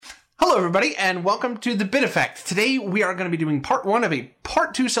Hello, everybody, and welcome to The Bit Effect. Today, we are going to be doing part one of a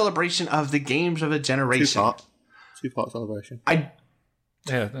part two celebration of the games of a generation. Two-part celebration.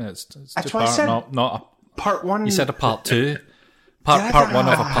 That's It's why I said not part one. You said a part two. Part one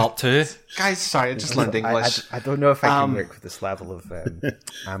of a part two. Guys, sorry, I just learned English. I don't know if I can work with this level of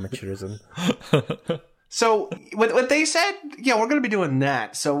amateurism. So, what they said, yeah, we're going to be doing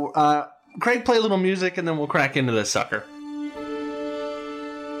that. So, Craig, play a little music, and then we'll crack into this sucker.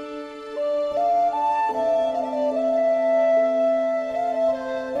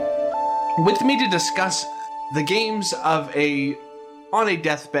 With me to discuss the games on a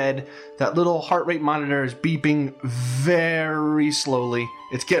deathbed, that little heart rate monitor is beeping very slowly.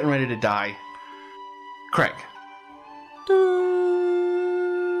 It's getting ready to die. Craig.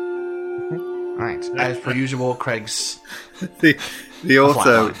 Alright, as per usual, Craig's... The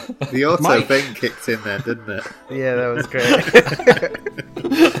auto Mike. thing kicked in there, didn't it? Yeah, that was great.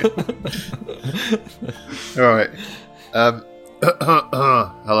 Alright.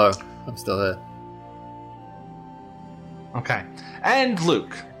 Hello. I'm still here. Okay. And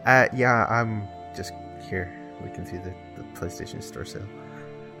Luke. Yeah, I'm just here looking through the PlayStation Store sale.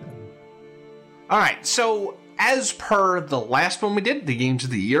 Alright, so as per the last one we did, the Games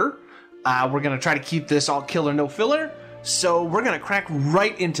of the Year, we're going to try to keep this all killer, no filler. So we're going to crack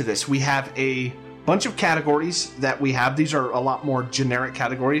right into this. We have a bunch of categories that we have. These are a lot more generic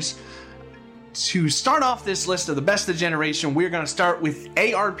categories. To start off this list of the best of the generation, we're going to start with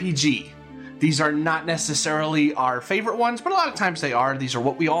ARPG. These are not necessarily our favorite ones, but a lot of times they are. These are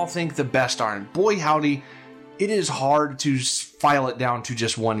what we all think the best are. And boy, howdy, it is hard to file it down to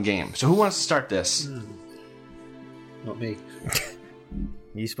just one game. So who wants to start this? Not me.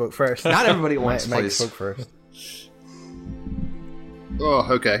 You spoke first. Not everybody wants, Mike please. spoke first. Oh,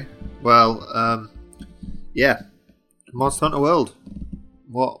 okay. Well, yeah. Monster Hunter World.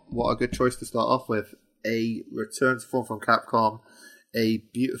 What a good choice to start off with. A return to form from Capcom. A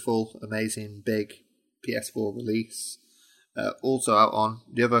beautiful, amazing, big PS4 release. Also out on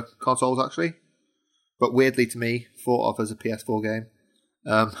the other consoles, actually. But weirdly to me, thought of as a PS4 game.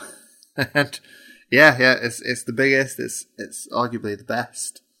 And yeah, it's the biggest. It's arguably the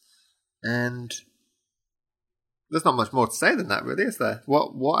best. And there's not much more to say than that, really, is there?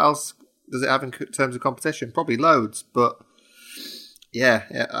 What else does it have in terms of competition? Probably loads, but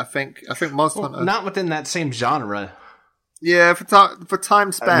yeah, I think Monster Hunter... Not within that same genre. Yeah, for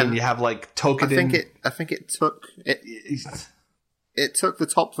time spent. I mean, you have like Tokiden. I think it took the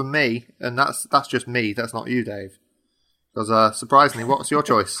top for me, and that's just me. That's not you, Dave. Because surprisingly, what's your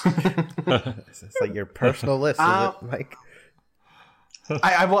choice? It's like your personal list, is it, Mike?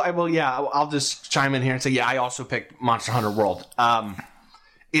 I will. Yeah, I'll just chime in here and say, yeah, I also picked Monster Hunter World.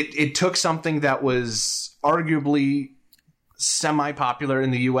 It took something that was arguably semi-popular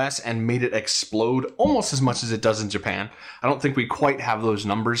in the US and made it explode almost as much as it does in Japan. I don't think we quite have those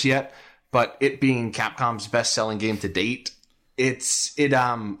numbers yet, but it being Capcom's best-selling game to date,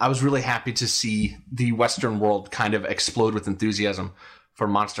 I was really happy to see the Western world kind of explode with enthusiasm for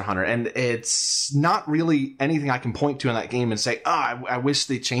Monster Hunter. And it's not really anything I can point to in that game and say, I wish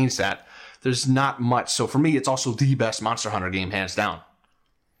they changed that. There's not much. So for me, it's also the best Monster Hunter game, hands down.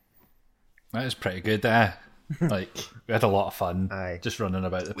 That was pretty good. Like, we had a lot of fun just running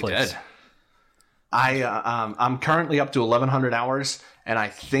about the place. We did. I'm currently up to 1,100 hours, and I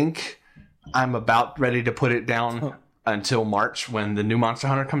think I'm about ready to put it down until March when the new Monster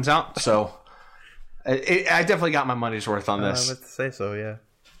Hunter comes out. So I definitely got my money's worth on this. I would say so, yeah.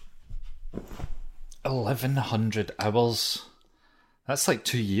 1,100 hours. That's like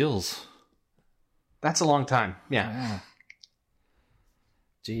 2 years. That's a long time. Yeah.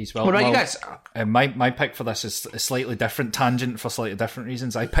 Jeez, well, what about you guys? My pick for this is a slightly different tangent for slightly different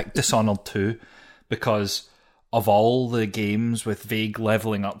reasons. I picked Dishonored 2 because of all the games with vague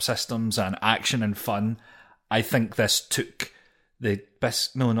leveling up systems and action and fun, I think this took the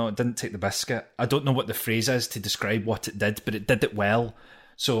biscuit. No, it didn't take the biscuit. I don't know what the phrase is to describe what it did, but it did it well.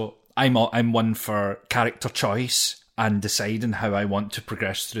 So I'm one for character choice and deciding how I want to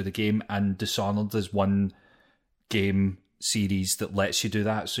progress through the game, and Dishonored is one game series that lets you do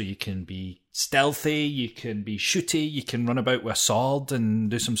that. So you can be stealthy, you can be shooty, you can run about with a sword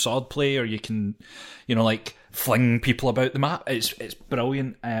and do some sword play, or you can, like fling people about the map. It's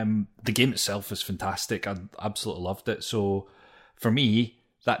brilliant. The game itself is fantastic. I absolutely loved it. So for me,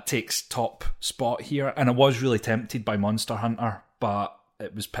 that takes top spot here. And I was really tempted by Monster Hunter, but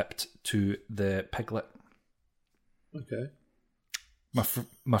it was pipped to the Piglet. Okay.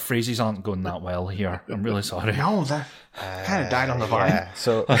 My phrases aren't going that well here. I'm really sorry. No, that kind of died on the vine. Yeah.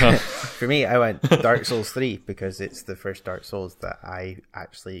 So for me, I went Dark Souls 3 because it's the first Dark Souls that I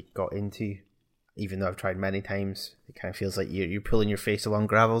actually got into. Even though I've tried many times, it kind of feels like you're pulling your face along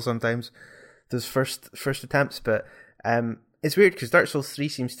gravel sometimes. Those first attempts, but it's weird because Dark Souls 3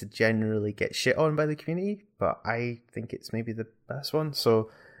 seems to generally get shit on by the community, but I think it's maybe the best one. So,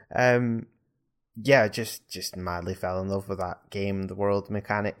 yeah, just madly fell in love with that game, the world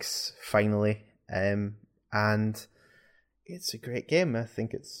mechanics, finally. And it's a great game. I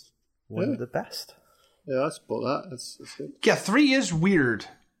think it's one of the best. Yeah, I support that. That's good. Yeah, 3 is weird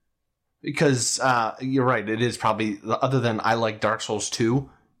because you're right. It is probably, other than I like Dark Souls 2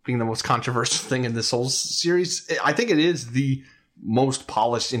 being the most controversial thing in the Souls series, I think it is the most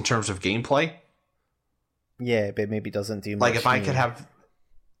polished in terms of gameplay. Yeah, but maybe doesn't do much. Like if I could have...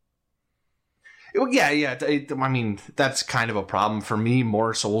 Yeah. I mean, that's kind of a problem for me.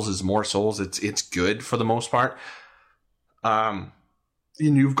 More Souls is more Souls. It's good for the most part. And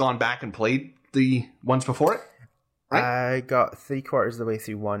you've gone back and played the ones before it, right? I got 3/4 of the way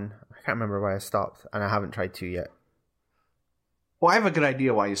through 1. I can't remember why I stopped, and I haven't tried 2 yet. Well, I have a good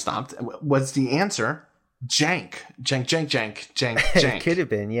idea why you stopped. Was the answer jank? It could have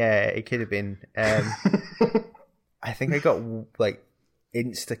been, yeah. It could have been. I think I got like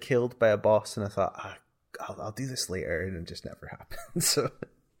insta killed by a boss, and I thought I'll do this later, and it just never happened. So,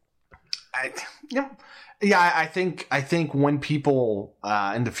 I think when people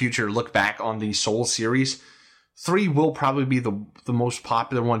in the future look back on the Soul series, 3 will probably be the most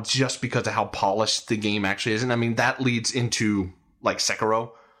popular one just because of how polished the game actually is. And I mean, that leads into like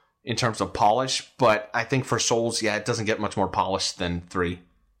Sekiro in terms of polish, but I think for Souls, it doesn't get much more polished than 3.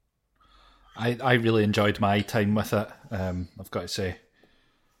 I really enjoyed my time with it, I've got to say.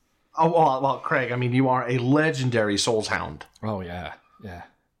 Oh, well, Craig, I mean, you are a legendary Souls hound. Oh, yeah.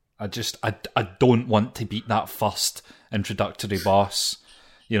 I don't want to beat that first introductory boss,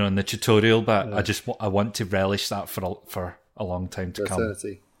 in the tutorial, but I want to relish that for a long time to come.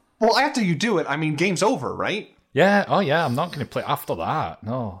 Well, after you do it, I mean, game's over, right? Yeah, I'm not going to play after that,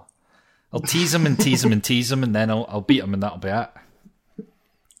 no. I'll tease him and tease him and tease him, and then I'll beat him, and that'll be it.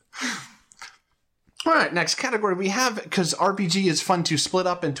 All right, next category we have, because RPG is fun to split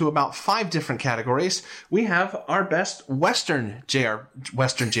up into about 5 different categories, we have our best Western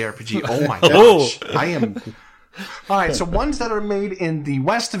JRPG. Oh my gosh. I am... All right, so ones that are made in the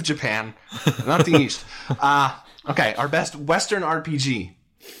west of Japan, not the east. Okay, our best Western RPG.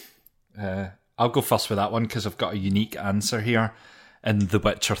 I'll go first with that one because I've got a unique answer here in The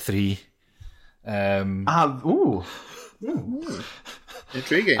Witcher 3.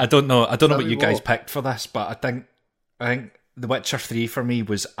 Intriguing. I don't know what you guys picked for this, but I think The Witcher 3 for me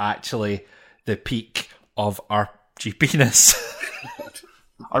was actually the peak of RGPness.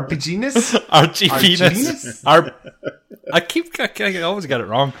 RPGness? RGPness. I always get it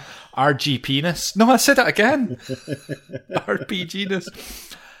wrong. RGPness. No, I said it again.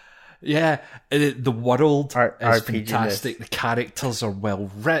 RPGness. Yeah, the world is fantastic. The characters are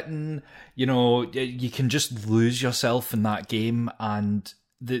well written. You can just lose yourself in that game, and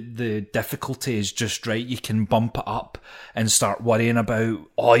the difficulty is just right. You can bump it up and start worrying about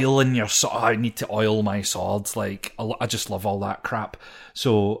oiling your sword. I need to oil my swords. Like, I just love all that crap.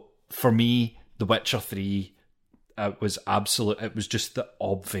 So for me, The Witcher 3 was absolute. It was just the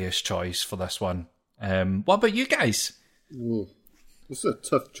obvious choice for this one. What about you guys? Ooh. This is a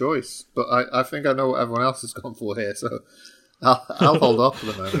tough choice, but I think I know what everyone else has gone for here, so I'll hold off for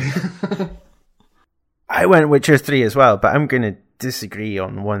the moment. I went Witcher 3 as well, but I'm going to disagree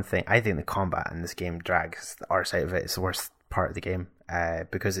on one thing. I think the combat in this game drags the arse out of it. It's the worst part of the game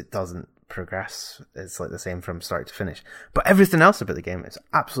because it doesn't progress. It's like the same from start to finish. But everything else about the game is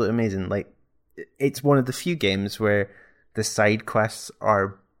absolutely amazing. Like, it's one of the few games where the side quests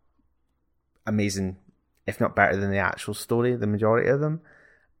are amazing, if not better than the actual story, the majority of them.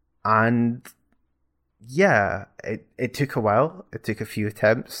 And yeah, it took a while. It took a few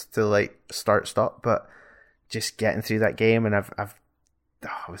attempts to stop, but just getting through that game, and it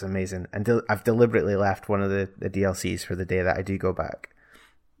was amazing. And I've deliberately left one of the DLCs for the day that I do go back.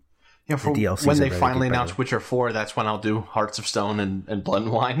 Yeah, for when they finally announce Witcher 4, that's when I'll do Hearts of Stone and Blood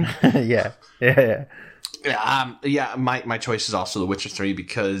and Wine. Yeah. My choice is also The Witcher 3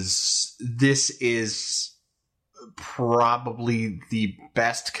 because this is probably the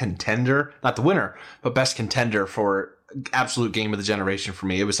best contender, not the winner, but best contender for absolute game of the generation for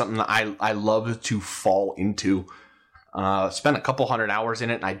me. It was something that I love to fall into. Spent a couple hundred hours in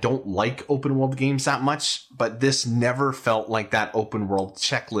it, and I don't like open world games that much, but this never felt like that open world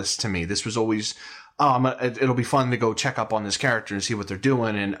checklist to me. This was always, it'll be fun to go check up on this character and see what they're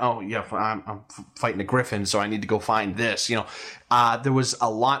doing, and I'm fighting a griffin, so I need to go find this. There was a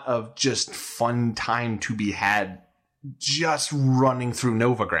lot of just fun time to be had just running through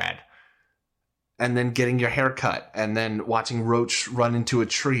Novigrad. And then getting your hair cut, and then watching Roach run into a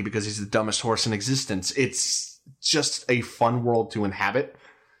tree because he's the dumbest horse in existence. It's just a fun world to inhabit.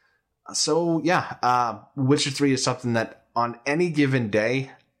 So, yeah, Witcher 3 is something that on any given day,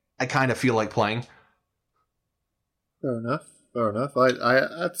 I kind of feel like playing. Fair enough.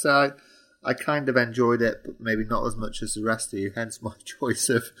 I'd say I kind of enjoyed it, but maybe not as much as the rest of you, hence my choice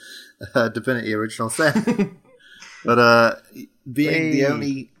of Divinity Original Sin. But being the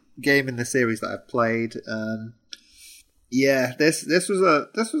only game in the series that I've played, this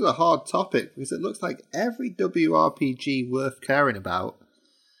was a hard topic because it looks like every WRPG worth caring about,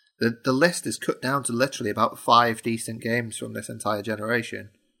 the list is cut down to literally about 5 decent games from this entire generation,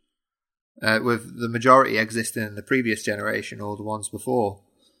 with the majority existing in the previous generation or the ones before.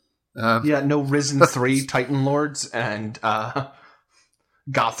 No Risen 3 Titan Lords and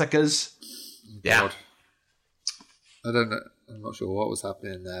Gothicas. Yeah. I don't know. I'm not sure what was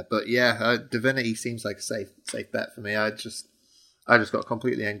happening there, but yeah, Divinity seems like a safe bet for me. I just got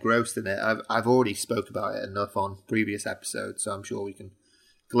completely engrossed in it. I've already spoke about it enough on previous episodes, so I'm sure we can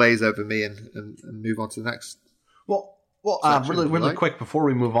glaze over me and move on to the next. Well, really quick before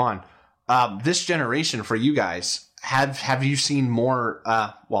we move on, this generation for you guys, have you seen more?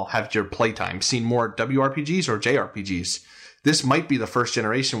 Have your playtime seen more WRPGs or JRPGs? This might be the first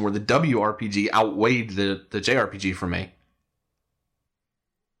generation where the WRPG outweighed the JRPG for me.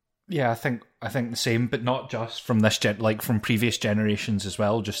 Yeah, I think the same, but not just from this from previous generations as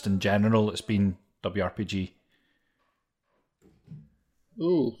well. Just in general, it's been WRPG.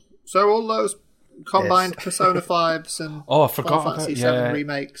 Ooh, so all those combined Persona 5s and I forgot Final Fantasy 7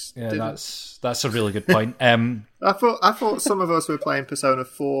 remakes. Yeah, that's a really good point. I thought some of us were playing Persona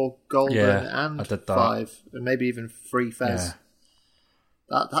 4 Golden and 5, and maybe even 3 Fez. Yeah.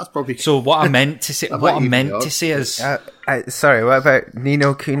 That's probably so. What I meant to say. Is sorry. What about Ni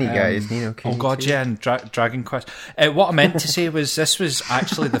no Kuni, guys? Ni no Kuni. Oh God, yeah, and Dragon Quest. What I meant to say was this was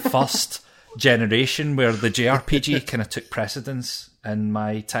actually the first generation where the JRPG kind of took precedence in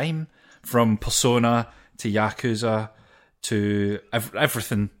my time, from Persona to Yakuza to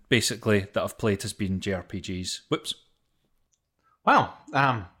everything basically that I've played has been JRPGs. Whoops. Wow.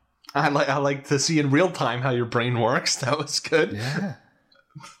 I like to see in real time how your brain works. That was good. Yeah.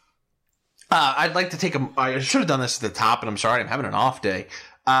 I'd like to take I should have done this at the top, and I'm sorry, I'm having an off day.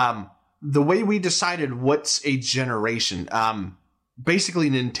 The way we decided what's a generation, basically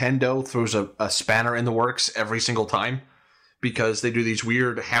Nintendo throws a spanner in the works every single time because they do these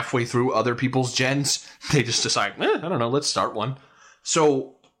weird halfway through other people's gens. They just decide, I don't know, let's start one.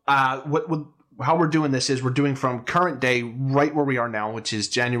 So how we're doing this is we're doing from current day right where we are now, which is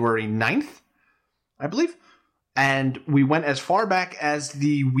January 9th, I believe. And we went as far back as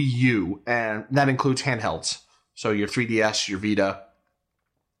the Wii U, and that includes handhelds. So your 3DS, your Vita,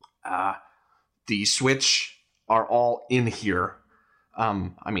 the Switch are all in here.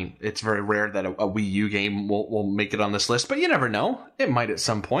 It's very rare that a Wii U game will make it on this list, but you never know. It might at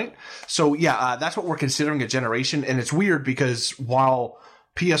some point. So yeah, that's what we're considering a generation. And it's weird because while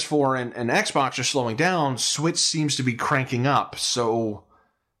PS4 and Xbox are slowing down, Switch seems to be cranking up. So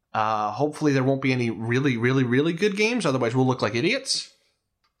hopefully there won't be any really, really, really good games. Otherwise we'll look like idiots.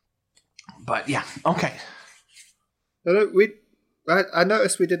 But yeah, okay. I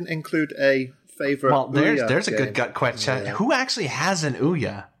noticed we didn't include a favorite. Well, there's a game. good gut question. Yeah. Who actually has an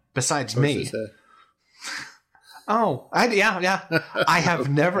Ouya besides me? Oh, yeah. I have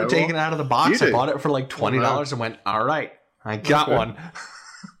never taken it out of the box. I bought it for like $20 and went, all right, I got one.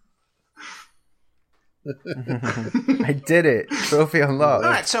 I did it. Trophy unlocked. All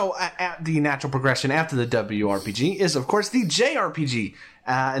right, so the natural progression after the WRPG is, of course, the JRPG.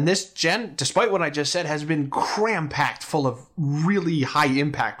 And this gen, despite what I just said, has been cram-packed full of really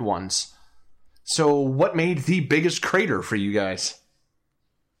high-impact ones. So what made the biggest crater for you guys?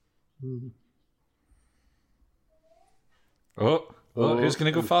 Oh, who's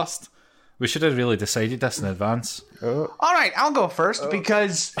going to go first? We should have really decided this in advance. All right, I'll go first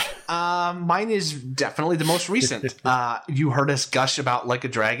because mine is definitely the most recent. You heard us gush about Like a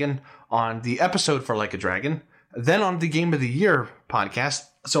Dragon on the episode for Like a Dragon, then on the Game of the Year podcast.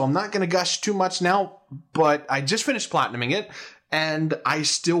 So I'm not going to gush too much now, but I just finished platinuming it, and I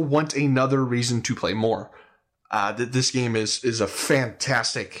still want another reason to play more. This game is a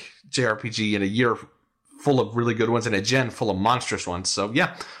fantastic JRPG and a year full of really good ones and a gen full of monstrous ones. So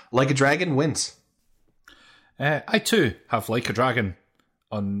yeah, Like a Dragon wins. I too have Like a Dragon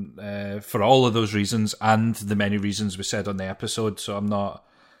on for all of those reasons and the many reasons we said on the episode. So I'm not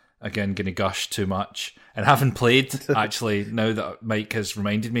again going to gush too much. And having played, actually, now that Mike has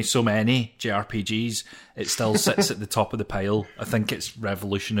reminded me so many JRPGs, it still sits at the top of the pile. I think it's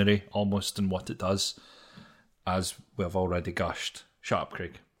revolutionary almost in what it does, as we've already gushed. Shut up,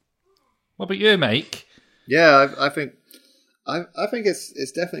 Craig. What about you, Mike? Yeah, I think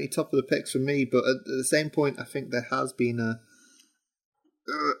it's definitely top of the picks for me, but at the same point, I think there has been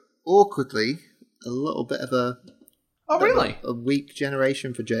awkwardly a little bit of a a weak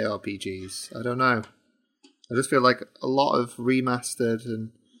generation for JRPGs. I don't know. I just feel like a lot of remastered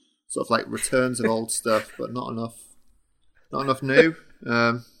and sort of like returns of old stuff, but not enough new.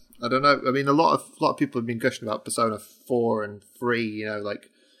 I don't know. I mean, a lot of people have been gushing about Persona 4 and 3, you know, like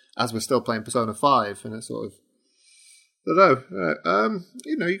as we're still playing Persona 5, and it's sort of, I don't know.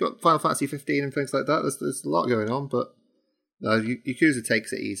 You know, you got Final Fantasy 15 and things like that. There's a lot going on, but Yakuza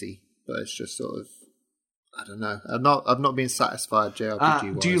takes it easy, but it's just sort of, I don't know. I've not been satisfied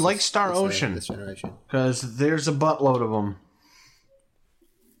JRPG. Do you like Star Ocean? This generation, because there's a buttload of them.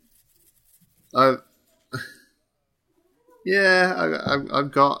 Yeah,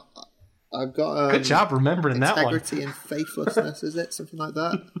 I've got. Good job remembering that one. Integrity and Faithlessness, is it something like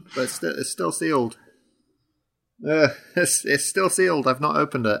that? But it's still sealed. It's still sealed. I've not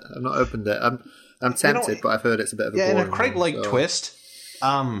opened it. I'm tempted, but I've heard it's a bit of a boring in a Craig-like one, so. twist.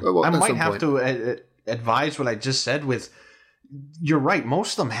 I might have to advise what I just said with. You're right.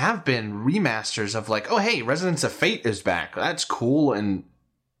 Most of them have been remasters of like, oh hey, Resonance of Fate is back. That's cool, and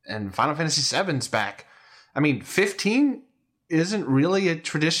Final Fantasy VII's back. I mean, 15 isn't really a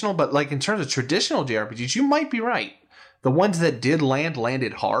traditional, but like in terms of traditional JRPGs, you might be right. The ones that did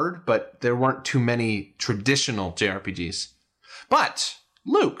landed hard, but there weren't too many traditional JRPGs. But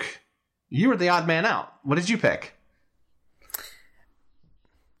Luke, you were the odd man out. What did you pick?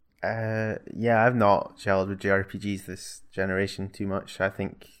 Yeah, I've not gelled with JRPGs this generation too much. I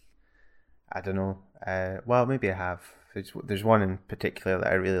think, I don't know. Well, maybe I have. There's one in particular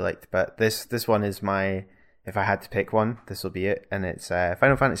that I really liked, but this one is my. If I had to pick one, this will be it, and it's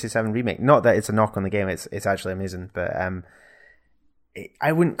Final Fantasy VII Remake. Not that it's a knock on the game; it's actually amazing, but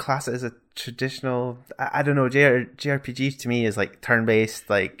I wouldn't class it as a traditional. I don't know. JRPG to me is like turn-based.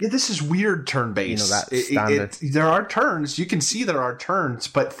 Like this is weird turn-based. You know, that standard. There are turns. You can see there are turns,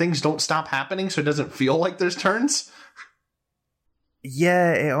 but things don't stop happening, so it doesn't feel like there's turns.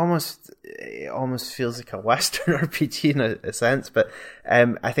 Yeah, it almost feels like a Western RPG in a sense, but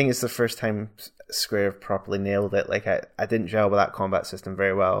I think it's the first time Square have properly nailed it. Like I didn't gel with that combat system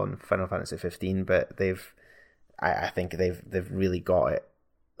very well in Final Fantasy 15, but I think they've really got it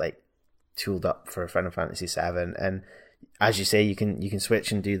like tooled up for Final Fantasy 7. And as you say, you can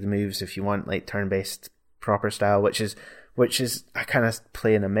switch and do the moves if you want, like turn-based proper style, which is I kind of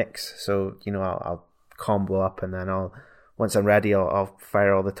play in a mix. So you know, I'll combo up and then once I'm ready, I'll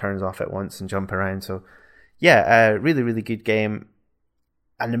fire all the turns off at once and jump around. So yeah, really, really good game.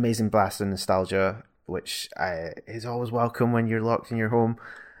 An amazing blast of nostalgia, which is always welcome when you're locked in your home.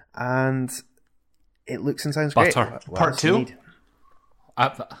 And it looks and sounds great. Part 2?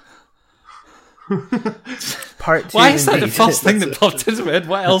 Part 2. Why is that the first thing that popped into my head?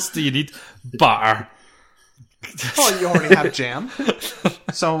 What else do you need? Butter. Well, you already have jam.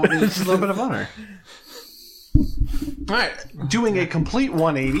 So it's a little bit of butter. Alright, doing a complete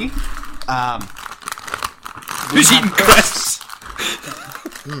 180. Who's eating crisps?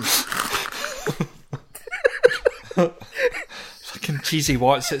 Fucking cheesy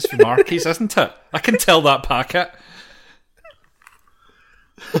Watsits for Markies, isn't it? I can tell that packet.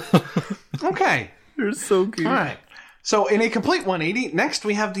 Okay. You're so good. Alright. So in a complete 180, next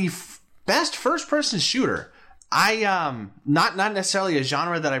we have the best first-person shooter. Not necessarily a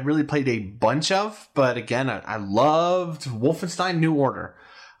genre that I really played a bunch of, but again, I loved Wolfenstein New Order.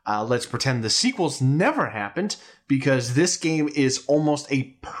 Let's pretend the sequels never happened, because this game is almost a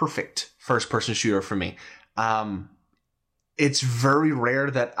perfect first-person shooter for me. It's very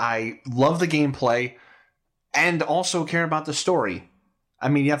rare that I love the gameplay and also care about the story. I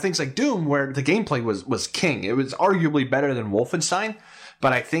mean, you have things like Doom, where the gameplay was king. It was arguably better than Wolfenstein,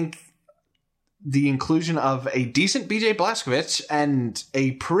 but I think the inclusion of a decent BJ Blazkowicz and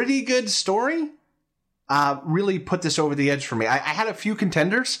a pretty good story really put this over the edge for me. I had a few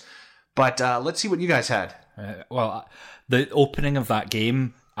contenders, but let's see what you guys had. Well, the opening of that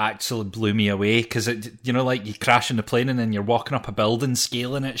game, actually blew me away because like you crash in the plane and then you're walking up a building,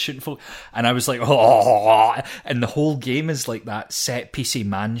 scaling it, shooting folk, and I was like, oh, and the whole game is like that set piecey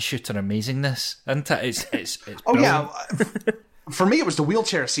man shooter amazingness, isn't it? It's oh yeah. For me, it was the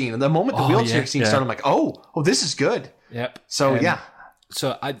wheelchair scene, and the moment the wheelchair scene started, I'm like, oh, this is good. Yep. So yeah.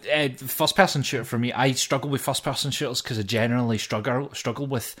 So first person shooter for me, I struggle with first person shooters because I generally struggle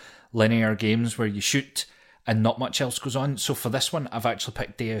with linear games where you shoot and not much else goes on. So for this one, I've actually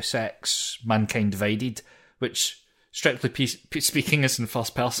picked Deus Ex Mankind Divided, which strictly speaking is in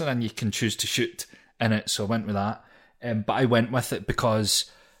first person and you can choose to shoot in it. So I went with that. But I went with it because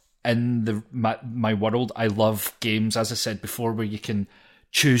in my world, I love games, as I said before, where you can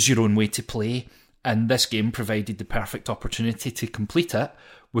choose your own way to play. And this game provided the perfect opportunity to complete it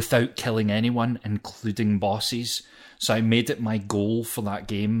without killing anyone, including bosses. So I made it my goal for that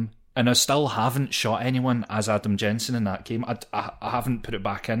game. And I still haven't shot anyone as Adam Jensen in that game. I haven't put it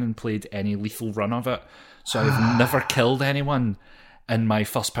back in and played any lethal run of it. So I've never killed anyone in my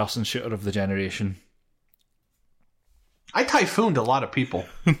first-person shooter of the generation. I typhooned a lot of people.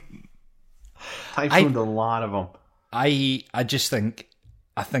 Typhooned a lot of them. I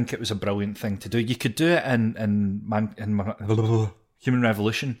think it was a brilliant thing to do. You could do it in Human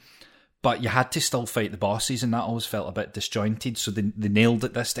Revolution, but you had to still fight the bosses, and that always felt a bit disjointed, so they nailed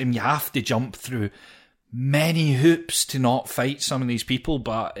it this time. You have to jump through many hoops to not fight some of these people,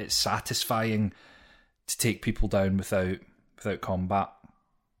 but it's satisfying to take people down without combat.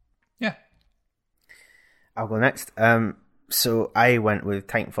 Yeah. I'll go next. So I went with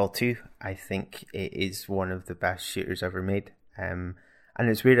Titanfall 2. I think it is one of the best shooters ever made. And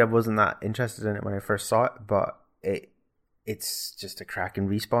it's weird I wasn't that interested in it when I first saw it, but it's just a cracking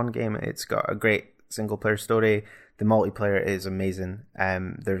Respawn game. It's got a great single-player story. The multiplayer is amazing.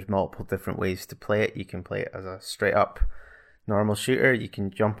 There's multiple different ways to play it. You can play it as a straight-up normal shooter. You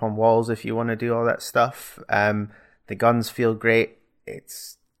can jump on walls if you want to do all that stuff. The guns feel great.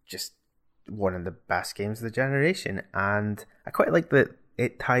 It's just one of the best games of the generation. And I quite like that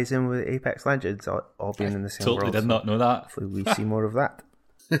it ties in with Apex Legends, all being in the same world. Totally did not know that. Hopefully we see more of that.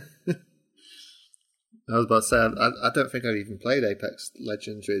 I was about to say, I don't think I've even played Apex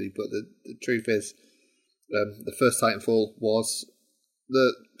Legends really, but the truth is, the first Titanfall was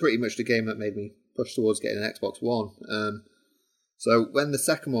pretty much the game that made me push towards getting an Xbox One. So when the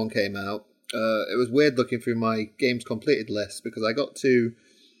second one came out, it was weird looking through my games completed list because I got to,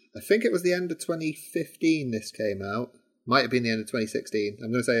 I think it was the end of 2015 this came out. Might have been the end of 2016.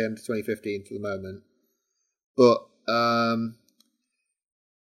 I'm going to say end of 2015 for the moment. But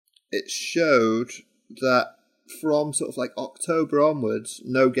it showed that from sort of like October onwards,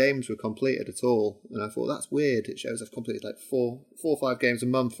 no games were completed at all. And I thought, that's weird. It shows I've completed like four or five games a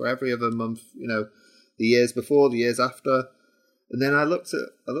month for every other month, the years before, the years after. And then I looked at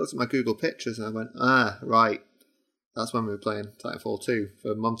my Google Pictures and I went, right. That's when we were playing Titanfall 2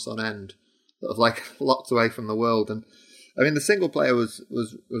 for months on end. Sort of like locked away from the world. And I mean, the single player was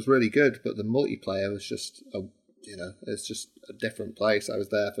really good, but the multiplayer was just, it's just a different place. I was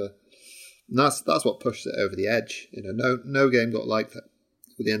there for, and that's what pushed it over the edge. No game got like that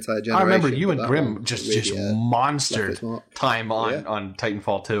for the entire generation. I remember you and Grim just monstered time on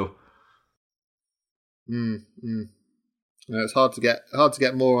Titanfall 2. It's hard to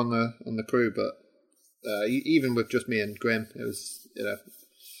get more on the crew, but even with just me and Grim, it was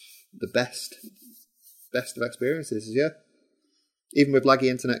the best of experiences. Yeah, even with laggy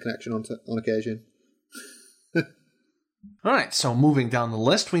internet connection on occasion. All right, so moving down the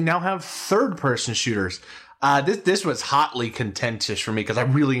list, we now have third-person shooters. This was hotly contentious for me because I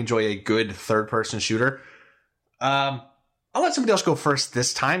really enjoy a good third-person shooter. I'll let somebody else go first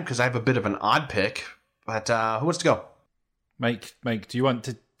this time because I have a bit of an odd pick. But who wants to go? Mike, do you want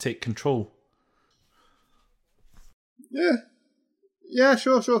to take control? Yeah,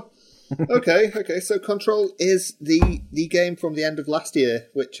 sure. Okay. So Control is the game from the end of last year,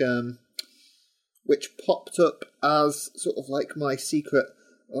 which popped up as sort of like my secret,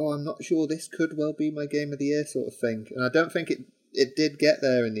 I'm not sure, this could well be my game of the year sort of thing. And I don't think it did get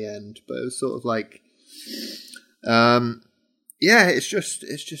there in the end, but it was sort of like, it's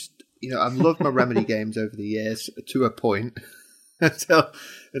just I've loved my Remedy games over the years to a point until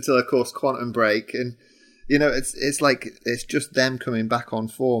of course Quantum Break, and it's like it's just them coming back on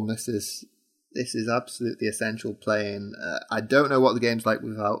form. This is absolutely essential playing. I don't know what the game's like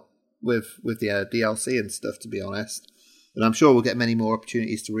without with the DLC and stuff, to be honest, and I'm sure we'll get many more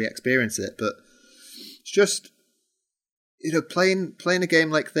opportunities to re-experience it. But it's just playing a game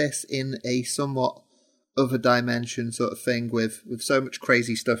like this in a somewhat other dimension sort of thing with so much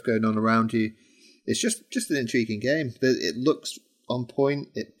crazy stuff going on around you. It's just an intriguing game. It looks on point.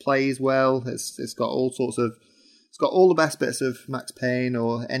 It plays well. It's got all sorts of, it's got all the best bits of Max Payne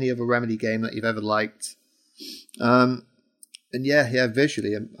or any other Remedy game that you've ever liked. And yeah,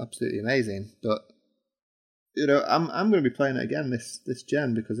 visually absolutely amazing. But I'm going to be playing it again this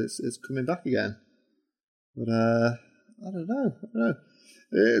gen because it's coming back again. But I don't know.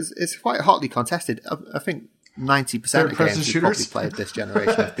 It's quite hotly contested. I think 90% of games we've probably played this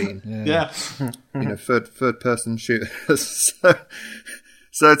generation have been third person shooters.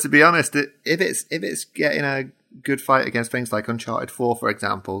 So to be honest, if it's getting a good fight against things like Uncharted 4, for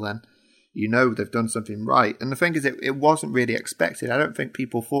example, then they've done something right. And the thing is, it wasn't really expected. I don't think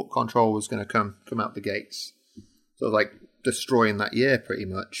people thought Control was going to come out the gates, sort of like destroying that year pretty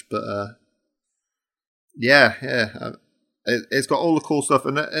much. But it's got all the cool stuff,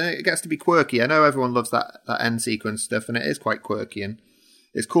 and it gets to be quirky. I know everyone loves that end sequence stuff, and it is quite quirky, and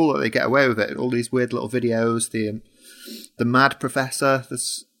it's cool that they get away with it. All these weird little videos, the mad professor.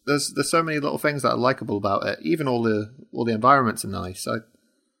 There's so many little things that are likable about it. Even all the environments are nice.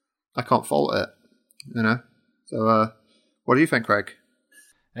 I can't fault it, So, what do you think, Craig?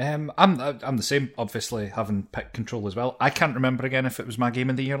 I'm the same. Obviously, having picked Control as well. I can't remember again if it was my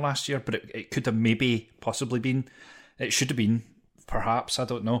game of the year last year, but it could have possibly been. It should have been, perhaps, I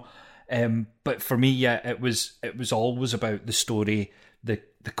don't know. But for me, it was always about the story, the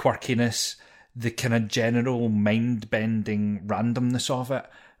quirkiness, the kind of general mind-bending randomness of it.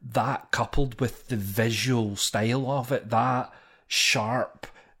 That coupled with the visual style of it, that sharp,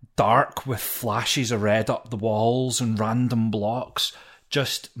 dark with flashes of red up the walls and random blocks.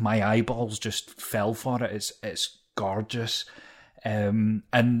 Just my eyeballs just fell for it. It's gorgeous. And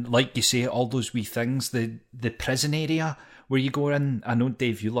like you say, all those wee things, the prison area where you go in, I know,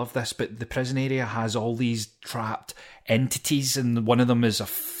 Dave, you love this, but the prison area has all these trapped entities, and one of them is a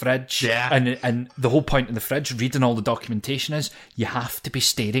fridge. Yeah. And the whole point of the fridge, reading all the documentation, is you have to be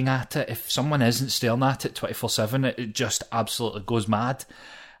staring at it. If someone isn't staring at it 24/7, it just absolutely goes mad.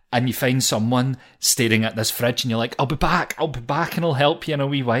 And you find someone staring at this fridge, and you're like, I'll be back, and I'll help you in a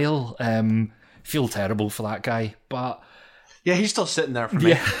wee while. Feel terrible for that guy, but yeah, he's still sitting there for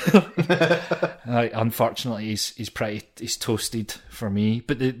me. Yeah. Unfortunately, he's toasted for me.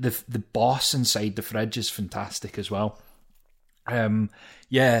 But the boss inside the fridge is fantastic as well. An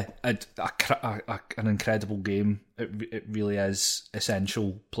incredible game. It really is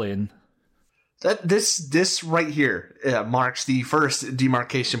essential playing. This right here marks the first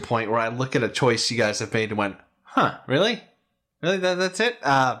demarcation point where I look at a choice you guys have made and went, huh, really? That's it?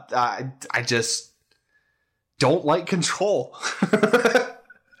 I just don't like Control.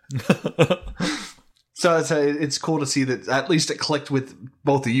 So it's cool to see that at least it clicked with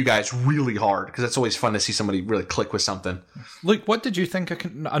both of you guys really hard, because it's always fun to see somebody really click with something. Luke, what did you think?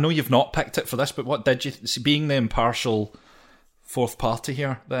 I know you've not picked it for this, but what did you being the impartial fourth party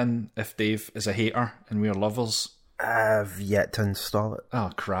here, then, if Dave is a hater and we are lovers? I've yet to install it.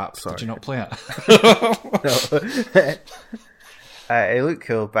 Oh, crap. Sorry. Did you not play it? It looked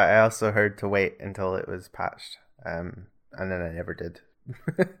cool, but I also heard to wait until it was patched. And then I never did.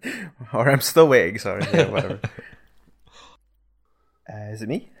 Or I'm still waiting, sorry. Yeah, whatever. Is it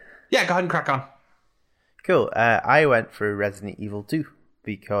me? Yeah, go ahead and crack on. Cool. I went for Resident Evil 2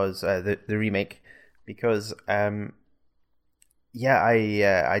 because the remake, because I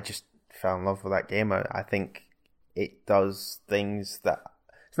just fell in love with that game. I think it does things that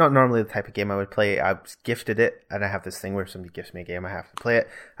it's not normally the type of game I would play. I was gifted it, and I have this thing where if somebody gifts me a game, I have to play it.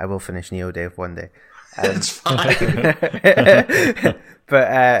 I will finish Neo Dave one day. It's fine.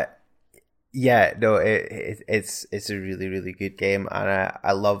 But it's a really, really good game, and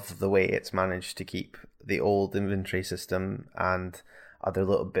I love the way it's managed to keep the old inventory system and other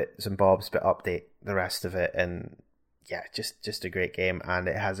little bits and bobs, but update the rest of it. And yeah, just a great game, and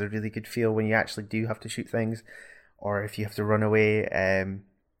it has a really good feel when you actually do have to shoot things, or if you have to run away.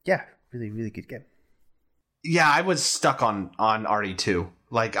 Really, really good game. Yeah, I was stuck on RE2.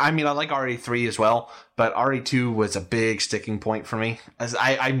 Like, I mean, I like RE3 as well, but RE2 was a big sticking point for me, as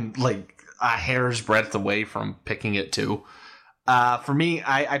I'm like a hair's breadth away from picking it too. For me,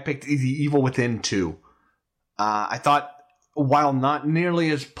 I picked The Evil Within 2. I thought, while not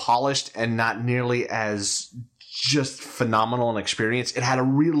nearly as polished and not nearly as just phenomenal an experience, it had a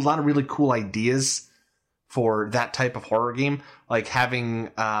lot of really cool ideas for that type of horror game, like having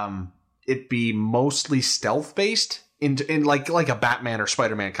it be mostly stealth based in like a Batman or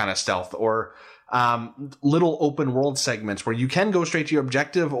Spider-Man kind of stealth, or little open world segments where you can go straight to your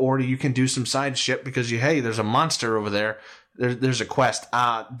objective, or you can do some side shit because there's a monster over there. There's a quest.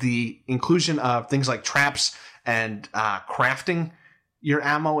 The inclusion of things like traps and crafting your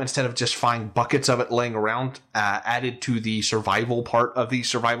ammo instead of just finding buckets of it laying around, added to the survival part of the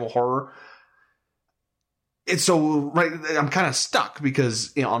survival horror. It's so right. I'm kind of stuck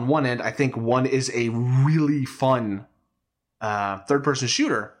because on one end, I think one is a really fun third-person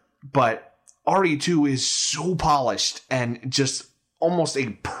shooter, but RE2 is so polished and just almost a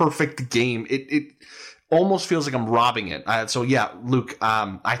perfect game. It almost feels like I'm robbing it. So yeah, Luke,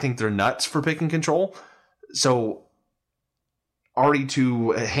 I think they're nuts for picking Control. So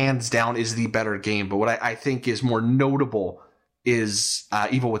RE2 hands down is the better game, but what I think is more notable is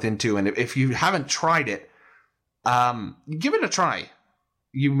Evil Within 2. And if you haven't tried it, give it a try.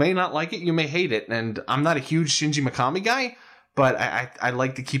 You may not like it, you may hate it, and I'm not a huge Shinji Mikami guy, but I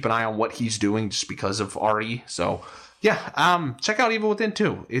like to keep an eye on what he's doing just because of RE. So yeah, check out Evil Within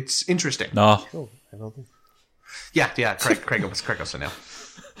 2. It's interesting. No. Cool. I will do. Yeah, Craig was now.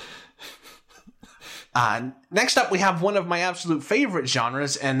 Next up, we have one of my absolute favorite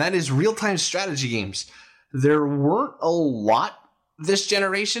genres, and that is real-time strategy games. There weren't a lot this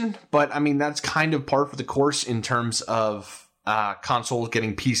generation, but I mean, that's kind of par for the course in terms of consoles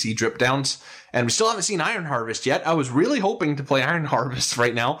getting PC drip downs. And we still haven't seen Iron Harvest yet. I was really hoping to play Iron Harvest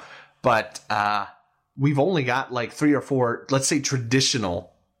right now, but we've only got like 3 or 4, let's say,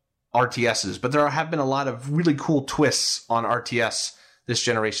 traditional RTSs. But there have been a lot of really cool twists on RTS this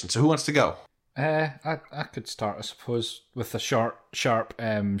generation. So who wants to go? I could start, I suppose, with the sharp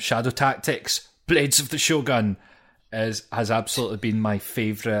Shadow Tactics. Blades of the Shogun has absolutely been my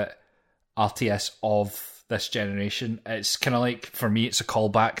favourite RTS of this generation. It's kind of like, for me, it's a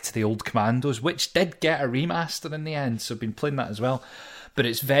callback to the old Commandos, which did get a remaster in the end, so I've been playing that as well. But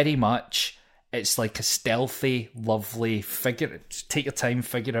it's very much, it's like a stealthy, lovely take your time,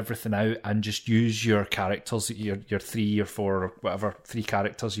 figure everything out, and just use your characters, your 3 or 4 or whatever 3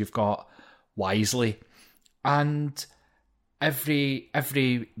 characters you've got wisely. And every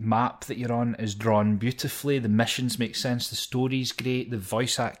map that you're on is drawn beautifully. The missions make sense. The story's great. The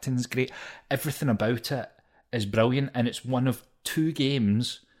voice acting's great. Everything about it is brilliant. And it's one of 2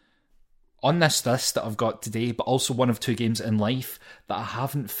 games on this list that I've got today, but also one of 2 games in life that I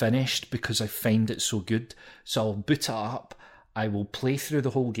haven't finished because I find it so good. So I'll boot it up. I will play through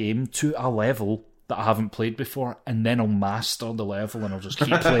the whole game to a level that I haven't played before, and then I'll master the level and I'll just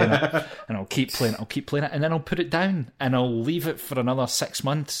keep playing it, and I'll keep playing it, and then I'll put it down and I'll leave it for another 6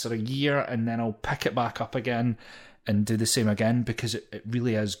 months or a year, and then I'll pick it back up again and do the same again, because it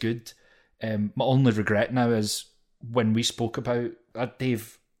really is good. My only regret now is when we spoke about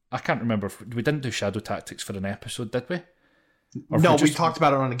Dave, I can't remember if we didn't do Shadow Tactics for an episode, did we? No, we talked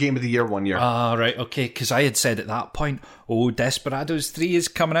about it on a Game of the Year one year. Ah, right, okay, because I had said at that point, Desperados 3 is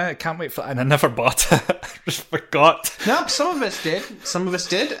coming out, I can't wait for that, and I never bought it. I just forgot. No, some of us did.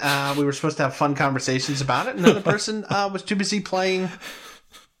 We were supposed to have fun conversations about it. Another person was too busy playing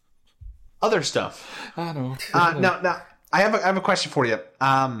other stuff. I know. Now, I have a question for you,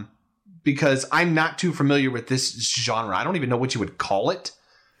 because I'm not too familiar with this genre. I don't even know what you would call it.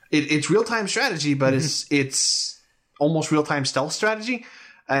 It's real-time strategy, but it's almost real-time stealth strategy.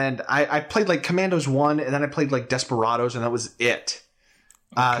 And I played like Commandos 1, and then I played like Desperados, and that was it.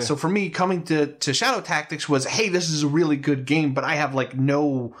 Okay. So for me, coming to Shadow Tactics was, hey, this is a really good game, but I have like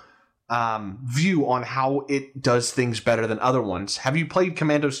no view on how it does things better than other ones. Have you played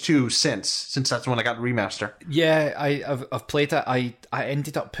Commandos 2 since that's when I got the remaster? Yeah, I've played it. I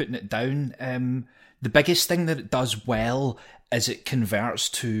ended up putting it down. The biggest thing that it does well is it converts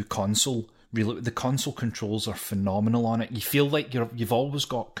to console. Really, the console controls are phenomenal on it. You feel like you've always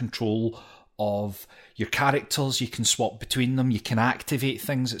got control of your characters. You can swap between them. You can activate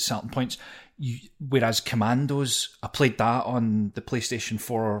things at certain points. Whereas Commandos, I played that on the PlayStation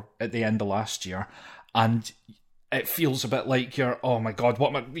 4 at the end of last year, and it feels a bit like you're, oh my god,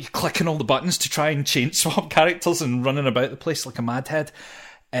 you're clicking all the buttons to try and chain swap characters and running about the place like a madhead.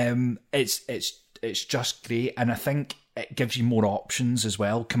 It's just great, and I think it gives you more options as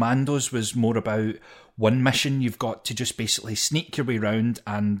well. Commandos was more about one mission. You've got to just basically sneak your way around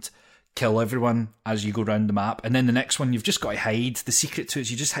and kill everyone as you go around the map. And then the next one, you've just got to hide. The secret to it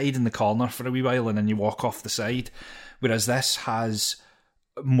is you just hide in the corner for a wee while and then you walk off the side. Whereas this has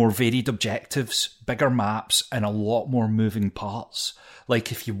more varied objectives, bigger maps, and a lot more moving parts.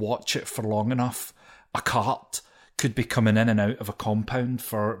 Like if you watch it for long enough, a cart could be coming in and out of a compound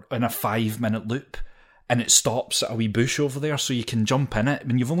in a 5-minute loop, and it stops at a wee bush over there, so you can jump in it. I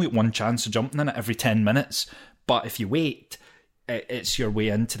mean, you've only got one chance of jumping in it every 10 minutes, but if you wait, it's your way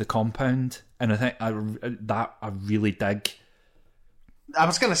into the compound, and I think I really dig. I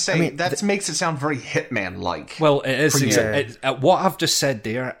was going to say, that makes it sound very Hitman-like. Well, it is. Yeah. What I've just said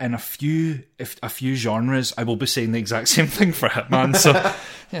there, in a few genres, I will be saying the exact same thing for Hitman. So,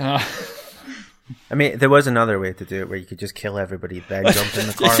 you know. I mean, there was another way to do it where you could just kill everybody, then jump in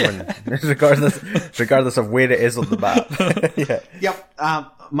the car, regardless of where it is on the map. Yeah. Yep.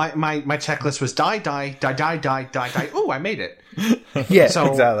 My checklist was die. Ooh, I made it. Yeah,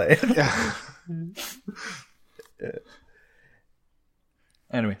 so, exactly. Yeah.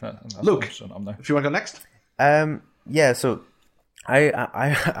 Anyway, that's Luke, if you want to go next. Yeah. So,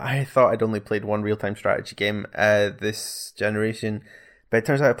 I thought I'd only played one real-time strategy game this generation. But it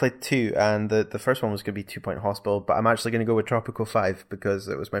turns out I played two, and the first one was going to be 2 Point Hospital, but I'm actually going to go with Tropico 5 because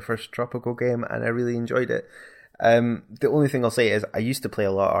it was my first Tropico game and I really enjoyed it. The only thing I'll say is I used to play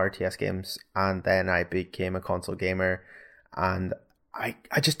a lot of RTS games, and then I became a console gamer, and I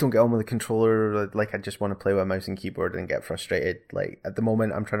just don't get on with the controller. Like, I just want to play with a mouse and keyboard and get frustrated. Like, at the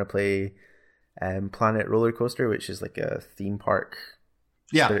moment, I'm trying to play Planet Roller Coaster, which is like a theme park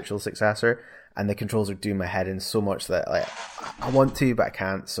spiritual successor. And the controls are doing my head in so much that like I want to, but I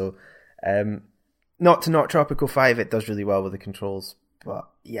can't. So, not to knock Tropico 5, it does really well with the controls. But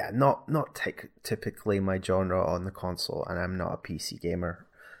yeah, not typically my genre on the console, and I'm not a PC gamer.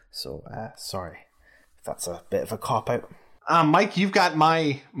 So, sorry if that's a bit of a cop-out. Mike, you've got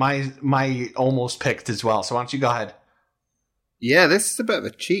my almost picked as well. So why don't you go ahead? Yeah, this is a bit of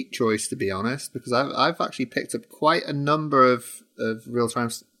a cheat choice, to be honest, because I've actually picked up quite a number of real-time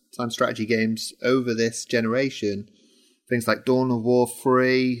strategy games over this generation. Things like Dawn of War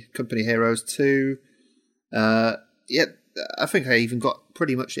 3, Company Heroes 2. I think I even got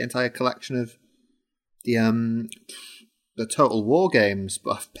pretty much the entire collection of the Total War games,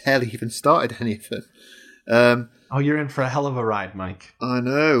 but I've barely even started any of them. You're in for a hell of a ride, Mike. I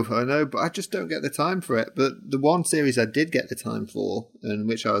know, but I just don't get the time for it. But the one series I did get the time for, and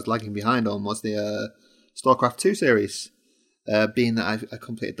which I was lagging behind on, was the StarCraft 2 series. Being that I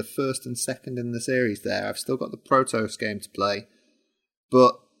completed the first and second in the series there, I've still got the Protoss game to play.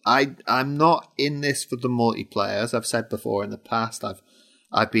 But I'm not in this for the multiplayer. As I've said before in the past,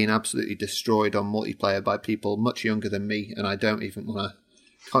 I've been absolutely destroyed on multiplayer by people much younger than me, and I don't even want to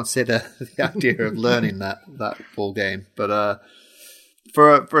consider the idea of learning that ball game. But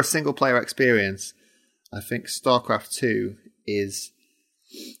for a single player experience, I think StarCraft 2 is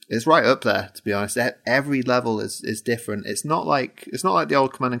right up there, to be honest. Every level is different. It's not like the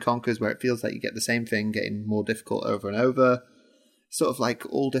old Command and Conquers where it feels like you get the same thing getting more difficult over and over. Sort of like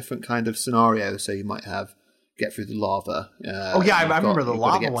all different kind of scenarios. So you might have get through the lava. I remember the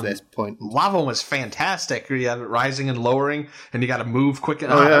lava one. This point. Lava one was fantastic. You had it rising and lowering, and you got to move quick.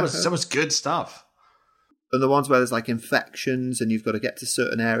 That was good stuff. And the ones where there's like infections, and you've got to get to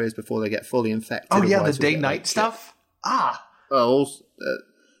certain areas before they get fully infected. Oh yeah, the day-night stuff.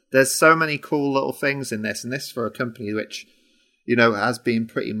 There's so many cool little things in this, and this for a company which, has been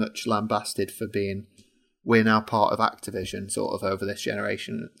pretty much lambasted for being, we're now part of Activision, sort of over this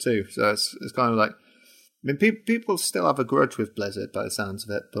generation too. So it's kind of like, I mean, people still have a grudge with Blizzard by the sounds of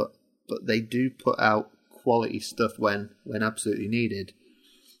it, but they do put out quality stuff when absolutely needed.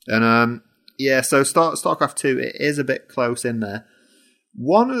 And so StarCraft 2, it is a bit close in there.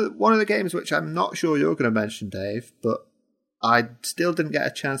 One of the games which I'm not sure you're going to mention, Dave, but I still didn't get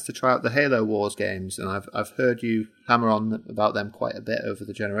a chance to try out the Halo Wars games, and I've heard you hammer on about them quite a bit over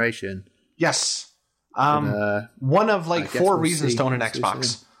the generation. Yes. One of like 4 reasons to own an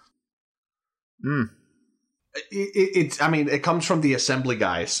Xbox. It comes from the Assembly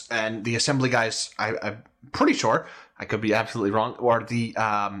guys, and the Assembly guys, I'm pretty sure, I could be absolutely wrong, or the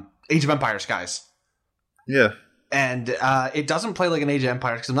Age of Empires guys. Yeah. And it doesn't play like an Age of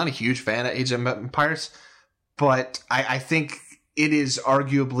Empires, because I'm not a huge fan of Age of Empires. But I think it is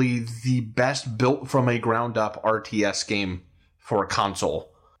arguably the best built from a ground up RTS game for a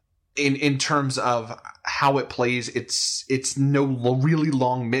console. In terms of how it plays, it's no really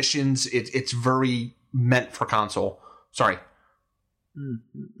long missions. It's very meant for console. Sorry.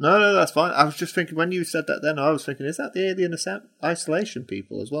 No, that's fine. I was just thinking when you said that. Then I was thinking, is that the Alien Isolation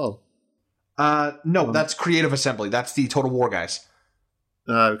people as well? No, that's Creative Assembly. That's the Total War guys.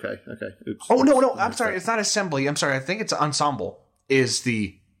 Okay. Oops. Oh, no, I'm sorry. It's not Assembly. I'm sorry. I think it's Ensemble is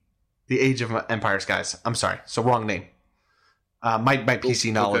the Age of Empires guys. I'm sorry. So wrong name. My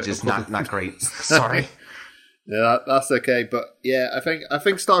PC knowledge is not great. Sorry. Yeah, that's okay. But yeah, I think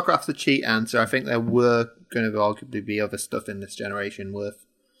StarCraft's a cheat answer. I think there were going to arguably be other stuff in this generation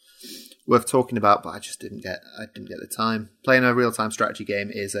worth talking about, but I didn't get the time. Playing a real-time strategy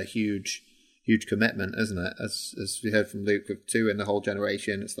game is a huge commitment, isn't it? As we heard from Luke with 2 in the whole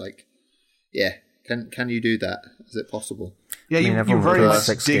generation, it's like, yeah, can you do that? Is it possible? Yeah, I mean, you everyone very plays much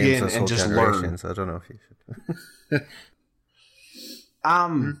 6 dig games in this and whole just generation, learn. so I don't know if you should.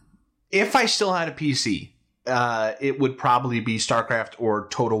 If I still had a PC, it would probably be StarCraft or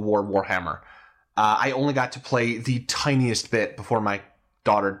Total War Warhammer. I only got to play the tiniest bit before my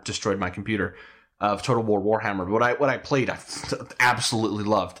daughter destroyed my computer of Total War Warhammer. But what I played, I absolutely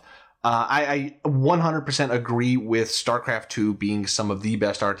loved. I 100% agree with StarCraft 2 being some of the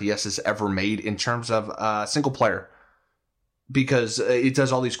best RTSs ever made in terms of single player. Because it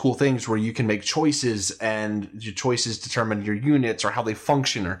does all these cool things where you can make choices and your choices determine your units or how they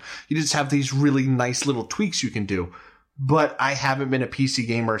function, or you just have these really nice little tweaks you can do. But I haven't been a PC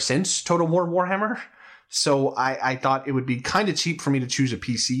gamer since Total War Warhammer, so I thought it would be kind of cheap for me to choose a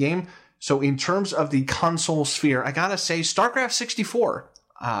PC game. So in terms of the console sphere, I gotta say StarCraft 64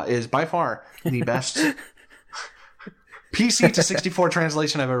 is by far the best PC to 64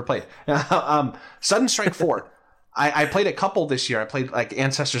 translation I've ever played. Sudden Strike 4. I played a couple this year. I played like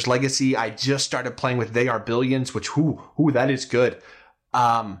Ancestors Legacy. I just started playing with They Are Billions, which, that is good.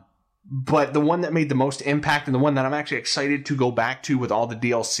 But the one that made the most impact and the one that I'm actually excited to go back to with all the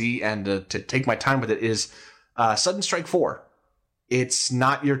DLC and to take my time with it is Sudden Strike 4. It's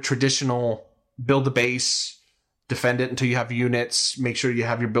not your traditional build a base, defend it until you have units, make sure you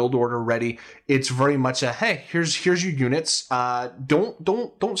have your build order ready. It's very much a, hey, here's your units.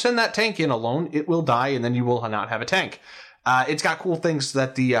 Don't send that tank in alone. It will die, and then you will not have a tank. It's got cool things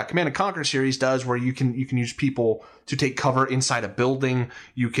that the Command & Conquer series does, where you can use people to take cover inside a building.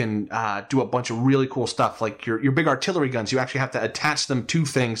 You can do a bunch of really cool stuff, like your big artillery guns. You actually have to attach them to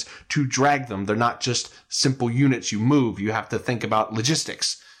things to drag them. They're not just simple units you move. You have to think about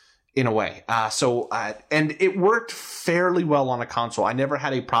logistics in a way. And it worked fairly well on a console. I never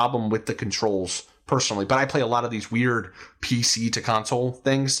had a problem with the controls personally, but I play a lot of these weird PC to console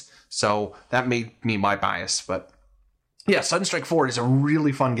things, so that made me my bias. But yeah, Sudden Strike 4 is a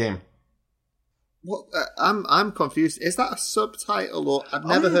really fun game. Well, I'm confused. Is that a subtitle, or I've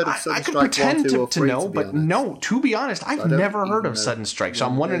never heard of Sudden Strike 1, 2, or 3, to know, but no, to be honest, I've never heard of Sudden Strike, so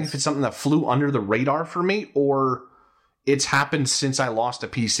I'm wondering if it's something that flew under the radar for me, or it's happened since I lost a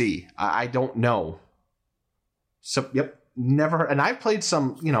PC. I don't know. So, yep, never. And I've played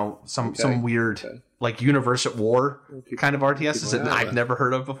some weird, like Universe at War kind of RTSs that I've never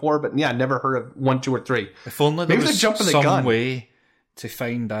heard of before. But yeah, never heard of 1, 2, or 3. If only there was some way to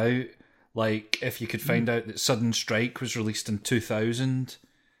find out, like if you could find out that Sudden Strike was released in 2000.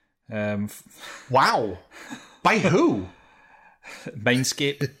 Wow. By who?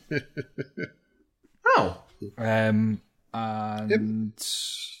 Mindscape. Oh. And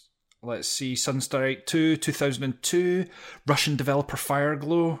let's see, Sudden Strike 2, 2002, Russian developer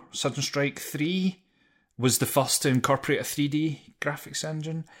Fireglow. Sudden Strike 3 was the first to incorporate a 3D graphics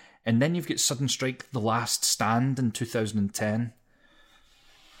engine. And then you've got Sudden Strike The Last Stand in 2010.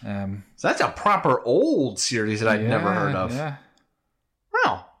 So that's a proper old series that I'd never heard of. Yeah.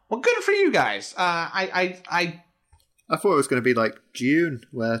 Wow. Well, good for you guys. I thought it was going to be like Dune,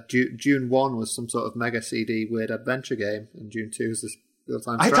 where Dune 1 was some sort of mega CD weird adventure game, and Dune 2 is this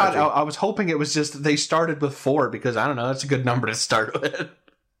real-time strategy. I was hoping it was just they started with 4, because I don't know, that's a good number to start with.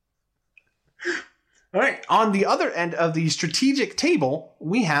 All right, on the other end of the strategic table,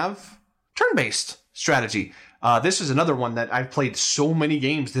 we have turn-based strategy. This is another one that I've played so many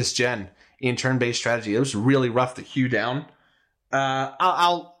games this gen in turn-based strategy. It was really rough to hew down.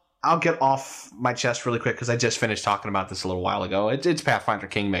 I'll get off my chest really quick because I just finished talking about this a little while ago. It's Pathfinder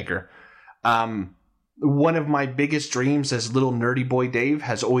Kingmaker. One of my biggest dreams as little nerdy boy Dave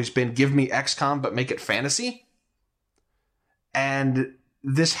has always been give me XCOM but make it fantasy. And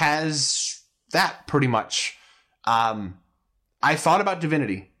this has that pretty much. I thought about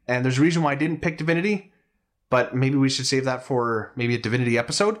Divinity, and there's a reason why I didn't pick Divinity, but maybe we should save that for maybe a Divinity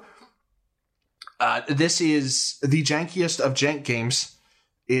episode. This is the jankiest of jank games.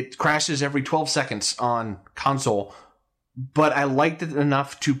 It crashes every 12 seconds on console, but I liked it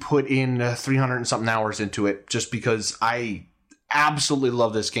enough to put in 300 and something hours into it just because I absolutely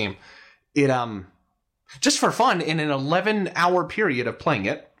love this game. It, just for fun, in an 11-hour period of playing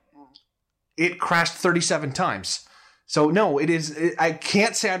it, it crashed 37 times. So no, I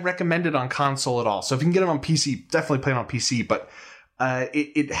can't say I'd recommend it on console at all. So if you can get it on PC, definitely play it on PC, but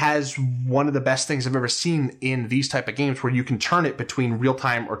it has one of the best things I've ever seen in these type of games where you can turn it between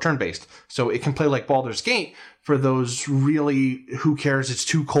real-time or turn-based. So it can play like Baldur's Gate for those really, who cares, it's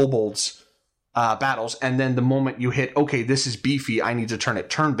 2 kobolds battles. And then the moment you hit, okay, this is beefy, I need to turn it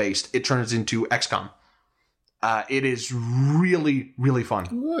turn-based, it turns into XCOM. It is really, really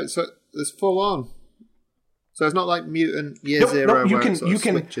fun. Right, so it's full on. So it's not like Mutant Year No, Zero you where can- it sort you of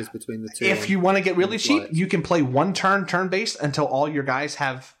can- switches between the two. If you want to get really cheap, Right. you can play one turn-based until all your guys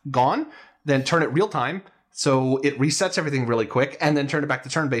have gone, then turn it real time. So it resets everything really quick, and then turn it back to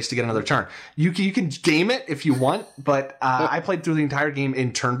turn-based to get another turn. You can game it if you want, but I played through the entire game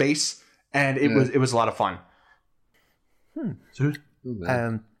in turn-based, and it was a lot of fun. Oh,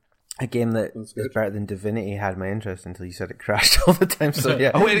 man. A game that That's is good. better than Divinity had my interest until you said it crashed all the time. So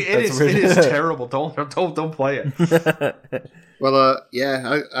yeah, Oh, it that's is weird. it is terrible. Don't play it. Well,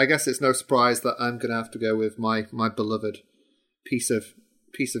 yeah, I guess it's no surprise that I'm going to have to go with my beloved piece of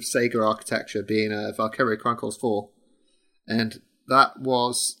Sega architecture being Valkyria Chronicles 4, and that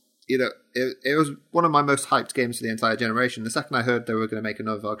was, you know, it was one of my most hyped games for the entire generation. The second I heard they were going to make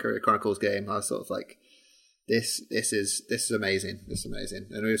another Valkyria Chronicles game, I was sort of like, this is amazing. This is amazing.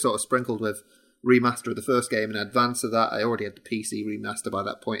 And we were sort of sprinkled with remaster of the first game. In advance of that, I already had the PC remaster by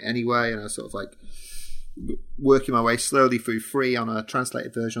that point anyway, and I was sort of like working my way slowly through 3 on a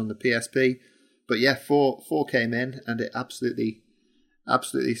translated version on the PSP. But yeah, 4 came in, and it absolutely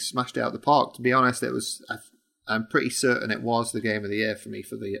smashed it out of the park. To be honest, it was. I'm pretty certain it was the game of the year for me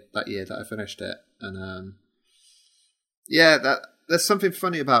for that year that I finished it. And yeah, there's something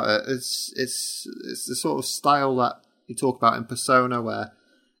funny about it. It's the sort of style that you talk about in Persona, where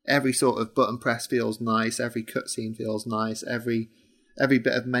every sort of button press feels nice, every cutscene feels nice, every bit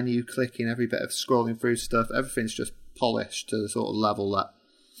of menu clicking, every bit of scrolling through stuff, everything's just polished to the sort of level that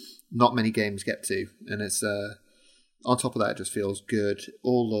not many games get to. And it's on top of that, it just feels good.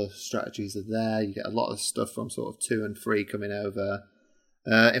 All the strategies are there. You get a lot of stuff from sort of 2 and 3 coming over.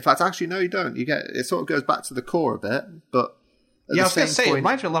 In fact, actually, no, you don't. You get it sort of goes back to the core a bit, but at Yeah, I the was gonna same say it point,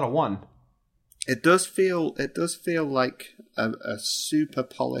 reminds me a lot of 1. it does feel like a super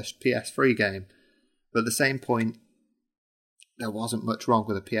polished PS3 game, but at the same point, there wasn't much wrong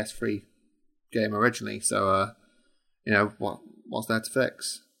with a PS3 game originally. So, you know, what's there to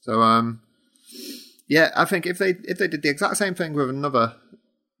fix? So, yeah, I think if they did the exact same thing with another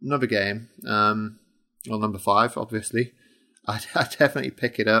game, well, number 5, obviously, I'd definitely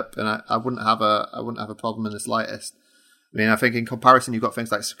pick it up, and I wouldn't have a problem in the slightest. I mean, I think in comparison, you've got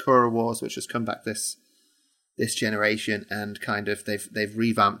things like Sakura Wars, which has come back this generation, and kind of they've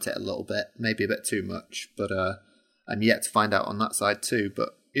revamped it a little bit, maybe a bit too much, but I'm yet to find out on that side too. But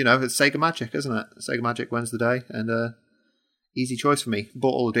you know, it's Sega Magic, isn't it? Sega Magic wins the day, and easy choice for me.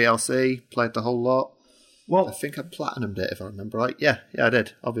 Bought all the DLC, played the whole lot. Well, I think I platinumed it, if I remember right. Yeah, I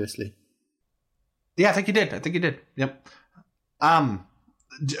did, obviously. yeah, I think you did. Yep.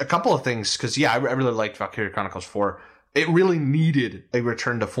 A couple of things, because yeah, I really liked Valkyria Chronicles 4. It really needed a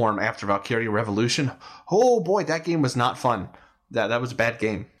return to form after Valkyria Revolution. Oh boy, that game was not fun. That was a bad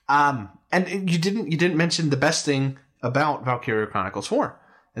game. And you didn't mention the best thing about Valkyria Chronicles 4,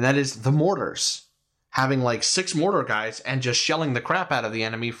 and that is the mortars. Having like 6 mortar guys and just shelling the crap out of the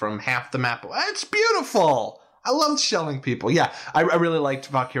enemy from half the map. It's beautiful. I loved shelling people. Yeah, I really liked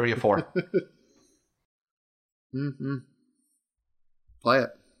Valkyria 4. Mm-hmm. Play it.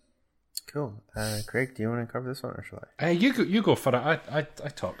 Cool. Craig, do you want to cover this one, or shall I? You go for it. I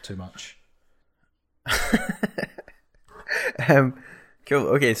talk too much. Cool.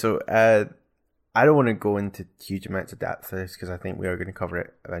 Okay, so I don't want to go into huge amounts of depth for this because I think we are going to cover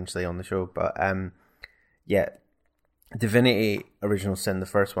it eventually on the show. But yeah, Divinity Original Sin, the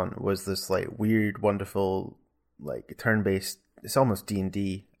first one, was this like weird, wonderful, like turn-based. It's almost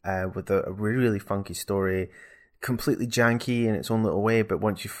D&D with a really funky story, completely janky in its own little way. But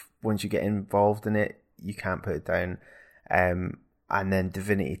once you get involved in it, you can't put it down. And then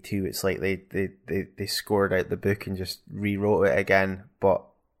Divinity 2, it's like they scored out the book and just rewrote it again, but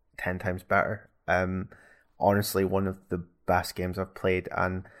 10 times better. Honestly, one of the best games I've played,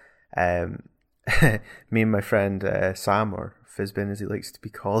 and me and my friend Sam, or Fizbin as he likes to be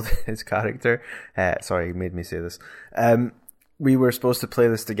called, his character, sorry, he made me say this, we were supposed to play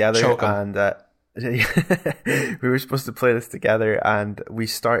this together, and we were supposed to play this together, and we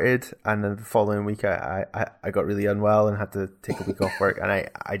started, and then the following week I got really unwell and had to take a week off work, and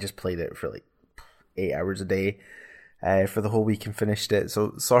I just played it for like 8 hours a day for the whole week and finished it.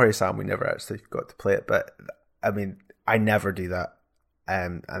 So sorry, Sam, we never actually got to play it, but I mean, I never do that,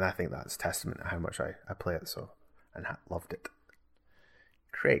 and I think that's testament to how much I play it. So, and I loved it.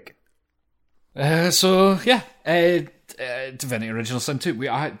 Craig. So yeah, Divinity Original Sin 2.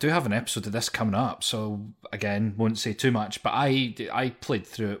 I do have an episode of this coming up, so again, won't say too much. But I played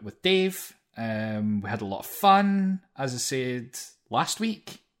through it with Dave. We had a lot of fun, as I said last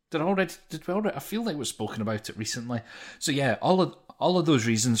week. Did we already? I feel like we've spoken about it recently. So yeah, all of those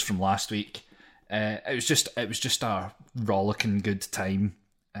reasons from last week. It was just a rollicking good time.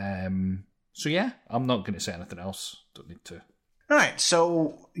 So yeah, I'm not going to say anything else. Don't need to. All right,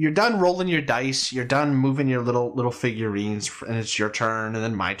 so you're done rolling your dice. You're done moving your little figurines, and it's your turn, and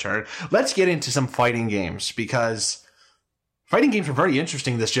then my turn. Let's get into some fighting games, because fighting games are very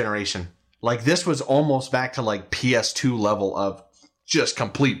interesting this generation. Like, this was almost back to like PS2 level of just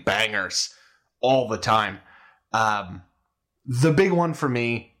complete bangers all the time. The big one for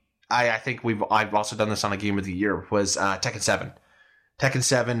me, I think I've also done this on a Game of the Year, was Tekken 7. Tekken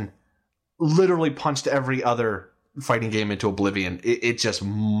 7 literally punched every other fighting game into oblivion. It just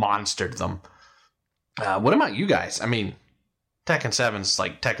monstered them. What about you guys? I mean, Tekken 7's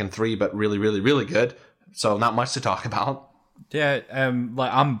like Tekken 3, but really, really, really good. So not much to talk about. Yeah,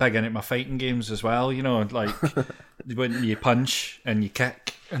 like I'm big into my fighting games as well. You know, like when you punch and you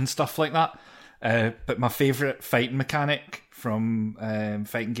kick and stuff like that. But my favourite fighting mechanic from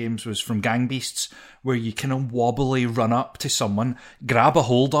fighting games was from Gang Beasts, where you kind of wobbly run up to someone, grab a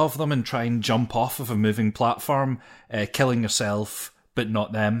hold of them and try and jump off of a moving platform, killing yourself, but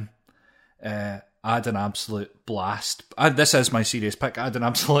not them. I had an absolute blast. This is my serious pick. I had an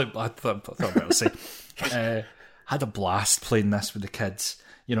absolute... I thought about to say... had a blast playing this with the kids.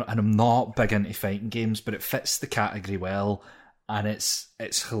 You know, and I'm not big into fighting games, but it fits the category well, and it's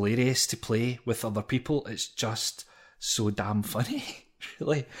hilarious to play with other people. It's just so damn funny,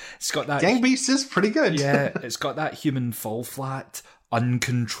 really. It's got that... Gang Beasts is pretty good. Yeah, it's got that human fall flat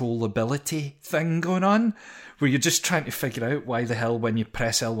uncontrollability thing going on, where you're just trying to figure out why the hell when you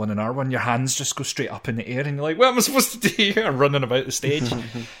press L1 and R1, your hands just go straight up in the air, and you're like, what am I supposed to do here? Running about the stage.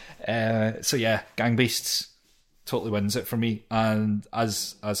 So yeah, Gang Beasts totally wins it for me. And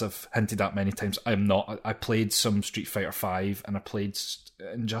as I've hinted at many times, I played some Street Fighter 5 and I played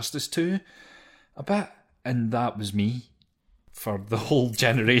Injustice 2 a bit, and that was me for the whole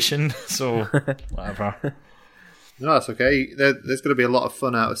generation. So whatever. No, that's okay. There's going to be a lot of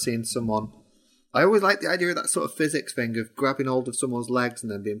fun out of seeing someone. I always like the idea of that sort of physics thing of grabbing hold of someone's legs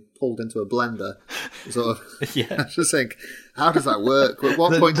and then being pulled into a blender. Sort of. Yeah. I just think, how does that work? At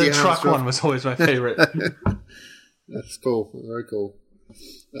what point do you the truck one was always my favorite. That's cool. Very cool.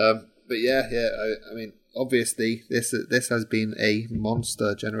 But yeah. I mean, obviously, this has been a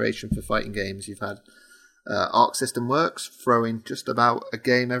monster generation for fighting games. You've had Arc System Works throwing just about a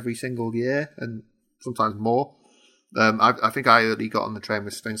game every single year, and sometimes more. I think I early got on the train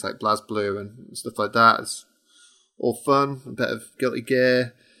with things like BlazBlue and stuff like that. It's all fun, a bit of Guilty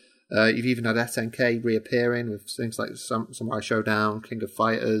Gear. You've even had SNK reappearing with things like Samurai Showdown, King of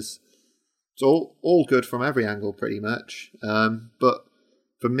Fighters. It's all good from every angle, pretty much. But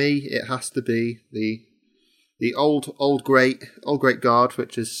for me, it has to be the old great guard,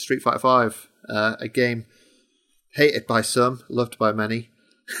 which is Street Fighter 5, a game hated by some, loved by many,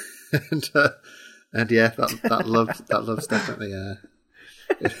 and yeah, that love's definitely.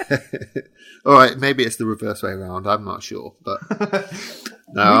 All right, maybe it's the reverse way around. I'm not sure, but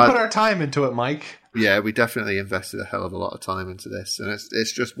no, we put our time into it, Mike. Yeah, we definitely invested a hell of a lot of time into this, and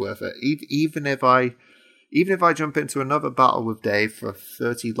it's just worth it. Even if I jump into another battle with Dave for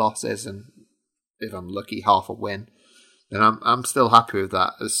 30 losses, and if I'm lucky, half a win, then I'm still happy with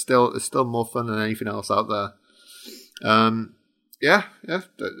that. It's still more fun than anything else out there. Yeah,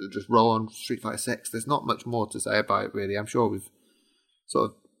 just roll on Street Fighter 6. There's not much more to say about it, really. I'm sure we've sort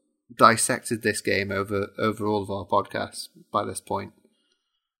of dissected this game over all of our podcasts by this point.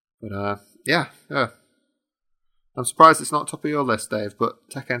 But yeah. I'm surprised it's not top of your list, Dave. But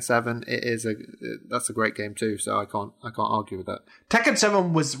Tekken 7, that's a great game too. So I can't argue with that. Tekken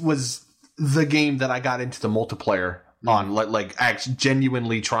 7 was the game that I got into the multiplayer on, like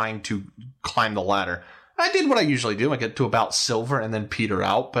genuinely trying to climb the ladder. I did what I usually do. I get to about silver and then peter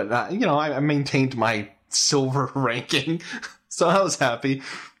out. But, I maintained my silver ranking. So I was happy.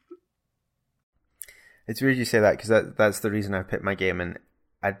 It's weird you say that, because that's the reason I picked my game. And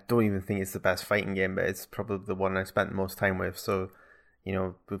I don't even think it's the best fighting game, but it's probably the one I spent the most time with. So,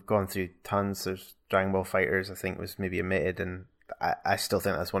 we've gone through tons. There's Dragon Ball FighterZ, I think, was maybe omitted. And I still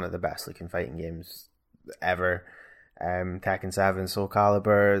think that's one of the best looking fighting games ever. Tekken 7, Soul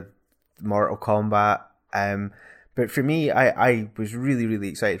Calibur, Mortal Kombat. But for me, I was really, really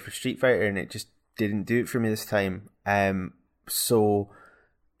excited for Street Fighter, and it just didn't do it for me this time. So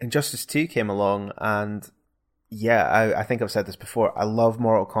Injustice 2 came along, and yeah, I think I've said this before. I love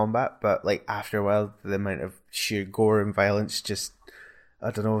Mortal Kombat, but like after a while, the amount of sheer gore and violence just,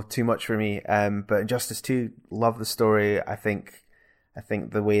 I don't know, too much for me. But Injustice 2, love the story. I think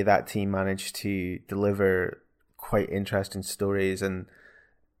the way that team managed to deliver quite interesting stories, and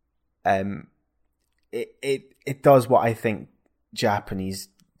it does what I think Japanese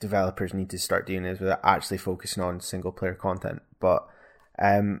developers need to start doing, is without actually focusing on single player content. But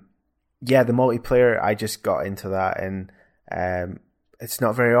yeah, the multiplayer, I just got into that, and it's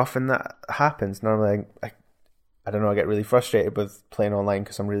not very often that happens. Normally, I don't know, I get really frustrated with playing online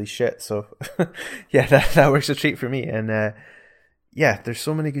because I'm really shit. So, yeah, that works a treat for me. And yeah, there's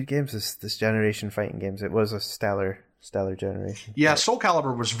so many good games this generation, fighting games. It was a stellar generation. Yeah, Soul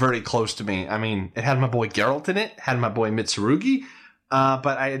Calibur was very close to me. I mean, it had my boy Geralt in it, had my boy Mitsurugi,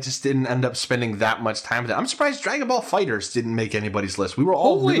 but I just didn't end up spending that much time with it. I'm surprised Dragon Ball FighterZ didn't make anybody's list. We were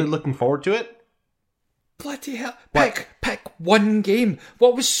all really looking forward to it. Bloody hell. Pick one game.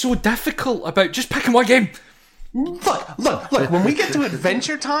 What was so difficult about just picking one game? Look, when we get to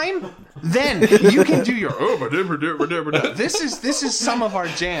Adventure Time, then you can do your this is some of our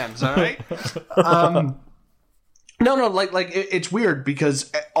jams, all right? No, it's weird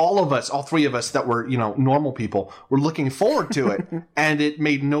because all three of us that were, normal people, were looking forward to it, and it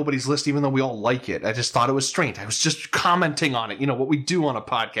made nobody's list, even though we all like it. I just thought it was strange. I was just commenting on it, what we do on a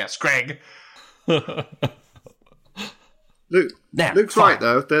podcast, Greg. Luke's right,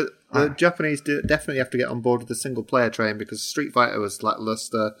 though. The Japanese definitely have to get on board with the single player train, because Street Fighter was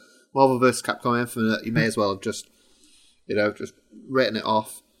lackluster. Marvel vs. Capcom Infinite, you may as well have just written it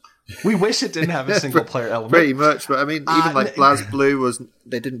off. We wish it didn't have a single player element. Pretty much, but I mean, even BlazBlue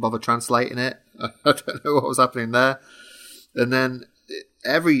they didn't bother translating it. I don't know what was happening there. And then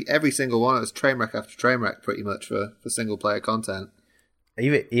every single one, it was train wreck after train wreck, pretty much for single player content.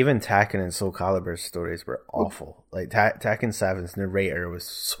 Even Tekken and Soul Calibur's stories were awful. Like Tekken 7's narrator was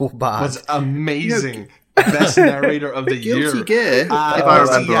so bad. Was amazing. Best narrator of the year. Guilty Gear, if I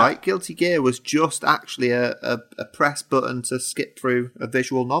remember right, Guilty Gear was just actually a press button to skip through a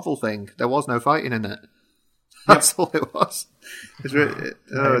visual novel thing. There was no fighting in it. That's all it was.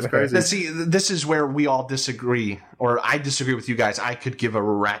 It's crazy. See, this is where we all disagree, or I disagree with you guys. I could give a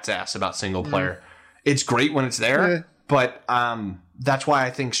rat's ass about single player. It's great when it's there, but that's why I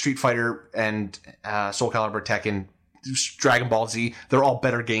think Street Fighter and Soul Calibur, Tekken, Dragon Ball Z, they're all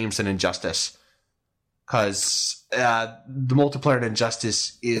better games than Injustice. Because the multiplayer in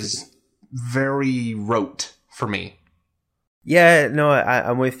Injustice is very rote for me. Yeah, no,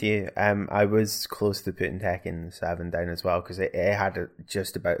 I'm with you. I was close to putting Tekken 7 down as well, because it had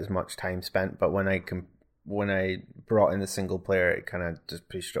just about as much time spent. But when I brought in the single player, it kind of just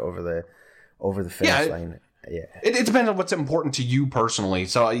pushed it over the finish line. Yeah, it depends on what's important to you personally.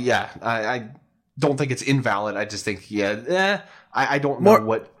 So I don't think it's invalid. I just think I don't know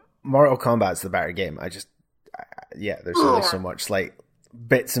what. Mortal Kombat's the better game. There's only so much like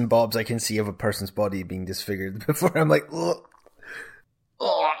bits and bobs I can see of a person's body being disfigured before I'm like, ugh.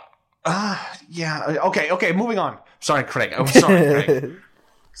 Okay, moving on. Sorry, Craig. I'm sorry, Craig.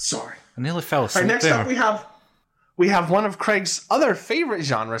 Sorry. I nearly fell asleep. All right, next up we have one of Craig's other favorite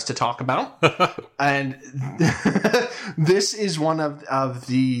genres to talk about. And this is one of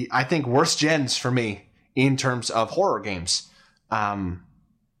the, I think, worst gens for me in terms of horror games.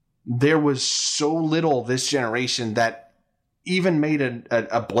 There was so little this generation that even made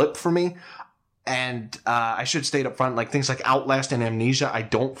a blip for me. And I should state up front, like things like Outlast and Amnesia, I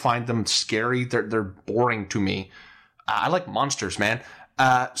don't find them scary. They're boring to me. I like monsters, man.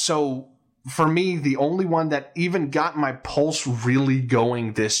 So for me, the only one that even got my pulse really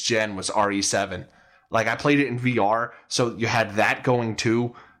going this gen was RE7. Like, I played it in VR, so you had that going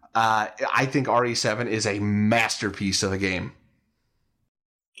too. I think RE7 is a masterpiece of a game.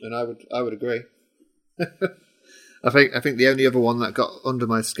 And I would agree. I think the only other one that got under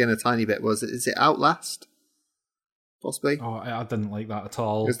my skin a tiny bit is it Outlast? Possibly. Oh, I didn't like that at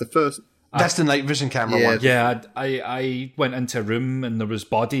all. Because the first. That's the night vision camera one. Yeah, I went into a room and there was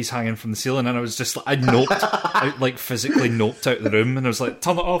bodies hanging from the ceiling, and I was just I physically noped out the room, and I was like,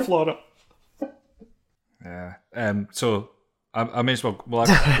 turn it off, Laura. Yeah. So I may as well. Well,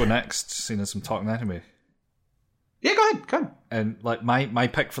 I go next, seeing as I'm talking anyway. Yeah, go ahead. And like my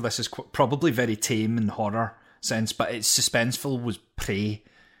pick for this is probably very tame in horror sense, but it's suspenseful. Was Prey.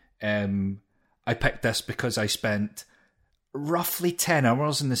 I picked this because I spent roughly 10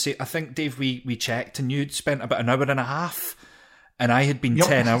 hours in the same. I think, Dave, we checked, and you'd spent about an hour and a half, and I had been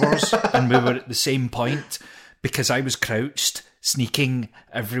 10 hours, and we were at the same point because I was crouched, sneaking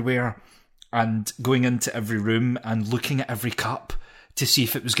everywhere, and going into every room and looking at every cup to see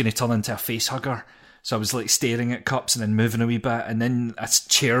if it was going to turn into a face hugger. So I was like staring at cups and then moving a wee bit, and then a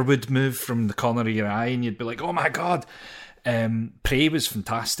chair would move from the corner of your eye, and you'd be like, "Oh my god!" Prey was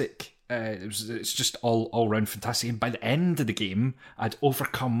fantastic. It's just all round fantastic. And by the end of the game, I'd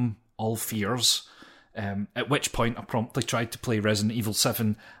overcome all fears. At which point, I promptly tried to play Resident Evil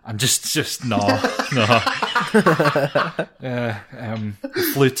 7, and just no.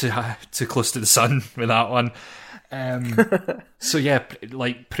 Flew too close to the sun with that one. So yeah,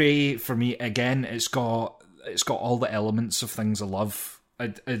 like Prey for me again, it's got all the elements of things I love.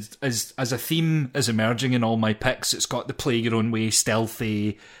 As a theme is emerging in all my picks, it's got the play your own way,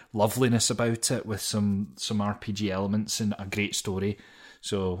 stealthy loveliness about it with some RPG elements and a great story.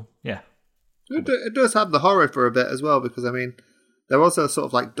 So yeah, it does have the horror for a bit as well, because I mean, there was a sort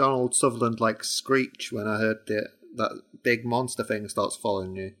of like Donald Sutherland like screech when I heard that big monster thing starts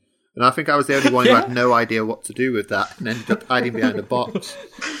following you, and I think I was the only one who had no idea what to do with that and ended up hiding behind a box.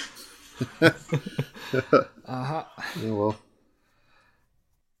 Uh-huh. Oh well.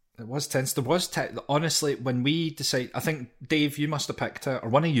 It was tense. There was honestly, when we decided, I think Dave, you must have picked it, or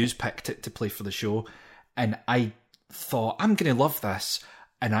one of you's picked it to play for the show, and I thought I'm going to love this,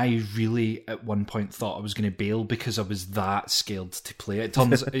 and I really at one point thought I was going to bail because I was that scared to play it.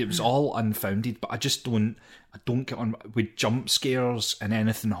 It was all unfounded, but I don't get on with jump scares and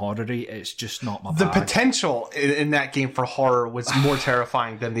anything horror-y. It's just not my bag. The potential in that game for horror was more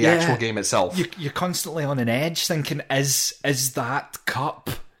terrifying than the actual game itself. You're constantly on an edge, thinking, is that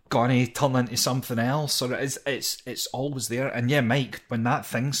cup gonna turn into something else? Or it's always there. And yeah, Mike, when that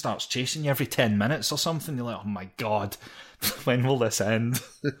thing starts chasing you every 10 minutes or something, you're like, oh my god, when will this end?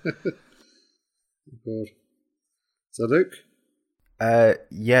 God. So Luke?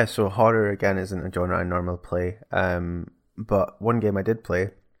 Yeah, so horror again isn't a genre I normally play, but one game I did play,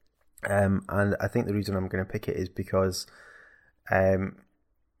 and I think the reason I'm going to pick it is because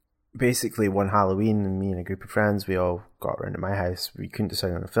basically one Halloween, and me and a group of friends, we all got around at my house. We couldn't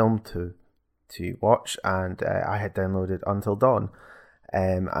decide on a film to watch, and I had downloaded Until Dawn,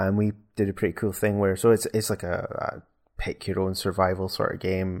 and we did a pretty cool thing where, so it's like a pick your own survival sort of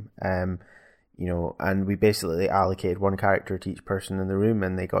game, you know, and we basically allocated one character to each person in the room,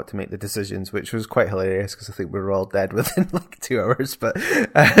 and they got to make the decisions, which was quite hilarious because I think we were all dead within like 2 hours. But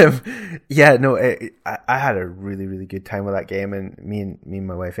yeah, no, I had a really, really good time with that game, and me and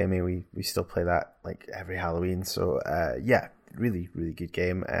my wife Amy, we still play that like every Halloween. So yeah, really, really good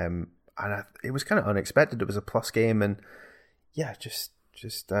game. And it was kind of unexpected. It was a plus game, and yeah, just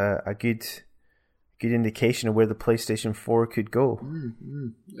a good indication of where the PlayStation 4 could go. Mm-hmm.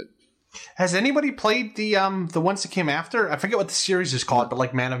 Has anybody played the ones that came after? I forget what the series is called, but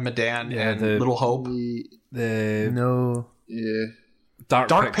like Man of Medan and Little Hope. No. Yeah.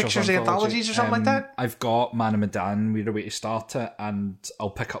 Dark Pictures Anthologies or something like that? I've got Man of Medan, we're away to start it, and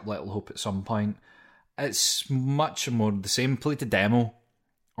I'll pick up Little Hope at some point. It's much more the same. Played the demo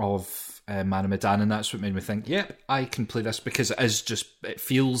of Man of Medan, and that's what made me think, yep, I can play this, because it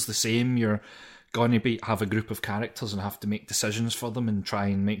feels the same. You're going to have a group of characters and have to make decisions for them and try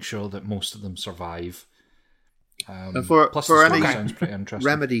and make sure that most of them survive. And for any sounds pretty interesting.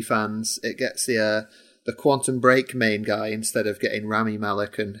 Remedy fans, it gets the Quantum Break main guy instead of getting Rami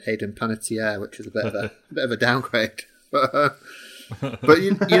Malek and Hayden Panettiere, which is a bit of a downgrade. But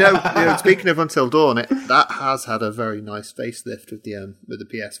you know, speaking of Until Dawn, that has had a very nice facelift with the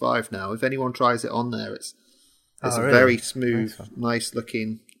PS5 now. If anyone tries it on there, it's a very smooth, nice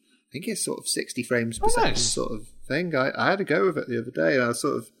looking. I think it's sort of 60 frames per second sort of thing. I had a go with it the other day, and I was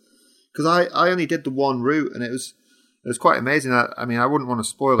sort of, because I only did the one route, and it was quite amazing. I mean, I wouldn't want to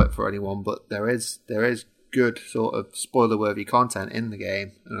spoil it for anyone, but there is good sort of spoiler worthy content in the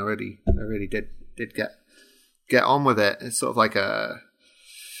game, and I really did get on with it. It's sort of like I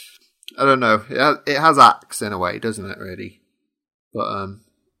don't know, it has acts in a way, doesn't it? Really, but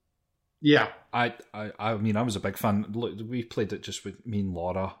yeah. I mean, I was a big fan. Look, we played it just with me and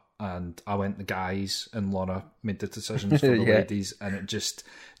Laura, and I went the guys, and Laura made the decisions for the ladies, and it just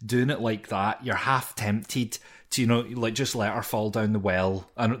doing it like that, you're half tempted to, you know, like just let her fall down the well.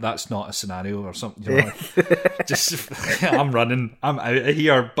 And that's not a scenario or something. You know, just I'm running, I'm out of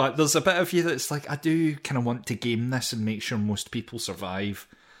here. But there's a bit of you that's like, I do kind of want to game this and make sure most people survive.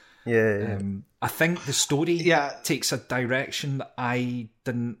 Yeah. I think the story takes a direction that I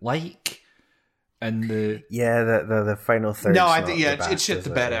didn't like. And the final third. No, I think it shit the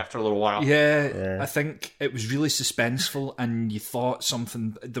bed after a little while. Yeah, I think it was really suspenseful, and you thought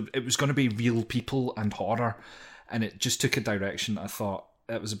it was going to be real people and horror, and it just took a direction. I thought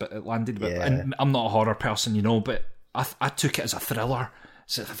it landed a bit. Yeah. And I'm not a horror person, you know, but I took it as a thriller.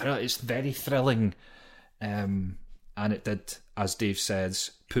 It's very thrilling, and it did, as Dave says,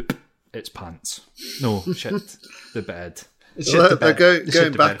 poop its pants. No, shit the bed.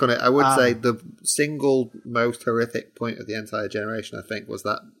 Going back on it, I would say the single most horrific point of the entire generation, I think, is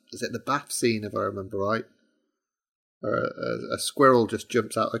it the bath scene, if I remember right? Or a squirrel just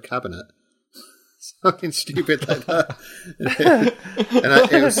jumps out of a cabinet. Something stupid like that.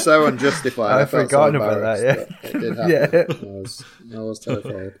 And it was so unjustified. I've forgotten about that, yeah. It did happen. Yeah. I was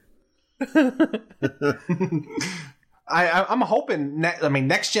terrified. I'm hoping.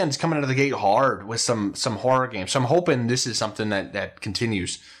 Next gen's coming out of the gate hard with some horror games. So I'm hoping this is something that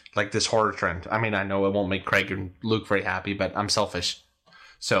continues, like this horror trend. I mean, I know it won't make Craig and Luke very happy, but I'm selfish.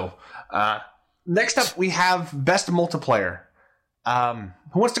 So next up, we have best multiplayer.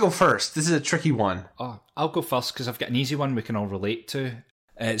 Who wants to go first? This is a tricky one. Oh, I'll go first because I've got an easy one we can all relate to.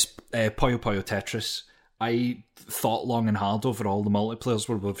 It's Puyo Puyo Tetris. I thought long and hard over all the multiplayers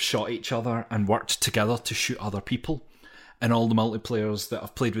where we've shot each other and worked together to shoot other people, and all the multiplayers that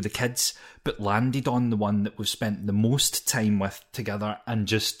I've played with the kids, but landed on the one that we've spent the most time with together and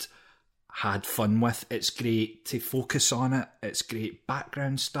just had fun with. It's great to focus on it. It's great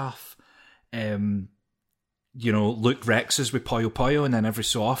background stuff. Luke Rexes with Puyo Puyo, and then every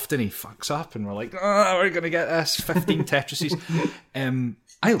so often he fucks up and we're like, we're going to get this 15 Tetrises.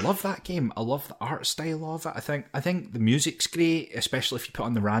 I love that game. I love the art style of it. I think the music's great, especially if you put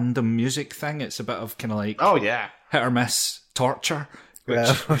on the random music thing. It's a bit of kind of like hit or miss torture. Which...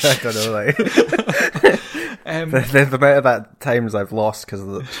 I don't know, like the amount of times I've lost because of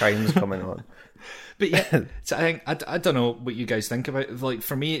the chimes coming on. But yeah, so I don't know what you guys think about it. Like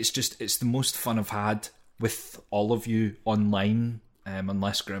for me, it's the most fun I've had with all of you online,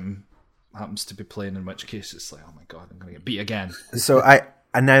 unless Grim happens to be playing, in which case it's like, oh my god, I'm going to get beat again. So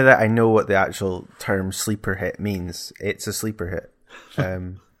and now that I know what the actual term sleeper hit means, it's a sleeper hit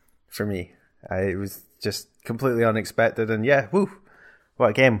for me. It was just completely unexpected, and yeah, woo, what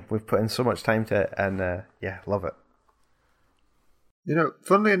a game. We've put in so much time to it, and love it.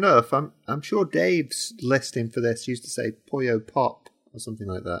 Funnily enough, I'm sure Dave's listing for this used to say Puyo Pop or something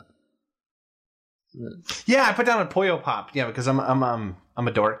like that. Yeah, I put down a Puyo Pop. Yeah, because I'm a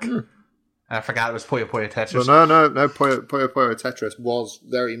dork. I forgot it was Puyo Puyo Tetris. Well, no. Puyo Puyo Tetris was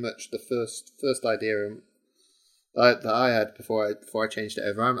very much the first idea that I had before I changed it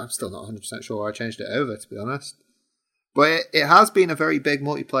over. I'm still not 100% sure why I changed it over, to be honest. But it has been a very big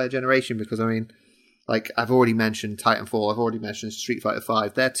multiplayer generation because, I mean, like I've already mentioned Titanfall, I've already mentioned Street Fighter V.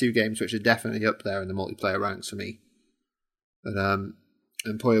 They're two games which are definitely up there in the multiplayer ranks for me. And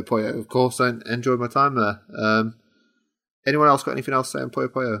Puyo Puyo, of course, I enjoyed my time there. Anyone else got anything else to say on Puyo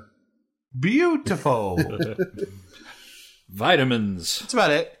Puyo? Beautiful. Vitamins. That's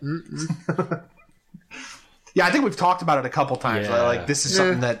about it. Yeah, I think we've talked about it a couple times. Yeah. Like this is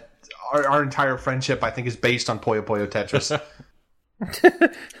something that our entire friendship, I think, is based on Puyo Puyo Tetris.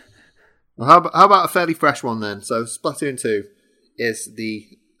 Well, how about a fairly fresh one then? So Splatoon 2 is the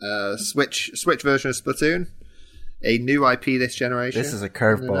Switch version of Splatoon, a new IP this generation. This is a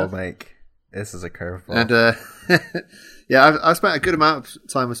curveball, Mike. This is a curveball. And yeah, I've spent a good amount of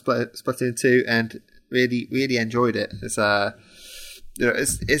time with Splatoon 2 and really, really enjoyed it. It's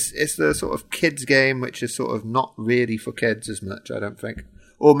it's the sort of kids game which is sort of not really for kids as much, I don't think.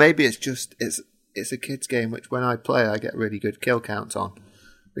 Or maybe it's a kids game which when I play I get really good kill counts on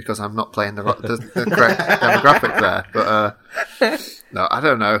because I'm not playing the correct demographic there. But no, I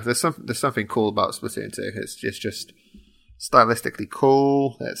don't know. There's something cool about Splatoon 2. It's just stylistically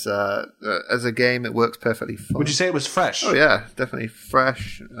cool. It's as a game, it works perfectly fine. Would you say it was fresh? Oh yeah, definitely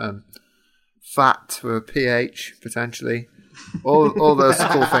fresh. Fat with a PH potentially. All those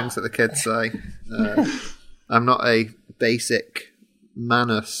cool things that the kids say. I'm not a basic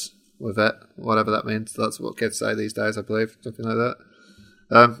manus with it, whatever that means. That's what kids say these days, I believe, something like that.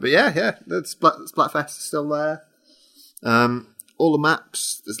 But yeah, the Splatfest is still there. All the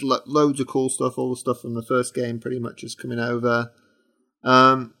maps, there's loads of cool stuff. All the stuff from the first game pretty much is coming over.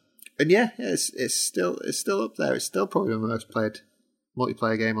 And yeah, it's still up there. It's still probably the most played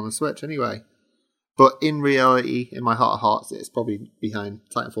multiplayer game on the Switch anyway. But in reality, in my heart of hearts, it's probably behind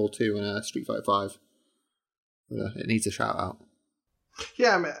Titanfall 2 and Street Fighter 5. It needs a shout out.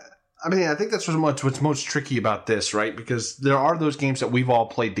 Yeah, I mean, I think that's what's most tricky about this, right? Because there are those games that we've all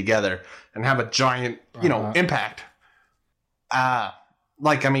played together and have a giant, impact.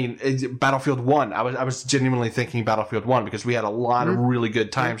 Like, I mean, Battlefield 1. I was genuinely thinking Battlefield 1 because we had a lot of really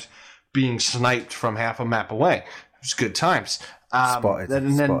good times being sniped from half a map away. It was good times.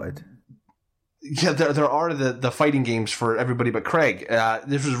 Spotted. Yeah, there are the fighting games for everybody but Craig.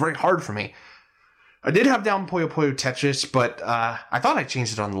 This was very hard for me. I did have down Puyo Puyo Tetris, but I thought I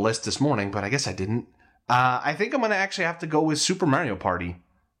changed it on the list this morning, but I guess I didn't. I think I'm going to actually have to go with Super Mario Party.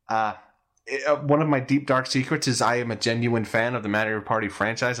 One of my deep, dark secrets is I am a genuine fan of the Mario Party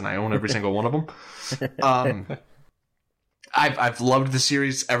franchise, and I own every single one of them. I've loved the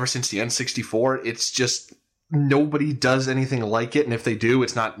series ever since the N64. It's just nobody does anything like it, and if they do,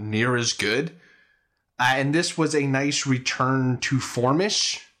 it's not near as good. And this was a nice return to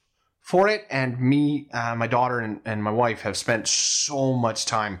formish for it, and me, my daughter, and my wife have spent so much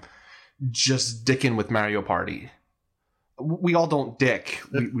time just dicking with Mario Party. We all don't dick.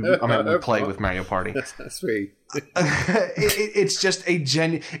 We play with Mario Party. That's sweet. It's just a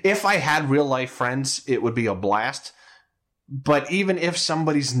genuine. If I had real life friends, it would be a blast. But even if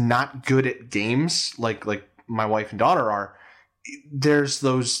somebody's not good at games, like my wife and daughter are, there's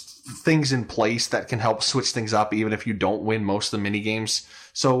those things in place that can help switch things up, even if you don't win most of the mini games.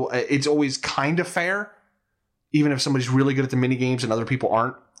 So it's always kind of fair, even if somebody's really good at the mini games and other people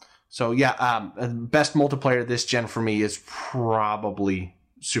aren't. So yeah, best multiplayer this gen for me is probably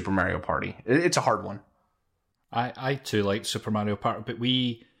Super Mario Party. It's a hard one. I too like Super Mario Party, but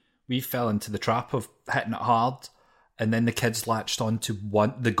we fell into the trap of hitting it hard, and then the kids latched on to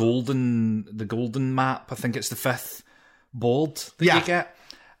the golden map. I think it's the 5th board that you get,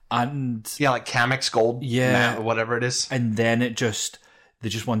 and like Kamek's Gold, map or whatever it is. And then they just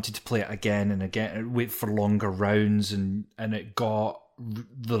wanted to play it again and again, wait for longer rounds, and it got.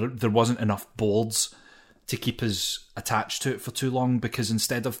 There wasn't enough boards to keep us attached to it for too long, because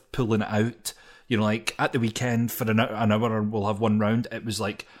instead of pulling it out, like at the weekend for an hour we'll have one round, it was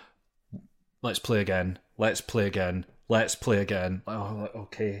like, let's play again. Oh,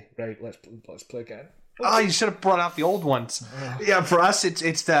 okay, right, let's play again. Oh, you should have brought out the old ones. Yeah, for us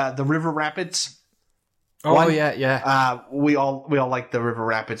it's the River Rapids. Oh one. Yeah. We all like the River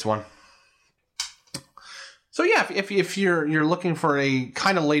Rapids one. So yeah, if you're looking for a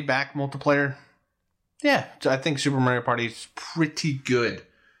kind of laid back multiplayer, yeah, I think Super Mario Party is pretty good.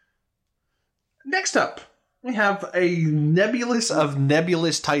 Next up, we have a nebulous of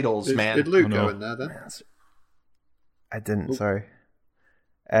nebulous titles, man. Did Luke go in there then? I didn't. Sorry.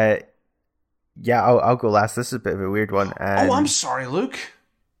 Yeah, I'll go last. This is a bit of a weird one. I'm sorry, Luke.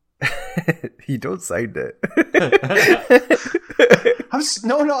 You don't sound it. I'm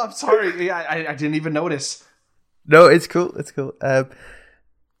sorry. Yeah, I didn't even notice. No, it's cool.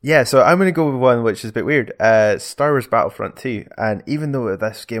 Yeah, so I'm going to go with one which is a bit weird. Star Wars Battlefront 2. And even though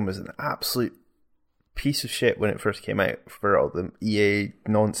this game was an absolute piece of shit when it first came out for all the EA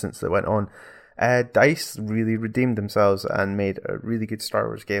nonsense that went on, DICE really redeemed themselves and made a really good Star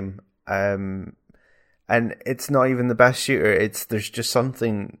Wars game. And it's not even the best shooter. There's just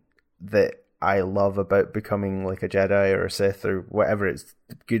something that I love about becoming like a Jedi or a Sith or whatever. It's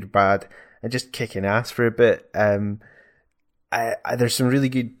good or bad. And just kicking ass for a bit. There's some really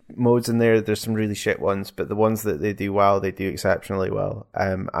good modes in there. There's some really shit ones, but the ones that they do well, they do exceptionally well.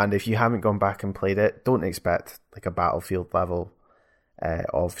 And if you haven't gone back and played it, don't expect like a Battlefield level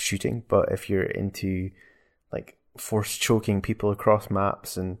of shooting. But if you're into like force choking people across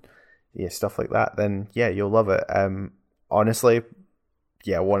maps and stuff like that, then yeah, you'll love it. Honestly,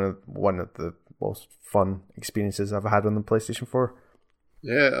 yeah, one of the most fun experiences I've had on the PlayStation 4.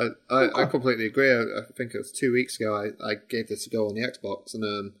 Yeah, I completely agree. I think it was 2 weeks ago I gave this a go on the Xbox,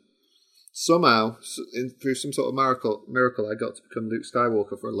 and somehow, through some sort of miracle, I got to become Luke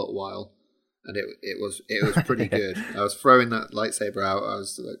Skywalker for a little while, and it was pretty good. I was throwing that lightsaber out. I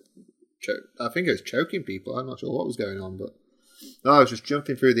was like, I think I was choking people. I'm not sure what was going on, but no, I was just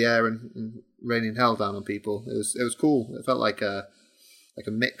jumping through the air and raining hell down on people. It was cool. It felt like a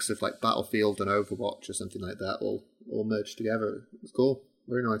mix of like Battlefield and Overwatch or something like that, all merged together. It was cool.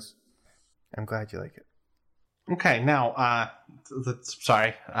 Very nice. I'm glad you like it. Okay, now,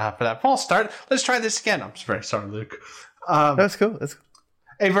 sorry for that false start. Let's try this again. I'm very sorry, Luke. That's cool.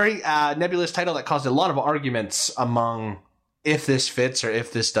 A very nebulous title that caused a lot of arguments among if this fits or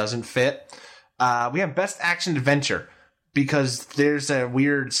if this doesn't fit. We have Best Action Adventure, because there's a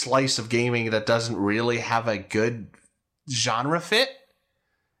weird slice of gaming that doesn't really have a good genre fit.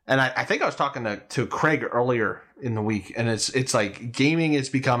 And I think I was talking to Craig earlier in the week, and it's like gaming is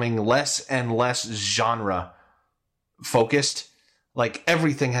becoming less and less genre focused. Like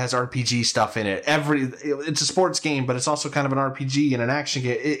everything has RPG stuff in it. It's a sports game, but it's also kind of an RPG and an action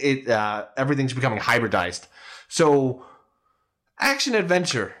game. Everything's becoming hybridized. So action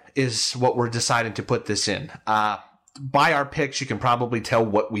adventure is what we're deciding to put this in. By our picks, you can probably tell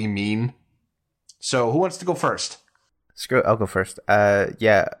what we mean. So who wants to go first? Screw it, I'll go first.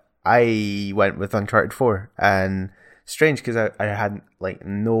 Yeah, I went with Uncharted 4, and strange because I had like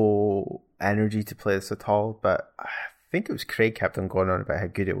no energy to play this at all, but I think it was Craig kept on going on about how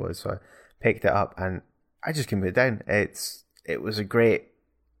good it was, so I picked it up and I just couldn't put it down. It was a great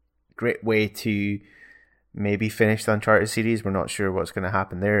way to maybe finish the Uncharted series. We're not sure what's going to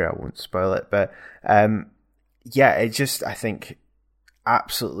happen there. I won't spoil it, but yeah, it just, I think,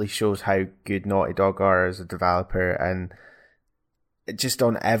 absolutely shows how good Naughty Dog are as a developer, and just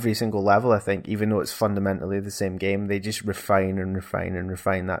on every single level, I think, even though it's fundamentally the same game, they just refine and refine and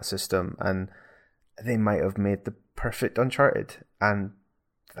refine that system, and they might have made the perfect Uncharted, and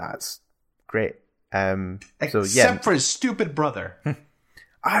that's great. Except for his stupid brother.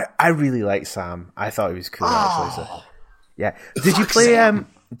 I really like Sam. I thought he was cool. Actually, so. Yeah. Did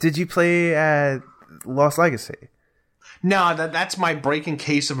you play Lost Legacy? No, that's my breaking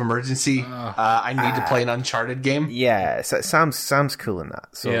case of emergency. I need to play an Uncharted game. Yeah, so Sam's cool in that.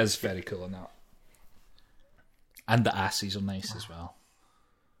 So. Yeah, it's very cool in that. And the asses are nice as well.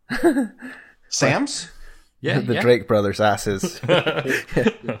 Sam's? Yeah, the Drake brothers' asses.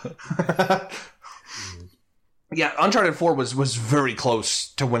 Yeah, Uncharted 4 was very close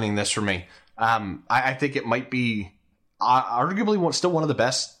to winning this for me. I think it might be arguably still one of the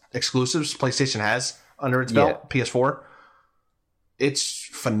best exclusives PlayStation has under its belt, PS4. It's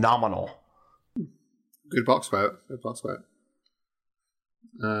phenomenal. Good box quote.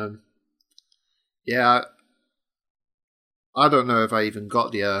 Yeah, I don't know if I even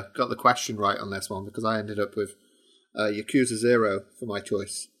got the question right on this one, because I ended up with Yakuza 0 for my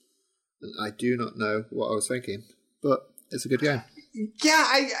choice. I do not know what I was thinking, but it's a good game.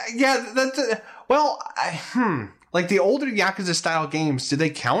 Like the older Yakuza style games, do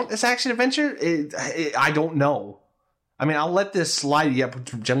they count as action adventure? I don't know. I mean, I'll let this slide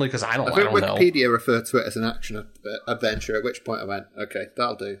generally because I don't know. Wikipedia referred to it as an action adventure, at which point I went, okay,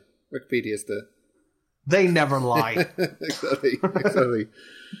 that'll do. Wikipedia's the... They never lie. exactly.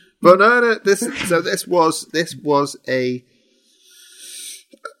 But no, this was a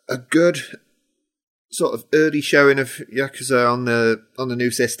good sort of early showing of Yakuza on the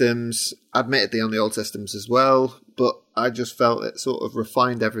new systems, admittedly on the old systems as well, but I just felt it sort of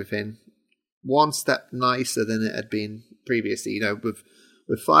refined everything one step nicer than it had been previously. You know, with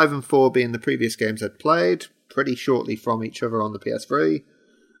 5 and 4 being the previous games I'd played pretty shortly from each other on the PS3,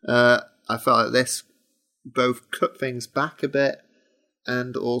 I felt like this both cut things back a bit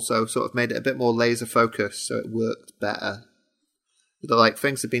and also sort of made it a bit more laser focused, so it worked better. Like,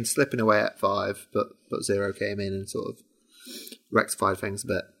 things had been slipping away at 5, but 0 came in and sort of rectified things a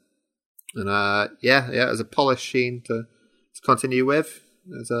bit. And it was a polished sheen to continue with.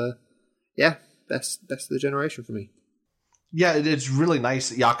 It was best of the generation for me. Yeah, it's really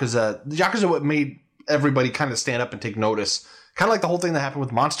nice. Yakuza what made everybody kind of stand up and take notice. Kind of like the whole thing that happened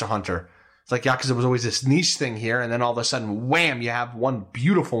with Monster Hunter. It's like Yakuza was always this niche thing here, and then all of a sudden, wham, you have one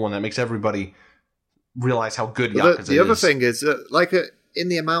beautiful one that makes everybody realize how good Yakuza is. The other thing is, in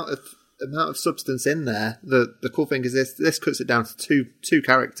the amount of substance in there, the cool thing is this cuts it down to two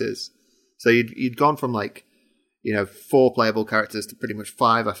characters. So you'd gone from 4 playable characters to pretty much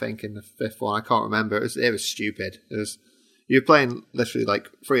 5, I think, in the 5th one. I can't remember. It was stupid. You were playing literally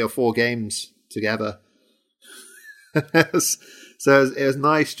 3 or 4 games together. So it was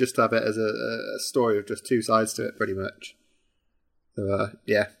nice just to have it as a story of just 2 sides to it, pretty much. So,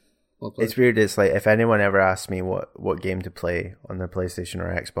 well played. It's weird. It's like, if anyone ever asks me what game to play on the PlayStation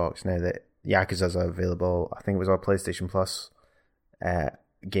or Xbox, now that Yakuza's available, I think it was on PlayStation Plus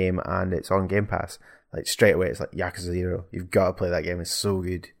game, and it's on Game Pass, like straight away it's like Yakuza 0. You've got to play that game. It's so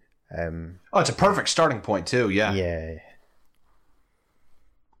good. It's a perfect starting point too. Yeah.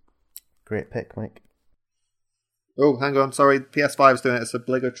 Great pick, Mike. Oh, hang on. Sorry, PS5's doing it. It's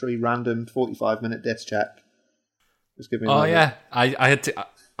obligatory random 45-minute disc check. Just give me a moment. Yeah.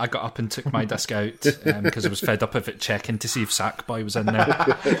 I got up and took my disc out because I was fed up of it checking to see if Sackboy was in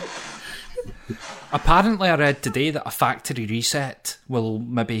there. Apparently, I read today that a factory reset will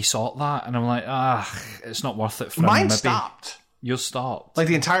maybe sort that, and I'm like, it's not worth it for Mine him. Maybe. Stopped. Yours stopped. Like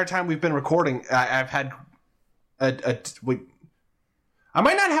the entire time we've been recording, I've had I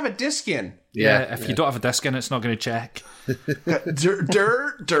might not have a disc in. Yeah, if you don't have a disc in, it's not going to check.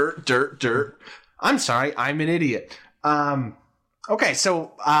 Dirt. I'm sorry, I'm an idiot. Okay,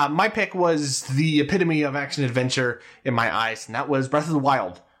 so my pick was the epitome of action adventure in my eyes, and that was Breath of the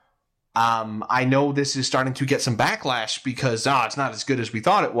Wild. I know this is starting to get some backlash because it's not as good as we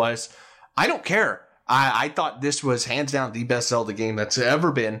thought it was. I don't care. I thought this was hands down the best Zelda game that's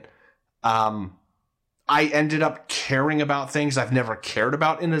ever been. I ended up caring about things I've never cared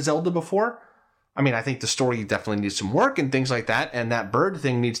about in a Zelda before. I mean, I think the story definitely needs some work and things like that, and that bird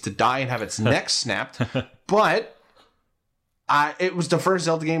thing needs to die and have its neck snapped. But it was the first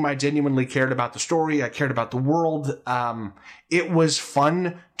Zelda game I genuinely cared about the story. I cared about the world. It was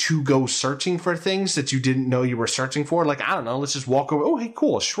fun to go searching for things that you didn't know you were searching for. Like, I don't know, let's just walk over. Oh, hey,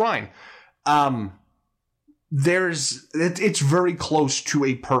 cool, a shrine. It's very close to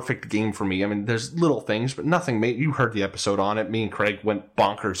a perfect game for me. I mean, there's little things, but nothing. You heard the episode on it. Me and Craig went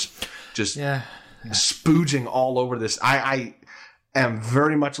bonkers, just spooging all over this. I am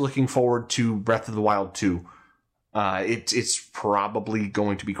very much looking forward to Breath of the Wild 2. It's probably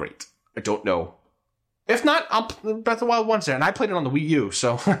going to be great. I don't know. If not, I'll Breath of the Wild 1's there, and I played it on the Wii U,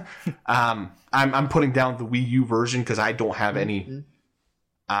 so I'm putting down the Wii U version because I don't have any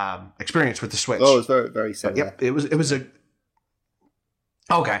experience with the Switch. Oh, it was very, very similar. Yep, it was a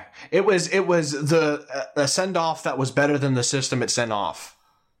okay. It was the a send off that was better than the system it sent off,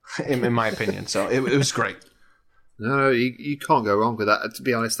 in my opinion. So it was great. No, you can't go wrong with that. To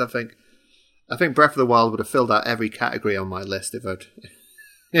be honest, I think Breath of the Wild would have filled out every category on my list if I'd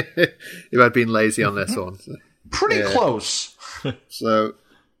been lazy on this one. So, pretty close. So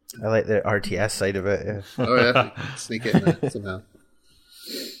I like the RTS side of it. Yeah. Oh yeah, sneak it in there somehow.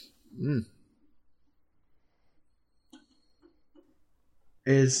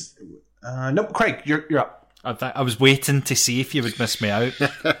 Nope, Craig, you're up. I was waiting to see if you would miss me out.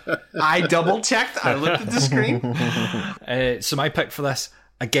 I double checked. I looked at the screen. So my pick for this,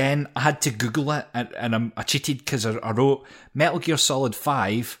 again, I had to Google it, and I cheated because I wrote Metal Gear Solid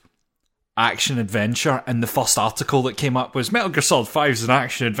 5 action adventure, and the first article that came up was Metal Gear Solid 5 is an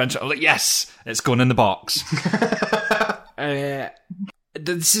action adventure. I'm like, yes, it's going in the box.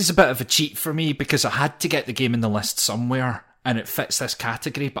 This is a bit of a cheat for me because I had to get the game in the list somewhere, and it fits this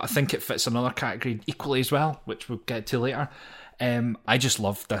category, but I think it fits another category equally as well, which we'll get to later. I just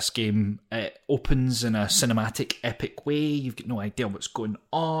love this game. It opens in a cinematic, epic way. You've got no idea what's going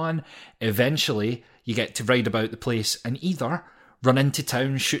on. Eventually, you get to ride about the place and either run into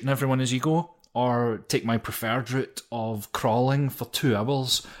town shooting everyone as you go, or take my preferred route of crawling for 2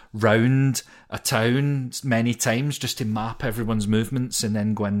 hours round a town many times just to map everyone's movements and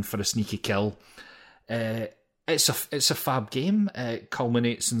then go in for a sneaky kill. It's a fab game. It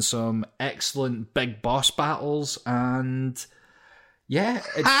culminates in some excellent big boss battles, and yeah,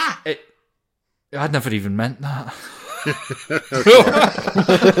 I'd never even meant that.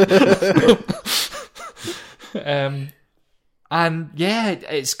 And yeah,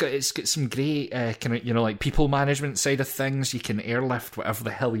 it's got some great kind of, like people management side of things. You can airlift whatever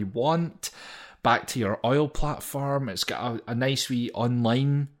the hell you want back to your oil platform. It's got a nice wee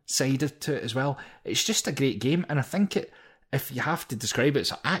online side to it as well. It's just a great game, and I think if you have to describe it,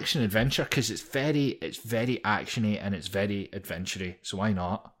 it's an action adventure because it's very actiony and it's very adventure-y. So why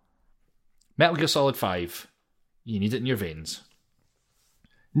not? Metal Gear Solid 5. You need it in your veins.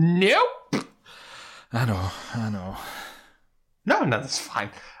 Nope. I know. No, that's fine.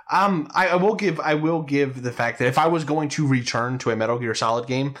 I will give the fact that if I was going to return to a Metal Gear Solid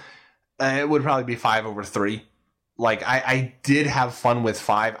game, it would probably be 5 over 3. Like I did have fun with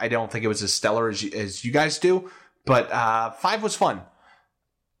 5. I don't think it was as stellar as you guys do, but 5 was fun.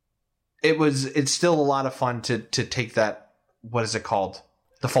 It's still a lot of fun to take that, what is it called?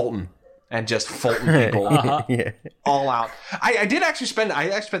 The Fulton. And just Fulton people all out. I did actually spend.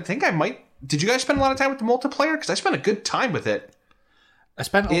 Did you guys spend a lot of time with the multiplayer? Because I spent a good time with it.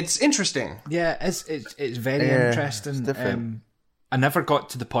 It's interesting. Yeah, it's very interesting. It's different. I never got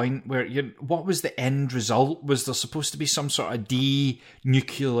to the point where what was the end result? Was there supposed to be some sort of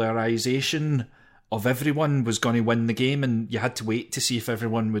denuclearization of everyone was going to win the game, and you had to wait to see if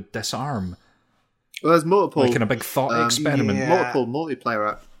everyone would disarm? Well, there's multiple, like in a big thought experiment. Yeah. Multiple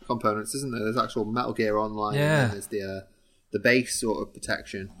multiplayer components, isn't there? There's actual Metal Gear Online, and then there's the base sort of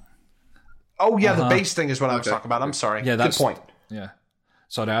protection. Oh yeah, the base thing is what I was talking about. I'm sorry. Yeah, good point. Yeah.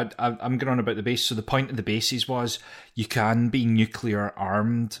 Sorry, I'm going on about the base. So the point of the bases was you can be nuclear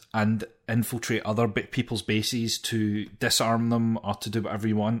armed and infiltrate other people's bases to disarm them or to do whatever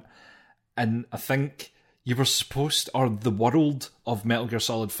you want. And I think you were supposed, or the world of Metal Gear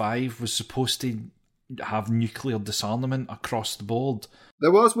Solid 5 was supposed to have nuclear disarmament across the board.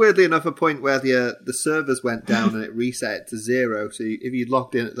 There was, weirdly enough, a point where the servers went down and it reset to 0. So if you'd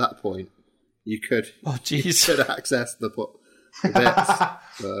logged in at that point, you could access the bits.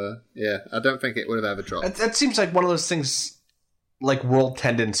 Yeah, I don't think it would have ever dropped. That seems like one of those things, like World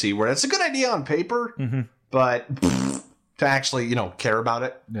Tendency, where it's a good idea on paper, but to actually, care about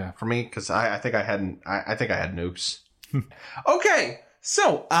it, for me, because I think I had nukes. Okay,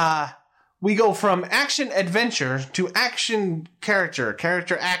 so we go from action adventure to action character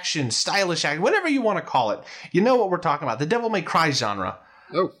action, stylish action, whatever you want to call it. You know what we're talking about? The Devil May Cry genre.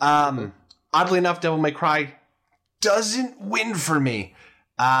 Oh, oddly enough, Devil May Cry doesn't win for me.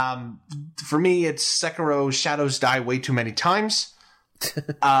 For me, it's Sekiro Shadows Die way too many times.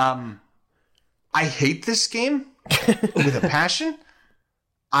 I hate this game with a passion.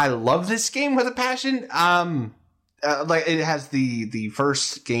 I love this game with a passion. Like it has the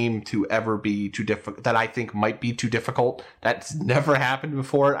first game to ever be too difficult that I think might be too difficult. That's never happened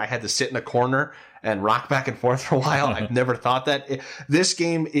before. I had to sit in a corner and rock back and forth for a while. I've never thought that. This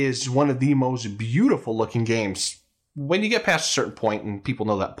game is one of the most beautiful looking games. When you get past a certain point, and people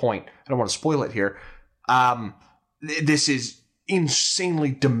know that point, I don't want to spoil it here, This is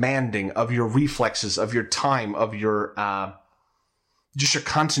insanely demanding of your reflexes, of your time, of your just your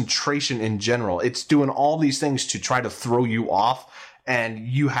concentration in general. It's doing all these things to try to throw you off, and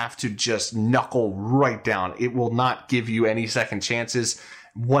you have to just knuckle right down. It will not give you any second chances.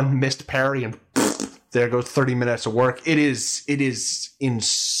 One missed parry and there goes 30 minutes of work. It is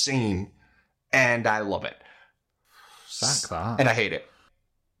insane, and I love it. Sack that. And I hate it.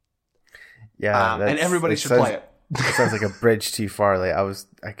 Yeah, and everybody should play it. It sounds like a bridge too far. Like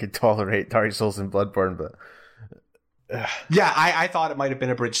I could tolerate Dark Souls and Bloodborne, but yeah, I thought it might have been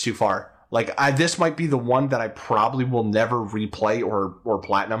a bridge too far. Like this might be the one that I probably will never replay or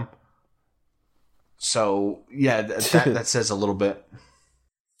platinum. So yeah, that says a little bit.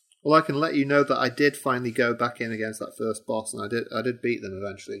 Well, I can let you know that I did finally go back in against that first boss, and I did beat them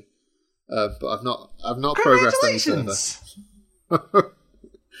eventually. But I've not progressed any further.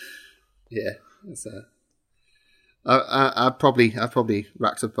 Yeah, that's I probably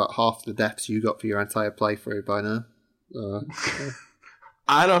racked up about half the depths you got for your entire playthrough by now.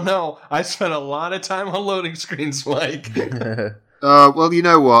 I don't know. I spent a lot of time on loading screens, Mike. Well, you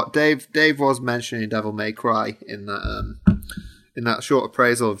know what? Dave was mentioning Devil May Cry in that short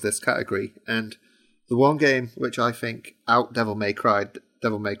appraisal of this category, and the one game which I think out Devil May Cry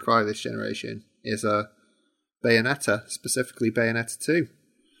this generation is Bayonetta, specifically Bayonetta 2.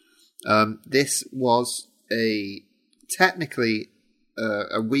 This was technically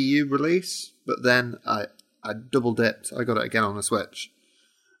a Wii U release, but then I double dipped. I got it again on the Switch.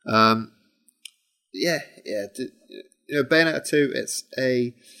 Bayonetta 2.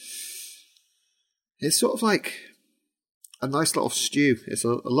 It's sort of like a nice little stew. It's a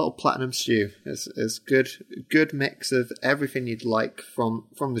little platinum stew. It's good mix of everything you'd like from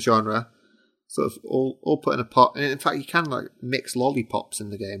the genre. Sort of all put in a pot. And in fact, you can like mix lollipops in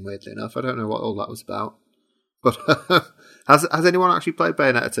the game. Weirdly enough, I don't know what all that was about. But has anyone actually played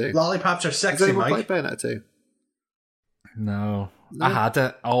Bayonetta 2? Lollipops are sexy, Has anyone Mike. played Bayonetta 2? No. I had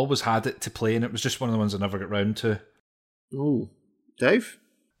it. I always had it to play, and it was just one of the ones I never got round to. Ooh, Dave?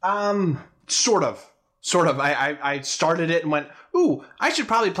 Sort of. I started it and went, ooh, I should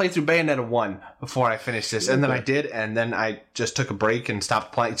probably play through Bayonetta 1 before I finish this. And then I did, and then I just took a break and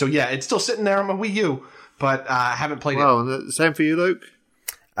stopped playing. So yeah, it's still sitting there on my Wii U, but I haven't played it. Well, the same for you, Luke?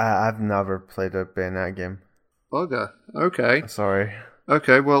 I've never played a Bayonetta game. Bugger. Okay. Sorry.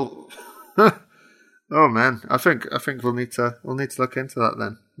 Okay, well... oh man, I think we'll need to look into that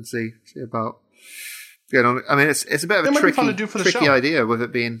then and see about getting on. I mean, it's a bit of a tricky idea with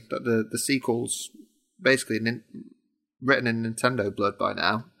it being that the sequel's basically written in Nintendo blood by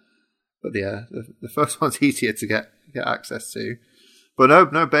now, but the first one's easier to get access to. But no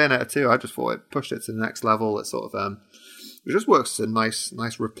Bayonetta 2. I just thought it pushed it to the next level. It sort of it just works as a nice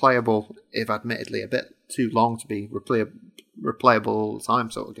replayable, if admittedly a bit too long to be replayable all the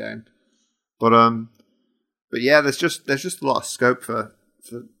time sort of game. But yeah, there's just a lot of scope for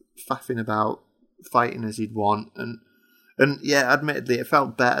faffing about, fighting as you'd want, and yeah, admittedly, it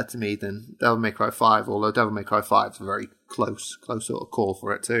felt better to me than Devil May Cry 5. Although Devil May Cry 5 is a very close sort of call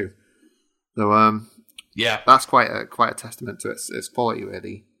for it too. So yeah, that's quite a testament to its quality,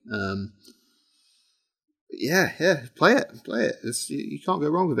 really. Yeah, play it. You can't go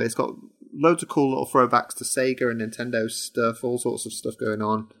wrong with it. It's got loads of cool little throwbacks to Sega and Nintendo stuff, all sorts of stuff going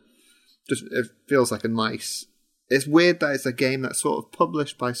on. Just it feels like a nice. It's weird that it's a game that's sort of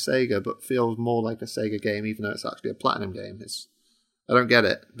published by Sega, but feels more like a Sega game, even though it's actually a Platinum game. I don't get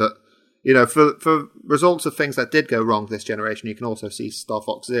it, but you know, for results of things that did go wrong this generation, you can also see Star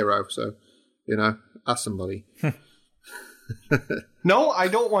Fox Zero. So, you know, ask somebody. No, I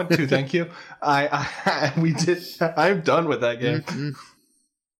don't want to. Thank you. We did. I'm done with that game. Mm-hmm.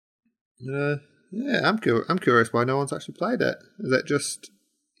 Yeah, I'm curious why no one's actually played it. Is it just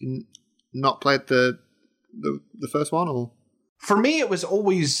not played the first one, or? For me, it was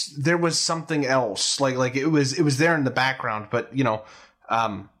always there was something else. Like it was there in the background, but you know,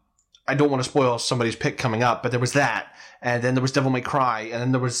 I don't want to spoil somebody's pick coming up, but there was that, and then there was Devil May Cry, and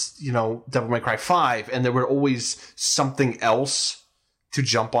then there was Devil May Cry 5, and there were always something else to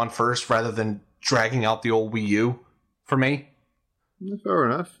jump on first rather than dragging out the old Wii U for me. Fair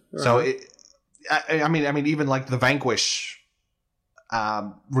enough. I mean, even like the Vanquish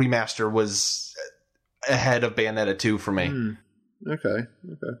remaster was ahead of Bayonetta 2 for me. Okay.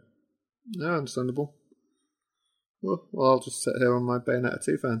 Yeah, understandable. Well, I'll just sit here on my Bayonetta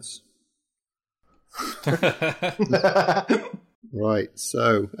 2 fence. Right,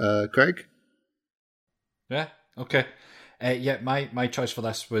 so, Craig? Yeah, okay. My choice for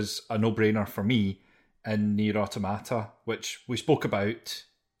this was a no-brainer for me in Nier Automata, which we spoke about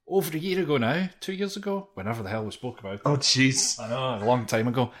over a year ago now, 2 years ago, whenever the hell we spoke about it. Oh, jeez. I know, a long time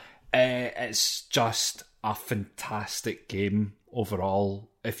ago. It's just a fantastic game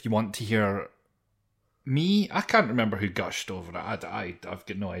overall. If you want to hear me, I can't remember who gushed over it. I've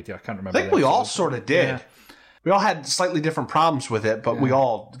got no idea. I can't remember. I think we all sort of did. Yeah. We all had slightly different problems with it, but we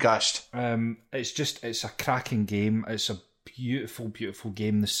all gushed. It's a cracking game. It's a beautiful, beautiful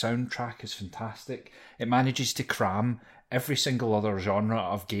game. The soundtrack is fantastic. It manages to cram every single other genre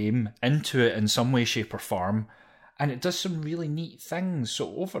of game into it in some way, shape, or form. And it does some really neat things.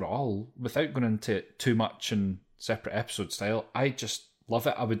 So overall, without going into it too much in separate episode style, I just love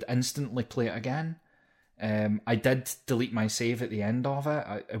it. I would instantly play it again. I did delete my save at the end of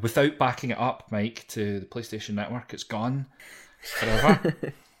it. Without backing it up, Mike, to the PlayStation Network, it's gone forever.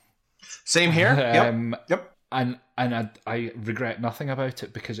 Same here. Yep. And I regret nothing about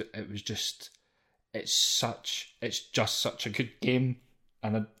it because it was just... It's just such a good game,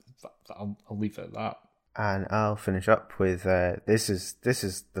 and I'll leave it at that. And I'll finish up with this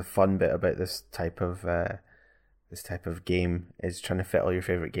is the fun bit about this type of game, is trying to fit all your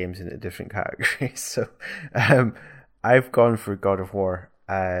favorite games into different categories. So I've gone for God of War.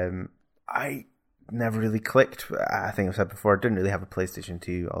 I never really clicked. I think I've said before, I didn't really have a PlayStation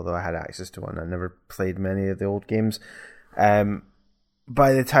 2, although I had access to one. I never played many of the old games.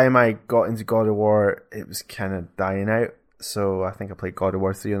 By the time I got into God of War, it was kind of dying out. So I think I played God of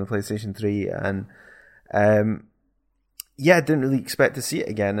War 3 on the PlayStation 3, and I didn't really expect to see it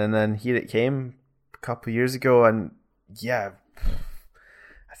again. And then here it came a couple of years ago, and I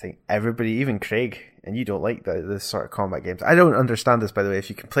think everybody, even Craig, and you don't like this sort of combat games. I don't understand this, by the way. If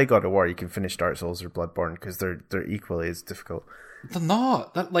you can play God of War, you can finish Dark Souls or Bloodborne, because they're equally as difficult. They're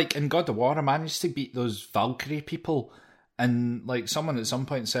not. They're, like, in God of War, I managed to beat those Valkyrie people. And like someone at some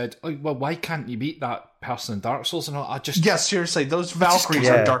point said, "Oh, well, why can't you beat that person in Dark Souls?" And I just seriously, those Valkyries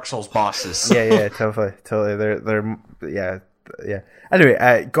are Dark Souls bosses. Yeah, totally. They're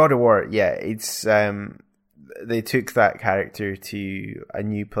Anyway, God of War, it's they took that character to a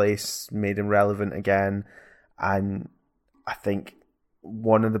new place, made him relevant again, and I think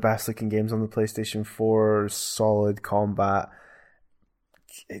one of the best looking games on the PlayStation 4, solid combat.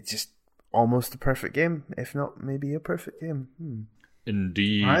 It just. Almost a perfect game, if not maybe a perfect game.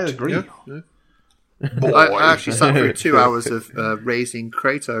 Indeed. I agree. Yeah. I actually sat through 2 hours of raising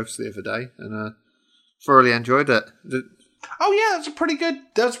Kratos the other day and thoroughly enjoyed it. Oh yeah, that's a pretty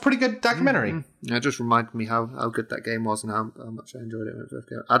good documentary. Mm-hmm. It just reminded me how good that game was and how much I enjoyed it when it first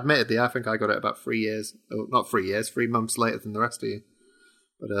came out. Admittedly, I think I got it about 3 years. Oh, not 3 years, 3 months later than the rest of you.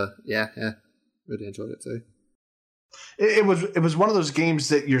 But really enjoyed it too. It was one of those games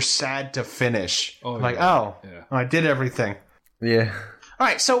that you're sad to finish. I did everything. Yeah. All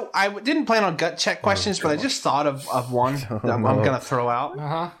right, so I didn't plan on gut check questions, but I just thought of one that I'm going to throw out.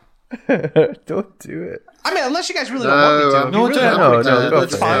 Don't do it. I mean, unless you guys really don't want me to. No,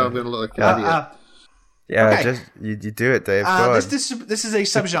 it's fine. I'm going to look at it. Okay. Just you do it, Dave. This is a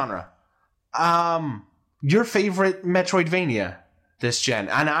subgenre. Your favorite Metroidvania this gen,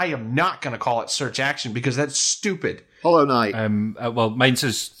 and I am not going to call it search action because that's stupid. Hollow Knight. Well, mine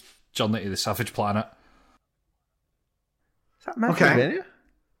says Journey to the Savage Planet. Is that Metroidvania? Okay.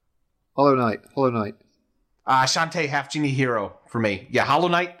 Hollow Knight. Shantae, Half Genie Hero for me. Yeah, Hollow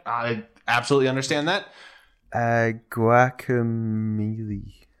Knight. I absolutely understand that.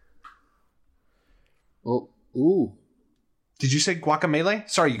 Guacamelee. Oh, ooh. Did you say Guacamelee?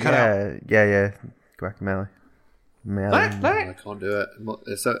 Sorry, you cut out. Yeah. Guacamelee. Right. I can't do it.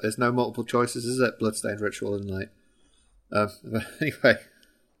 There's no multiple choices, is it? Bloodstained Ritual and Night. Anyway.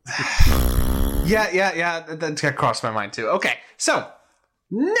 Yeah. That crossed my mind too. Okay, so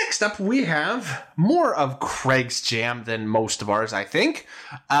next up we have more of Craig's jam than most of ours, I think.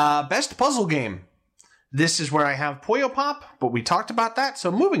 Best puzzle game. This is where I have Puyo Pop, but we talked about that,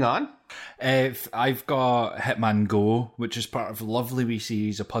 so moving on. I've got Hitman Go, which is part of a lovely wee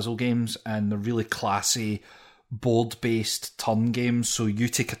series of puzzle games, and they're really classy board-based turn games. So you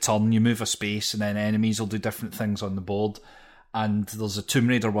take a turn, you move a space, and then enemies will do different things on the board. And there's a Tomb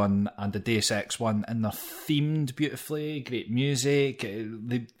Raider one and a Deus Ex one, and they're themed beautifully, great music.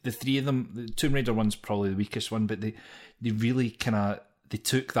 The three of them, the Tomb Raider one's probably the weakest one, but they really they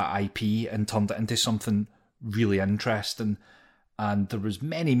took that IP and turned it into something really interesting. And there was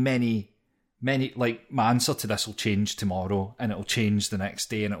many, like, my answer to this will change tomorrow, and it'll change the next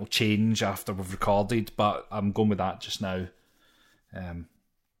day, and it'll change after we've recorded, but I'm going with that just now. And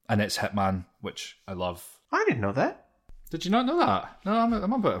it's Hitman, which I love. I didn't know that. Did you not know that? No, I'm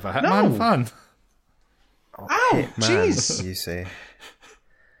a bit of a Hitman fan. Oh, jeez. You say.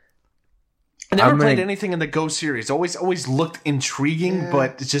 I never played anything in the Go series. Always looked intriguing,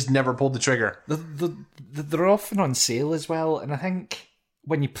 but it just never pulled the trigger. They're often on sale as well, and I think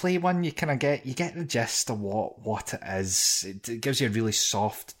when you play one, you kind of get the gist of what it is. It gives you a really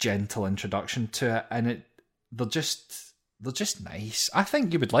soft, gentle introduction to it, and they're just nice. I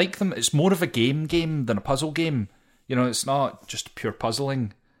think you would like them. It's more of a game than a puzzle game. You know, it's not just pure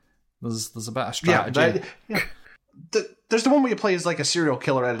puzzling. There's a bit of strategy. There's the one where you play as like a serial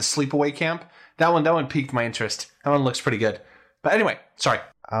killer at a sleepaway camp. That one piqued my interest. That one looks pretty good. But anyway, sorry.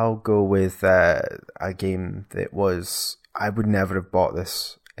 I'll go with a game that was... I would never have bought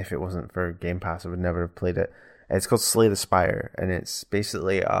this if it wasn't for Game Pass. I would never have played it. It's called Slay the Spire, and it's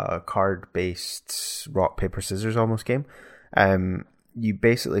basically a card-based rock, paper, scissors almost game. You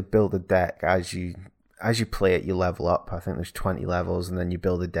basically build a deck as you play it. You level up. I think there's 20 levels, and then you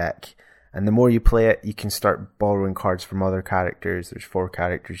build a deck. And the more you play it, you can start borrowing cards from other characters. There's 4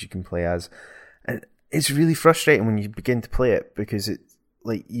 characters you can play as. And it's really frustrating when you begin to play it because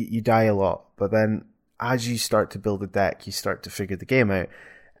you die a lot. But then as you start to build a deck, you start to figure the game out.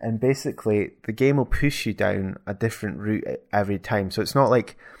 And basically, the game will push you down a different route every time. So it's not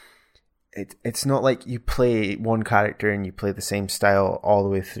like it's not like you play one character and you play the same style all the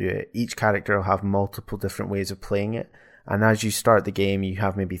way through it. Each character will have multiple different ways of playing it. And as you start the game, you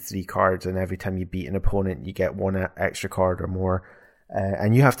have maybe 3 cards, and every time you beat an opponent, you get 1 extra card or more.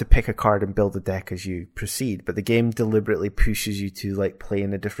 And you have to pick a card and build a deck as you proceed. But the game deliberately pushes you to like play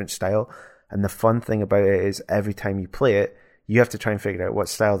in a different style. And the fun thing about it is every time you play it, you have to try and figure out what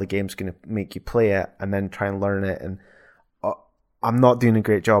style the game's going to make you play it, and then try and learn it. And I'm not doing a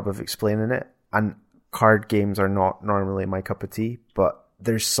great job of explaining it. And card games are not normally my cup of tea, but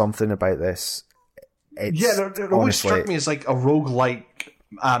there's something about this. It always struck me as like a roguelike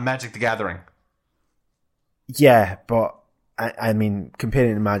Magic the Gathering. Yeah, but I mean,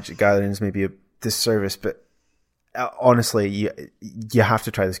 comparing to Magic the Gathering is maybe a disservice, but honestly, you have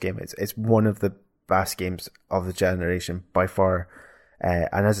to try this game. It's one of the best games of the generation by far,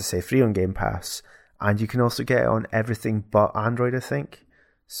 and as I say, free on Game Pass, and you can also get it on everything but Android, I think.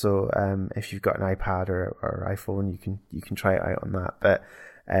 So if you've got an iPad or iPhone, you can try it out on that. But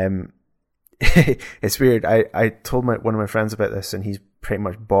it's weird. I told one of my friends about this, and he's pretty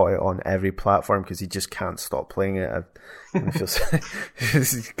much bought it on every platform because he just can't stop playing it. I feel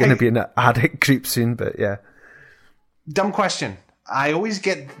he's going to be an addict creep soon, but yeah. Dumb question. I always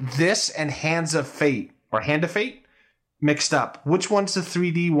get this and Hand of Fate mixed up. Which one's the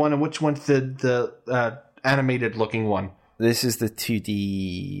 3D one and which one's the animated looking one? This is the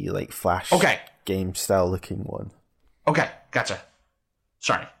 2D like Flash game style looking one. Okay, gotcha.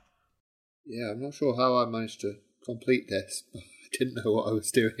 Sorry. Yeah, I'm not sure how I managed to complete this, but I didn't know what I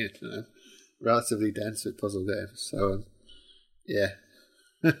was doing. I'm relatively dense with puzzle games, so yeah,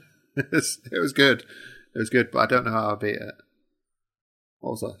 it was good. It was good, but I don't know how I beat it.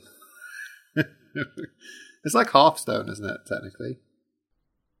 What was that? It's like Hearthstone, isn't it, technically?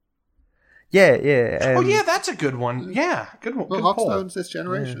 Yeah. Oh, yeah, that's a good one. Yeah, good one. Well, Hearthstone's this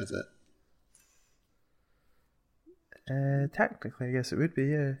generation, is it? Technically, I guess it would be,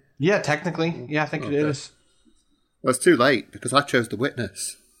 yeah. Yeah, technically. Yeah, I think it is. Well, it's too late, because I chose The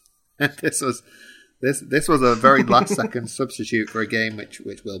Witness. And this was a very last-second substitute for a game which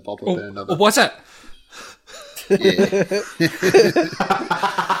will pop up in another... Was it? Yeah.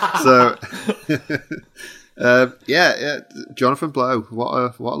 So, Jonathan Blow,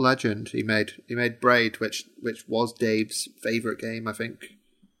 what a legend. He made Braid, which was Dave's favourite game, I think,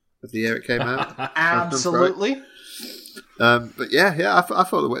 of the year it came out. Absolutely. But yeah, I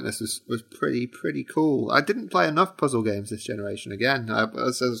thought The Witness was pretty cool. I didn't play enough puzzle games this generation. Again,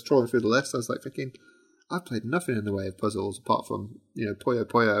 as I was trawling through the list, I was like thinking, I've played nothing in the way of puzzles apart from Puyo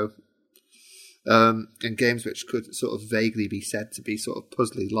Puyo. And games which could sort of vaguely be said to be sort of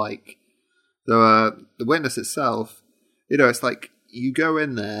puzzly-like. So The Witness itself, it's like you go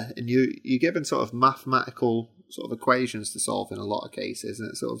in there and you're given sort of mathematical sort of equations to solve in a lot of cases, and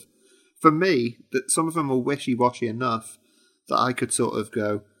it's sort of, for me, that some of them are wishy-washy enough that I could sort of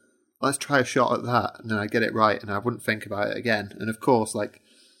go, let's try a shot at that, and then I get it right, and I wouldn't think about it again. And of course, like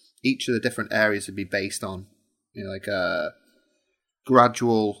each of the different areas would be based on, like a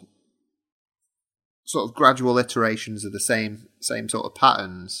gradual iterations of the same sort of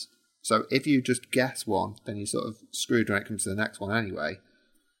patterns. So if you just guess one, then you're sort of screwed when it comes to the next one anyway.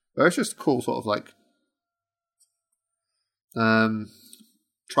 But it's just a cool sort of like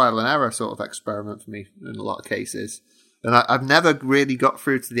trial and error sort of experiment for me in a lot of cases. And I've never really got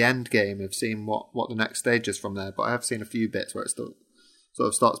through to the end game of seeing what the next stage is from there, but I have seen a few bits where it sort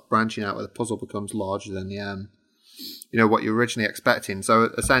of starts branching out, where the puzzle becomes larger than what you're originally expecting. So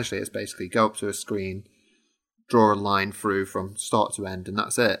essentially, it's basically go up to a screen, draw a line through from start to end, and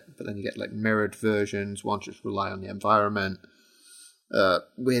that's it. But then you get like mirrored versions, one just rely on the environment,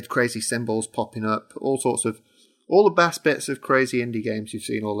 weird, crazy symbols popping up, all the best bits of crazy indie games you've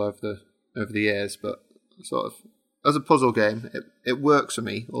seen all over the years. But sort of as a puzzle game, it works for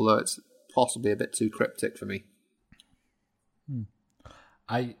me, although it's possibly a bit too cryptic for me.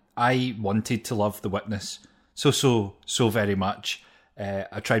 I wanted to love The Witness so very much.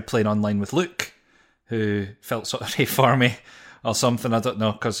 I tried playing online with Luke, who felt sorry for me or something, I don't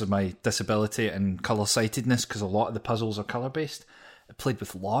know, because of my disability and colour-sightedness, because a lot of the puzzles are colour-based. I played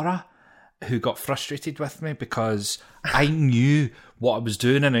with Laura, who got frustrated with me because I knew what I was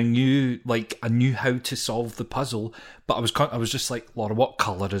doing and I knew how to solve the puzzle, but I was just like, Laura, what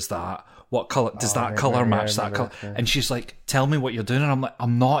colour is that? What colour does that colour match that colour? Yeah. And she's like, tell me what you're doing. And I'm like,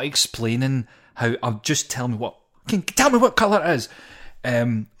 I'm not explaining how. I'm just tell me what colour it is.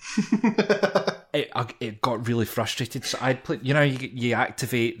 It got really frustrated. So I'd play. You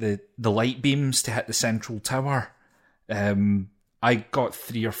activate the light beams to hit the central tower. I got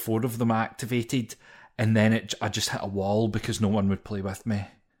 3 or 4 of them activated, and then I just hit a wall because no one would play with me.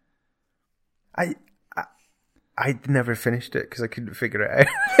 I never finished it because I couldn't figure it out.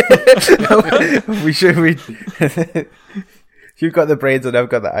 If you've got the brains and I've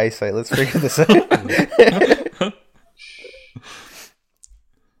got the eyesight, let's figure this out.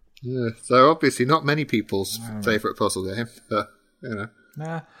 Yeah, so obviously not many people's favourite puzzle game, but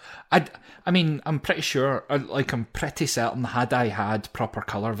Nah, I mean, I'm pretty sure, I'm pretty certain, had I had proper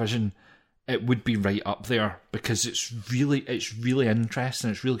colour vision, it would be right up there, because it's really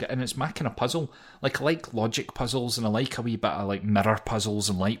interesting. It's really good, and it's my kind of puzzle. Like, I like logic puzzles, and I like a wee bit of like mirror puzzles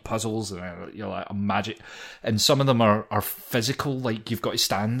and light puzzles, and like a magic. And some of them are physical, like you've got to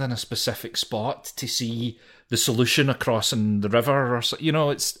stand in a specific spot to see the solution across in the river, or so.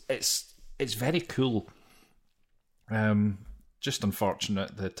 It's very cool. Just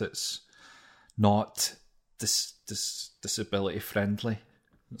unfortunate that it's not disability friendly,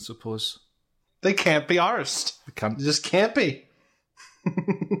 I suppose. They can't be arsed. They just can't be.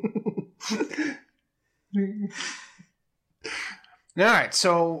 All right,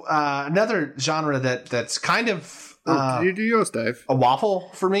 so another genre that's kind of did you do yours, Dave? A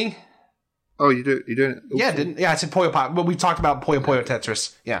waffle for me. Oh, you do? You doing it? Yeah, I didn't. Yeah, I said Puyo Pop. Well, we talked about Puyo Puyo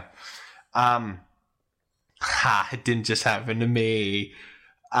Tetris. Yeah. It didn't just happen to me.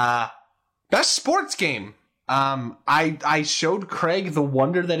 Best sports game. I showed Craig the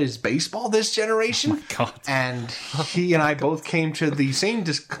wonder that is baseball this generation. Oh my God. And he and I both came to the same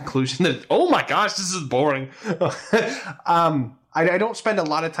conclusion that, oh my gosh, this is boring. I don't spend a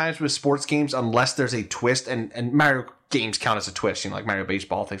lot of times with sports games unless there's a twist, and Mario games count as a twist, like Mario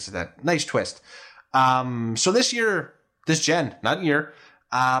Baseball, things like that. Nice twist. So this gen, not year,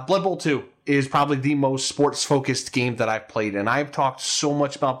 Blood Bowl 2 is probably the most sports-focused game that I've played, and I've talked so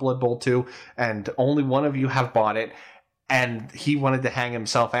much about Blood Bowl 2, and only one of you have bought it, and he wanted to hang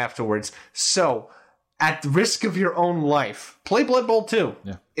himself afterwards. So, at the risk of your own life, play Blood Bowl 2.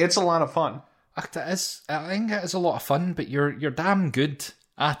 Yeah. It's a lot of fun. I think it is a lot of fun, but you're damn good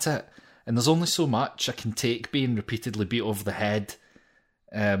at it, and there's only so much I can take being repeatedly beat over the head.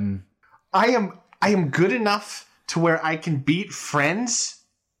 I am good enough to where I can beat friends,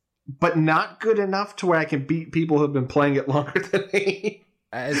 but not good enough to where I can beat people who have been playing it longer than me.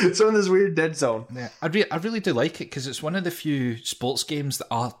 So in this weird dead zone. Yeah, I really do like it because it's one of the few sports games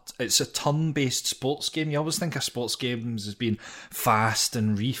that it's a turn-based sports game. You always think of sports games as being fast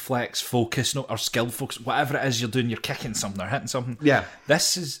and reflex focused or skill focused. Whatever it is you're doing, you're kicking something or hitting something. Yeah,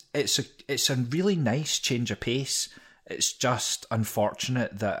 it's a really nice change of pace. It's just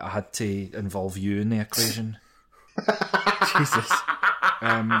unfortunate that I had to involve you in the equation. Jesus.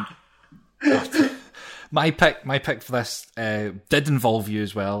 My pick for this did involve you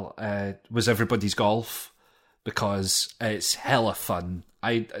as well. Was Everybody's Golf, because it's hella fun.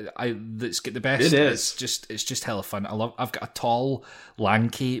 It's got the best. It is. It's just hella fun. I've got a tall,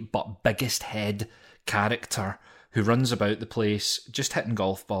 lanky but biggest head character who runs about the place just hitting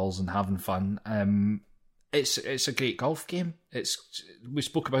golf balls and having fun. It's a great golf game. We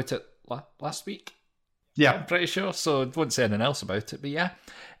spoke about it last week. Yeah, I'm pretty sure. So I won't say anything else about it. But yeah,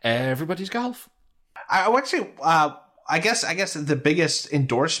 Everybody's Golf. I would say, I guess the biggest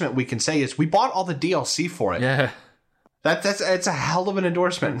endorsement we can say is we bought all the DLC for it. Yeah, it's a hell of an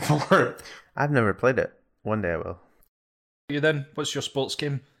endorsement for it. I've never played it. One day I will. You then? What's your sports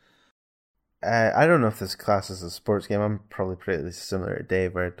game? I don't know if this class is a sports game. I'm probably pretty similar to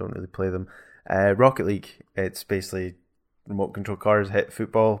Dave, where I don't really play them. Rocket League. It's basically remote control cars hit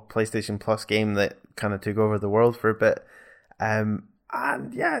football PlayStation Plus game that kind of took over the world for a bit. And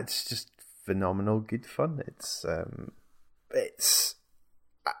yeah, it's just phenomenal, good fun. It's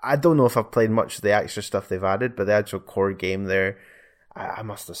I don't know if I've played much of the extra stuff they've added, but the actual core game there, I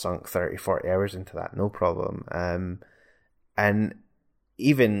must have sunk 30, 40 hours into that, no problem. And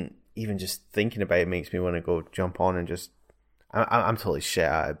even just thinking about it makes me want to go jump on and just. I'm totally shit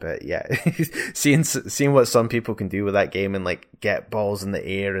at it, but yeah, seeing what some people can do with that game and like get balls in the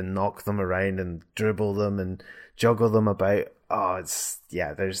air and knock them around and dribble them and juggle them about. Oh,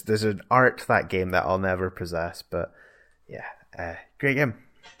 there's an art to that game that I'll never possess, but yeah, great game.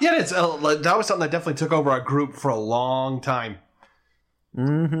 Yeah, that was something that definitely took over our group for a long time.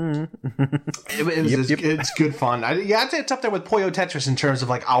 Mm-hmm. It's good fun. It's up there with Puyo Tetris in terms of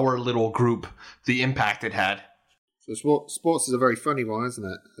like our little group, the impact it had. So sports is a very funny one, isn't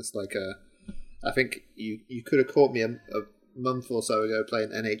it? It's like I think you could have caught me a month or so ago playing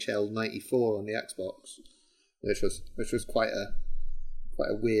NHL '94 on the Xbox, which was quite a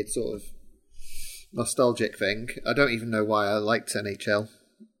weird sort of nostalgic thing. I don't even know why I liked NHL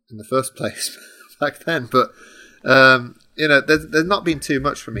in the first place back then, but there's not been too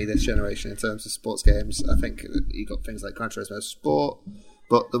much for me this generation in terms of sports games. I think you got things like Gran Turismo Sport.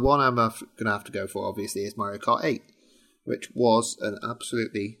 But the one I'm going to have to go for, obviously, is Mario Kart 8, which was an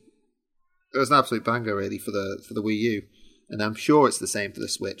absolute banger, really, for the Wii U. And I'm sure it's the same for the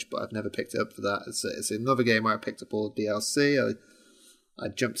Switch, but I've never picked it up for that. It's another game where I picked up all the DLC. I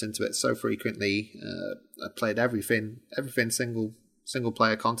jumped into it so frequently. I played everything single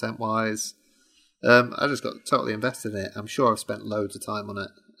player content wise. I just got totally invested in it. I'm sure I've spent loads of time on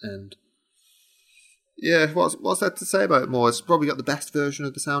it, and. Yeah, what's there to say about it more? It's probably got the best version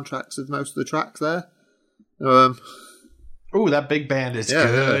of the soundtracks of most of the tracks there. Ooh, that big band is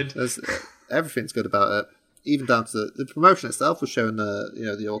good. Yeah, everything's good about it. Even down to the promotion itself was showing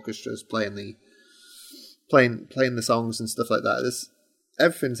the orchestras playing the songs and stuff like that.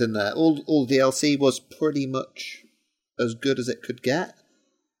 Everything's in there. All DLC was pretty much as good as it could get.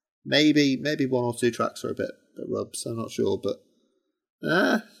 Maybe one or two tracks are a bit rubs. I'm not sure, but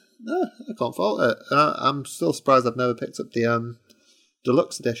no, I can't fault it. I'm still surprised I've never picked up the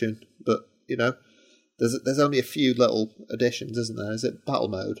deluxe edition. But there's only a few little additions, isn't there? Is it battle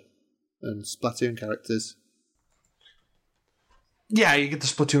mode and Splatoon characters? Yeah, you get the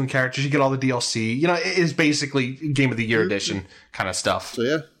Splatoon characters, you get all the DLC. It is basically Game of the Year edition kind of stuff. So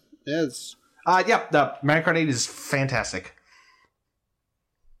yeah, it's the Mario Kart 8 is fantastic.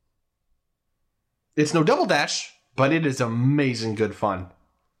 It's no Double Dash, but it is amazing good fun.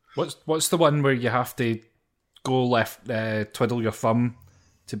 What's the one where you have to go left, twiddle your thumb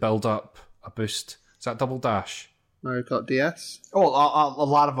to build up a boost? Is that Double Dash? Mario Kart DS? Oh, a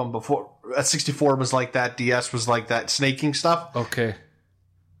lot of them before. 64 was like that, DS was like that, snaking stuff. Okay.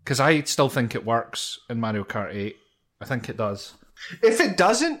 Because I still think it works in Mario Kart 8. I think it does. If it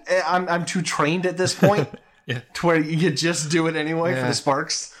doesn't, I'm too trained at this point yeah. to where you just do it anyway for the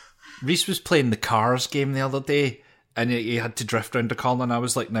sparks. Reese was playing the Cars game the other day, and he had to drift around a corner, and I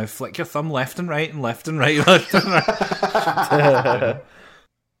was like, now flick your thumb left and right and left and right, left and right.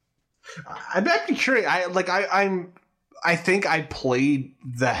 I'm actually curious. I think I played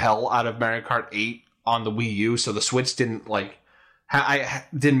the hell out of Mario Kart 8 on the Wii U, so the Switch didn't I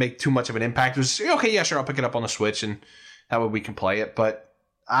didn't make too much of an impact. It was okay, yeah, sure, I'll pick it up on the Switch, and that way we can play it. But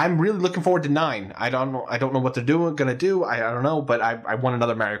I'm really looking forward to 9. I don't know what they're gonna do. I don't know, but I want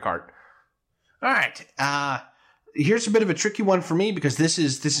another Mario Kart. All right. Here's a bit of a tricky one for me because this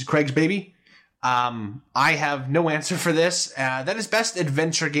is Craig's baby. I have no answer for this. That is best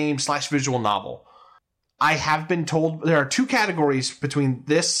adventure game / visual novel. I have been told there are 2 categories between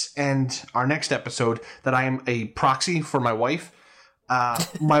this and our next episode that I am a proxy for my wife.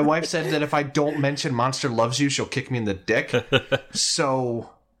 My wife said that if I don't mention Monster Loves You, she'll kick me in the dick.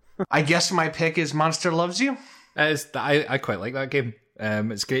 So I guess my pick is Monster Loves You. I quite like that game.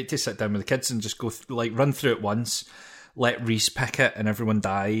 It's great to sit down with the kids and just go run through it once. Let Reese pick it and everyone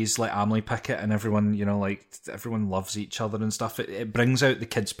dies. Let Emily pick it and everyone, everyone loves each other and stuff. It brings out the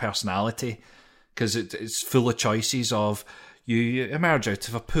kids' personality because it's full of choices of you emerge out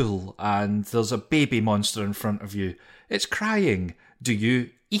of a pool and there's a baby monster in front of you. It's crying. Do you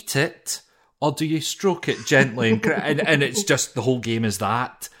eat it or do you stroke it gently? And it's just the whole game is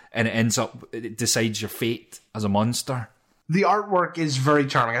that, and it decides your fate as a monster. The artwork is very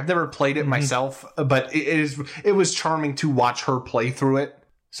charming. I've never played it myself, but it was charming to watch her play through it.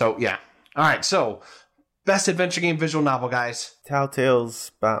 So, yeah. All right, so best adventure game visual novel, guys.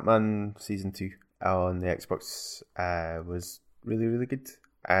 Telltale's Batman Season 2 on the Xbox was really, really good.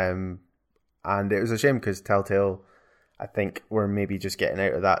 And it was a shame because Telltale, I think we're maybe just getting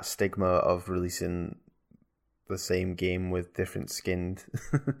out of that stigma of releasing the same game with different skinned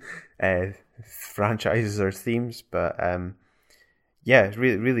franchises or themes. But yeah, it's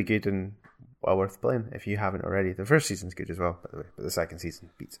really, really good and well worth playing if you haven't already. The first season's good as well, by the way, but the second season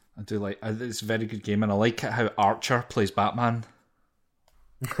beats it. I do like it's a very good game, and I like it how Archer plays Batman.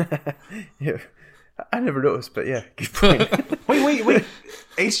 Yeah, I never noticed, but yeah, good point. Wait.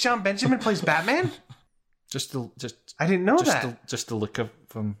 H. John Benjamin plays Batman? I didn't know that. Just the look of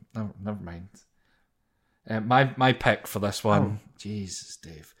him. No, never mind. My pick for this one, Jesus,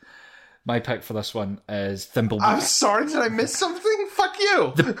 Dave. My pick for this one is Thimbleweed. I'm sorry, did I miss something? Fuck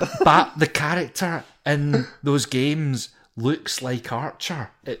you. The character in those games looks like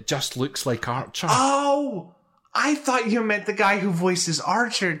Archer. It just looks like Archer. Oh, I thought you meant the guy who voices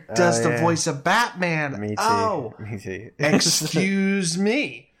Archer does the voice of Batman. Me too. Oh, me too. Excuse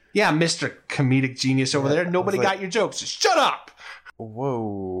me. Yeah, Mr. Comedic Genius over there. Nobody got your jokes. Shut up.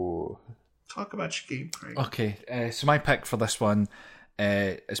 Whoa. Talk about your game, Craig. Okay, so my pick for this one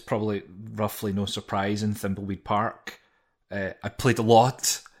is probably roughly no surprise in Thimbleweed Park. I played a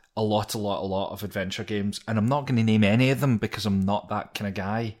lot of adventure games, and I'm not going to name any of them because I'm not that kind of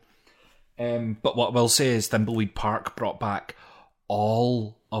guy. But what I will say is Thimbleweed Park brought back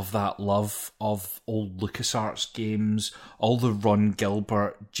all of that love of old LucasArts games. All the Ron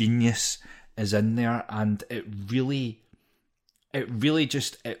Gilbert genius is in there, and it really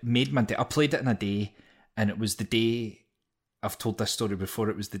just made my day. I played it in a day, and it was the day, I've told this story before,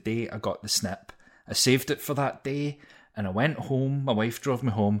 it was the day I got the snip. I saved it for that day, and I went home, my wife drove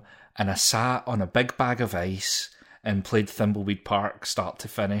me home, and I sat on a big bag of ice and played Thimbleweed Park start to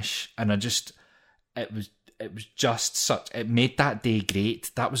finish, and it was just such, it made that day great.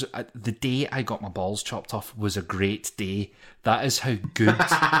 That was, the day I got my balls chopped off was a great day. That is how good,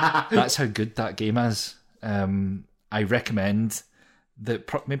 that's how good that game is. I recommend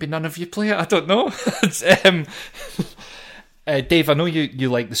that maybe none of you play it, I don't know. Dave, I know you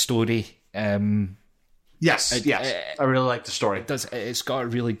like the story. Yes, I really like the story. It's got a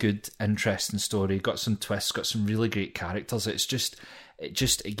really good, interesting story. Got some twists. Got some really great characters.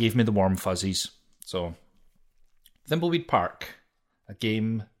 It gave me the warm fuzzies. So, Thimbleweed Park, a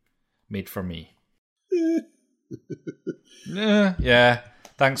game made for me. Yeah.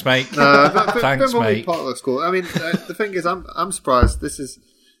 Thanks, Mike. Thanks, Mike. Park looks cool. I mean, the thing is, I'm surprised. This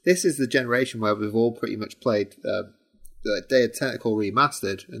is the generation where we've all pretty much played Day of Tentacle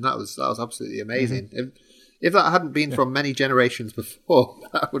remastered, and that was absolutely amazing. Mm-hmm. If that hadn't been from many generations before,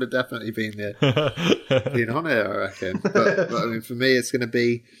 that would have definitely been on it, I reckon. But I mean, for me, it's going to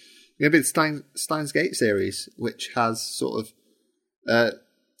be the Steins Gate series, which has sort of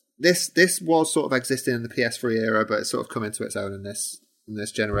this was sort of existing in the PS3 era, but it's sort of come into its own in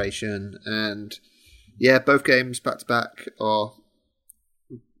this generation. And yeah, both games back to back are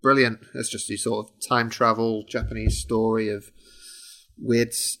brilliant. It's just the sort of time travel Japanese story of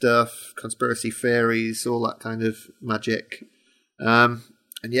weird stuff, conspiracy theories, all that kind of magic. And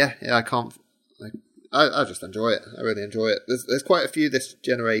yeah, I just enjoy it. I really enjoy it. There's quite a few this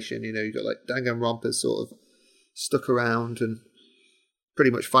generation. You know, you got like Danganronpa sort of stuck around and pretty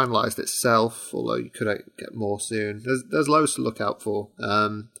much finalised itself, although you could get more soon. There's loads to look out for.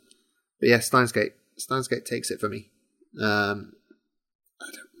 But yeah, Steins Gate takes it for me. I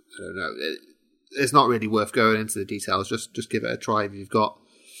don't know. It's not really worth going into the details. Just give it a try if you've got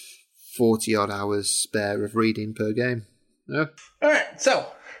 40 odd hours spare of reading per game. Yeah. All right. So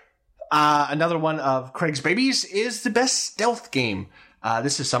another one of Craig's babies is the best stealth game.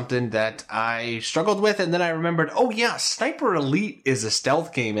 This is something that I struggled with, and then I remembered, oh yeah, Sniper Elite is a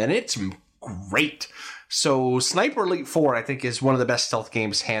stealth game, and it's great. So Sniper Elite 4, I think, is one of the best stealth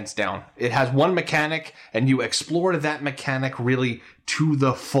games, hands down. It has one mechanic, and you explore that mechanic really to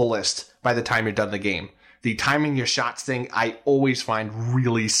the fullest by the time you're done the game. The timing your shots thing, I always find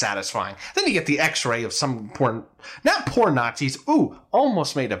really satisfying. Then you get the X-ray of some not poor Nazis. Ooh,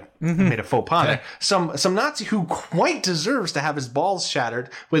 almost made a faux pas there. Some Nazi who quite deserves to have his balls shattered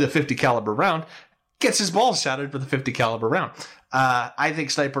with a 50 caliber round gets his balls shattered with a 50 caliber round. I think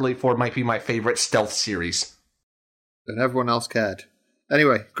Sniper Elite 4 might be my favorite stealth series. And everyone else cared.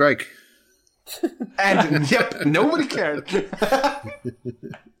 Anyway, Craig. And yep, nobody cared.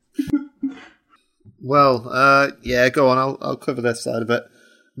 Well, yeah, go on. I'll cover this side of it.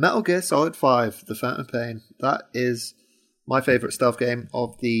 Metal Gear Solid 5, The Phantom Pain. That is my favourite stealth game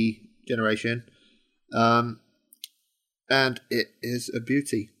of the generation. And it is a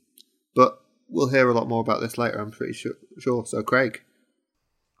beauty. But we'll hear a lot more about this later, I'm pretty sure. So, Craig.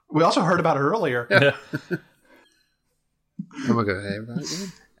 We also heard about it earlier. Yeah. Am I going to hear about it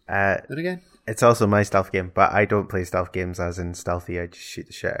again? And again? It's also my stealth game, but I don't play stealth games as in stealthy. I just shoot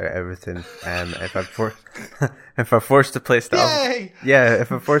the shit out of everything. If I'm forced to play stealth, Yay!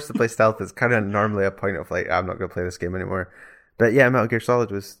 if I'm forced to play stealth, it's kind of normally a point of like, I'm not going to play this game anymore. But yeah, Metal Gear Solid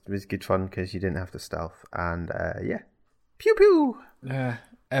was good fun because you didn't have to stealth, and pew pew. Yeah.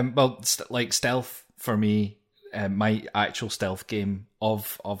 Like stealth for me, my actual stealth game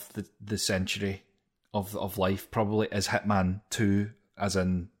of the century of life probably is Hitman 2, as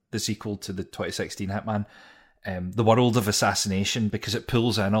in the sequel to the 2016 Hitman. The World of Assassination, because it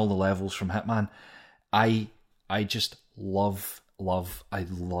pulls in all the levels from Hitman. I just love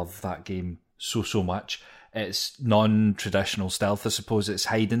that game so much. It's non-traditional stealth, I suppose. It's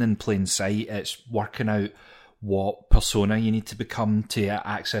hiding in plain sight. It's working out what persona you need to become to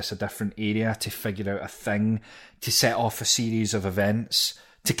access a different area, to figure out a thing, to set off a series of events,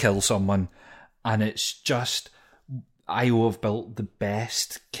 to kill someone. And it's just... IO have built the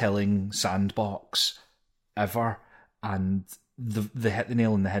best killing sandbox ever, and they hit the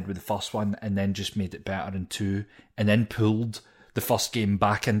nail on the head with the first one, and then just made it better in 2, and then pulled the first game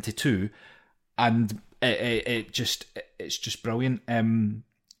back into 2, and it's just brilliant. And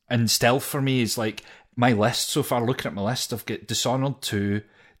stealth for me is like my list so far. Looking at my list, I've got Dishonored 2,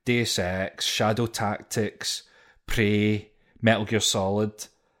 Deus Ex, Shadow Tactics, Prey, Metal Gear Solid.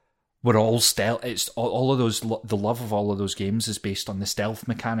 We're all stealth. It's all of those. The love of all of those games is based on the stealth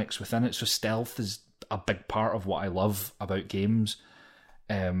mechanics within it. So stealth is a big part of what I love about games.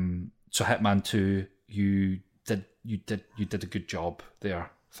 So Hitman 2, you did a good job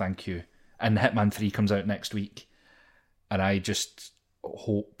there. Thank you. And Hitman 3 comes out next week, and I just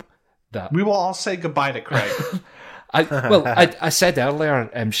hope that we will all say goodbye to Craig. I said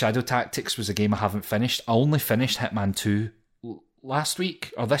earlier, Shadow Tactics was a game I haven't finished. I only finished Hitman 2 last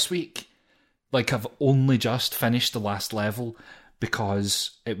week or this week. Like, I've only just finished the last level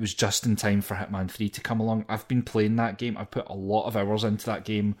because it was just in time for Hitman 3 to come along. I've been playing that game. I've put a lot of hours into that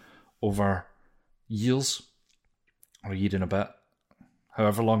game over years, or a year and a bit.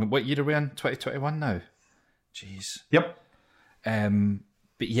 However long. What year are we in? 2021 now? Jeez. Yep.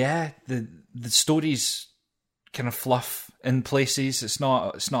 But yeah, the story's kind of fluff in places. It's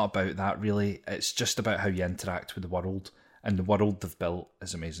not about that really. It's just about how you interact with the world. And the world they've built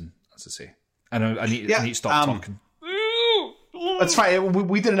is amazing, as I say. And I need to stop talking. That's fine.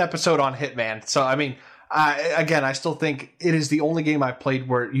 We did an episode on Hitman. So, I mean, again, I still think it is the only game I've played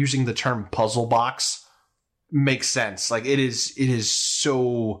where using the term puzzle box makes sense. Like, it is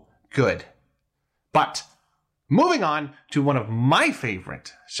so good. But moving on to one of my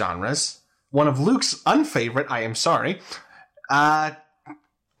favorite genres, one of Luke's unfavorite, I am sorry.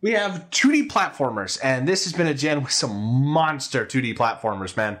 We have 2D platformers, and this has been a gen with some monster 2D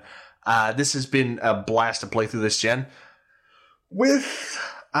platformers, man. This has been a blast to play through this gen. With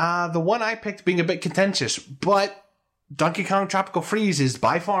the one I picked being a bit contentious, but Donkey Kong Tropical Freeze is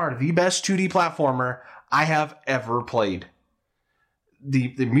by far the best 2D platformer I have ever played.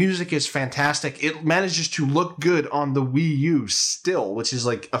 The music is fantastic. It manages to look good on the Wii U still, which is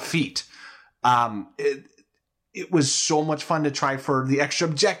like a feat. It was so much fun to try for the extra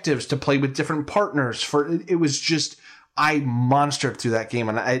objectives, to play with different partners. It was just, I monstered through that game,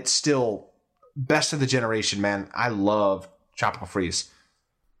 and it's still best of the generation, man. I love Tropical Freeze.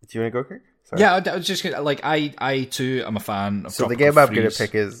 Do you want to go, Kirk? Sorry. Yeah, I was just gonna, like, I too am a fan of So Tropical the game Freeze. I'm going to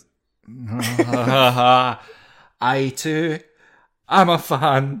pick is... I too am a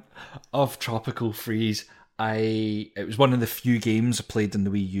fan of Tropical Freeze. It was one of the few games I played in the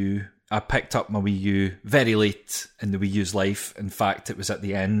Wii U. I picked up my Wii U very late in the Wii U's life. In fact, it was at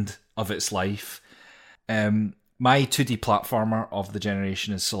the end of its life. My 2D platformer of the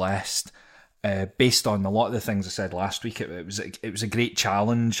generation is Celeste. Based on a lot of the things I said last week, it was a great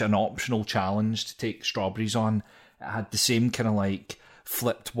challenge, an optional challenge to take strawberries on. It had the same kind of like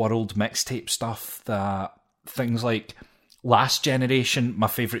flipped world mixtape stuff that things like last generation, my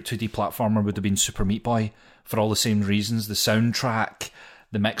favourite 2D platformer would have been Super Meat Boy for all the same reasons. The soundtrack,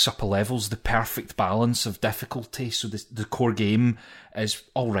 the mix-up of levels, the perfect balance of difficulty. So the core game is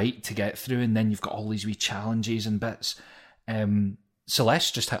all right to get through, and then you've got all these wee challenges and bits.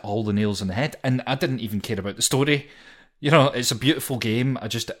 Celeste just hit all the nails on the head, and I didn't even care about the story. You know, it's a beautiful game.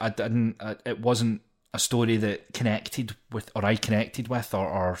 It wasn't a story that connected with, or I connected with,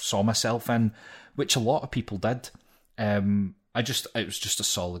 or saw myself in, which a lot of people did. It was just a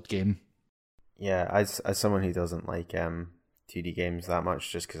solid game. Yeah, as someone who doesn't like 2D games that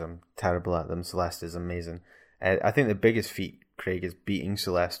much, just because I'm terrible at them, Celeste is amazing. I think the biggest feat, Craig, is beating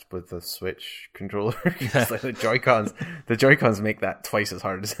Celeste with the Switch controller. It's like the Joy-Cons make that twice as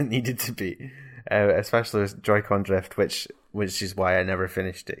hard as it needed to be, especially with Joy-Con drift, which is why I never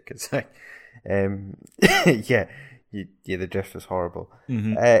finished it, because Yeah, the drift was horrible.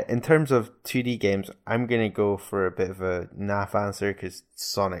 In terms of 2D games, I'm going to go for a bit of a naff answer because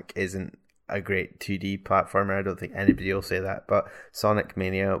Sonic isn't a great 2D platformer. I don't think anybody will say that, but Sonic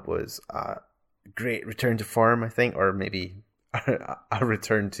Mania was a great return to form, I think, or maybe a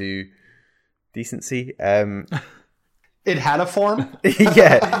return to decency. It had a form.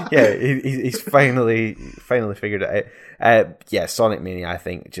 yeah. He's finally figured it out. Sonic Mania, I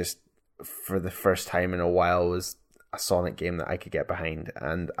think, just for the first time in a while, was a Sonic game that I could get behind.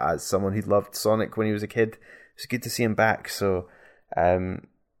 And as someone who loved Sonic when he was a kid, it's good to see him back. So,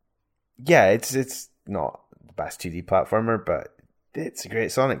 it's not the best 2D platformer, but it's a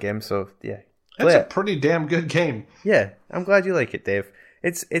great Sonic game. So yeah, it's a pretty damn good game. Yeah, I'm glad you like it, Dave.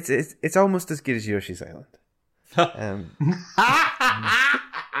 It's almost as good as Yoshi's Island.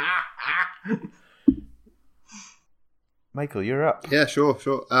 Michael, you're up. Yeah, sure.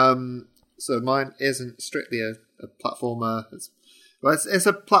 So mine isn't strictly a platformer. It's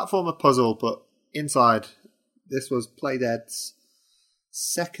a platformer puzzle, but inside, this was Playdead's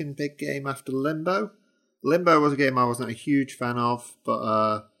second big game after Limbo. Limbo was a game I wasn't a huge fan of,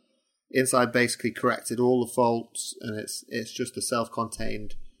 but Inside basically corrected all the faults, and it's just a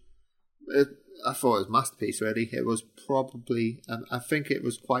self-contained. I thought it was a masterpiece. Really, it was probably. I think it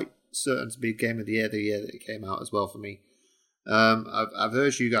was quite certain to be Game of the Year that it came out as well for me. I've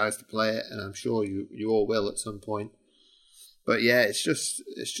urged you guys to play it, and I'm sure you all will at some point. But yeah, it's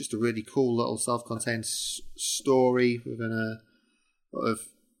just a really cool little self-contained story within a sort of.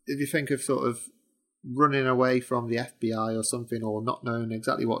 If you think of sort of running away from the FBI or something, or not knowing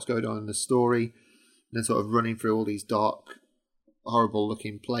exactly what's going on in the story, and then sort of running through all these dark,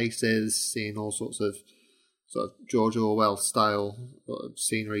 horrible-looking places, seeing all sorts of sort of George Orwell style sort of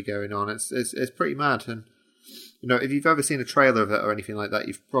scenery going on. It's pretty mad, and if you've ever seen a trailer of it or anything like that,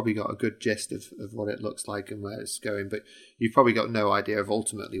 you've probably got a good gist of what it looks like and where it's going, but you've probably got no idea of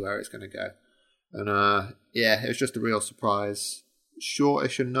ultimately where it's going to go. And it was just a real surprise.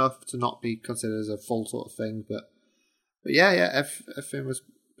 Shortish enough to not be considered as a full sort of thing, but everything was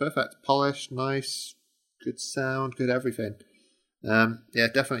perfect, polished, nice, good sound, good everything.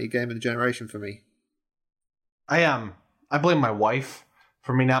 Definitely game of the generation for me. I blame my wife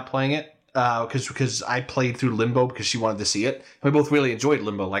for me not playing it because I played through Limbo because she wanted to see it. We both really enjoyed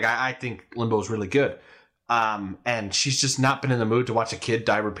Limbo. Like I think Limbo is really good. And she's just not been in the mood to watch a kid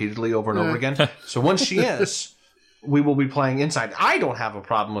die repeatedly over and over again. So once she is, we will be playing Inside. I don't have a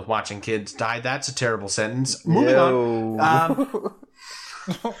problem with watching kids die. That's a terrible sentence. Moving on.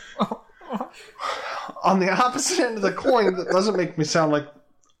 On the opposite end of the coin, that doesn't make me sound like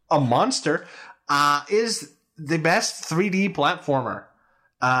a monster, is the best 3D platformer.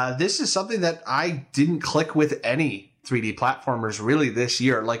 This is something that I didn't click with any 3D platformers really this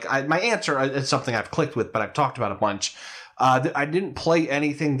year. Like my answer is something I've clicked with, but I've talked about a bunch. I didn't play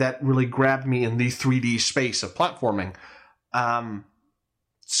anything that really grabbed me in the 3D space of platforming.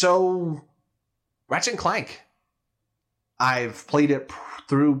 So Ratchet & Clank. I've played it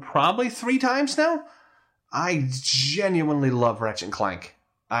through probably 3 times now. I genuinely love Ratchet & Clank.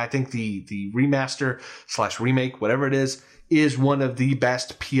 I think the remaster / remake, whatever it is one of the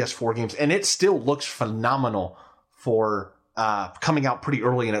best PS4 games. And it still looks phenomenal for coming out pretty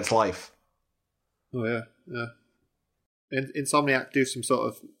early in its life. Oh, yeah. Insomniac do some sort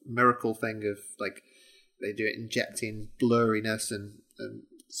of miracle thing of, like, they do it injecting blurriness and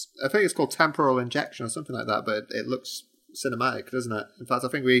I think it's called temporal injection or something like that, but it looks cinematic, doesn't it? In fact, I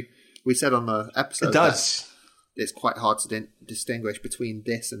think we said on the episode it does. It's quite hard to distinguish between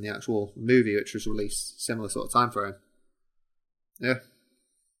this and the actual movie, which was released similar sort of time frame. Yeah.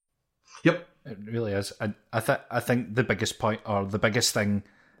 Yep. It really is. I think the biggest point, or the biggest thing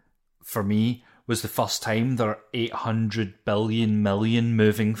for me, was the first time there are 800 billion million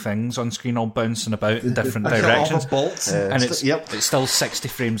moving things on screen all bouncing about in different directions. Bolts. And it's still 60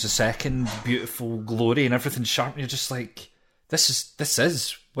 frames a second, beautiful glory and everything sharp. You're just like, this is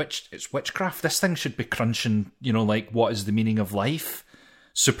it's witchcraft. This thing should be crunching, like, what is the meaning of life?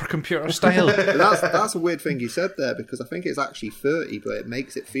 Supercomputer style. That's a weird thing you said there, because I think it's actually 30, but it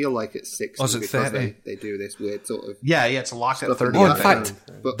makes it feel like it's 60 because 30? They do this weird sort of... Yeah, it's locked at 30. Oh, in fact,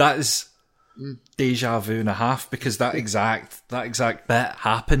 that is deja vu and a half, because that exact bit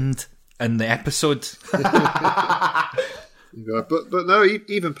happened in the episode. But no,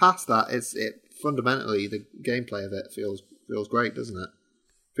 even past that, it fundamentally, the gameplay of it feels great, doesn't it?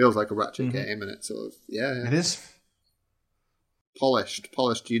 Feels like a Ratchet game, and it's sort of It is polished.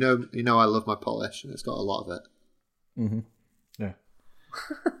 You know, I love my polish, and it's got a lot of it. Yeah.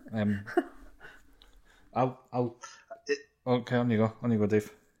 I'll. Okay, on you go,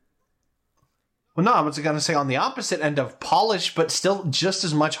 Dave. Well, no, I was going to say on the opposite end of polish, but still just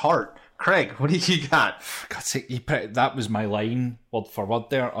as much heart. Craig, what do you got? For God's sake, that was my line, word for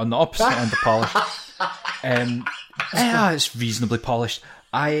word there. On the opposite end of polish. Yeah, it's reasonably polished.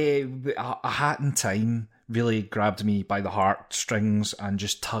 A Hat in Time really grabbed me by the heartstrings and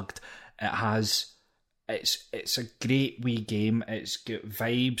just tugged. It's a great wee game. It's got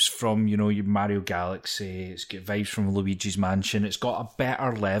vibes from, your Mario Galaxy. It's got vibes from Luigi's Mansion. It's got a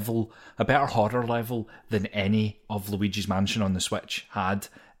better horror level than any of Luigi's Mansion on the Switch had.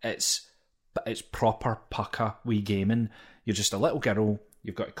 It's proper pucka wee gaming. You're just a little girl.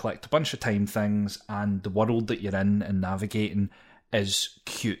 You've got to collect a bunch of time things, and the world that you're in and navigating is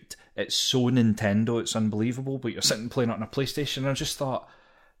cute. It's so Nintendo, it's unbelievable. But you're sitting playing it on a PlayStation, and I just thought,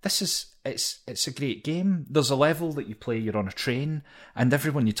 it's a great game. There's a level that you play, you're on a train, and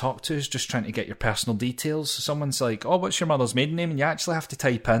everyone you talk to is just trying to get your personal details. So someone's like, "Oh, what's your mother's maiden name?" And you actually have to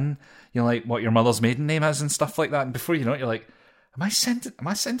type in, what your mother's maiden name is and stuff like that. And before you know it, you're like, Am I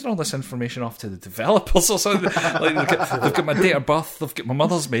sending all this information off to the developers or something? Like they've got my date of birth, they've got my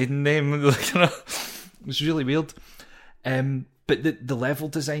mother's maiden name. It's really weird. But the level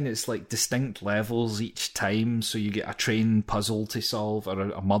design, it's like distinct levels each time. So you get a train puzzle to solve or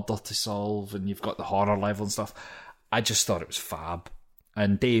a murder to solve, and you've got the horror level and stuff. I just thought it was fab.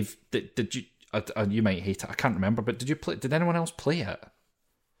 And Dave, did you? You might hate it. I can't remember, but did anyone else play it?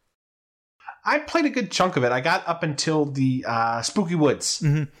 I played a good chunk of it. I got up until the Spooky Woods.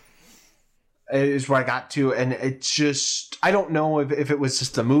 Mm-hmm. Is where I got to, and it just, I don't know if it was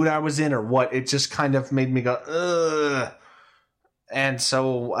just the mood I was in or what. It just kind of made me go, ugh. And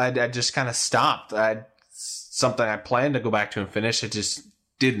so I just kind of stopped. Something I planned to go back to and finish. It just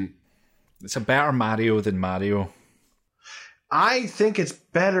didn't. It's a better Mario than Mario. I think it's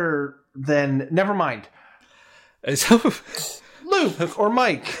better than, never mind. Luke or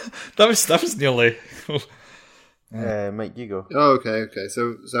Mike. That was nearly. Mike, you go. Oh, okay.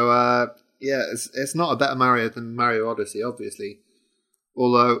 So yeah, it's not a better Mario than Mario Odyssey, obviously.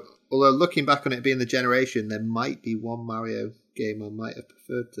 Although looking back on it being the generation, there might be one Mario game I might have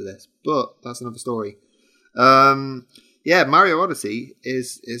preferred to this, but that's another story. Yeah, Mario Odyssey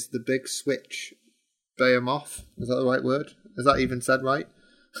is the big Switch behemoth. Is that the right word? Is that even said right?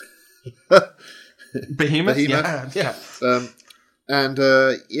 Behemoth? Yeah.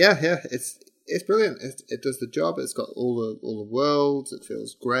 It's brilliant. It does the job. It's got all the worlds. It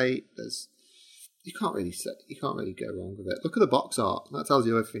feels great. You can't really go wrong with it. Look at the box art. That tells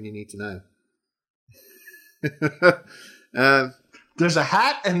you everything you need to know. There's a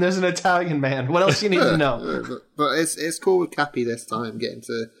hat and there's an Italian man. What else do you need to know? but it's cool with Cappy this time, getting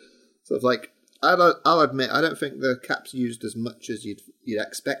to sort of like, I'll admit, I don't think the cap's used as much as you'd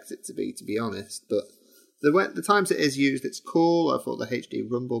expect it to be honest. But the times it is used, it's cool. I thought the HD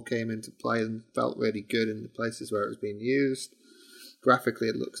rumble came into play and felt really good in the places where it was being used. Graphically,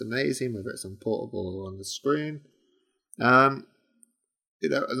 it looks amazing, whether it's on portable or on the screen. And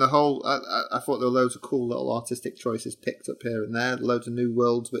the whole, I thought there were loads of cool little artistic choices picked up here and there. Loads of new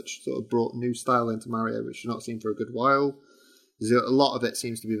worlds, which sort of brought new style into Mario, which you've not seen for a good while. A lot of it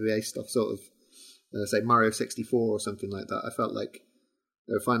seems to be based off sort of, say, Mario 64 or something like that. I felt like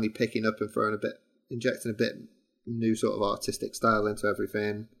they were finally picking up and injecting a bit new sort of artistic style into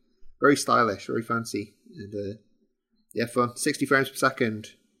everything. Very stylish, very fancy, and yeah, fun. 60 frames per second.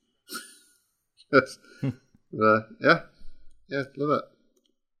 Yeah, love it.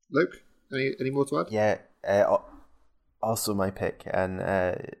 Luke, any more to add? Yeah, also my pick, and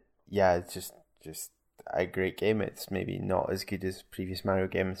yeah, it's just a great game. It's maybe not as good as previous Mario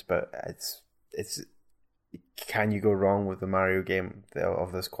games, but it's can you go wrong with the Mario game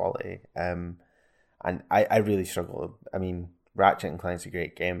of this quality? And I really struggle. I mean, Ratchet & Clank's a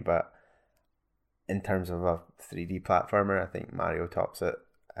great game, but in terms of a 3D platformer, I think Mario tops it.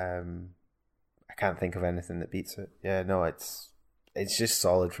 I can't think of anything that beats it. Yeah, no, it's just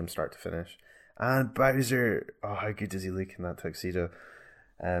solid from start to finish. And Bowser, oh, how good does he look in that tuxedo?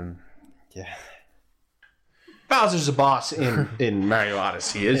 Yeah. Bowser's a boss in Mario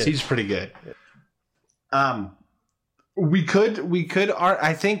Odyssey. He's pretty good. We could.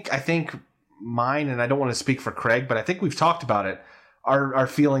 I think mine, and I don't want to speak for Craig, but I think we've talked about it. Our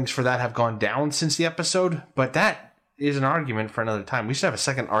feelings for that have gone down since the episode, but that is an argument for another time. We should have a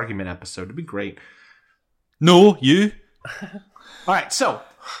second argument episode. It'd be great. No, you. All right, so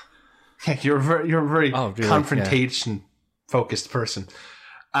you're a very really? Confrontation focused person.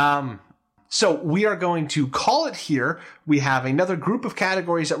 So we are going to call it here. We have another group of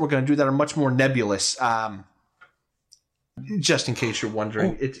categories that we're going to do that are much more nebulous. Just in case you're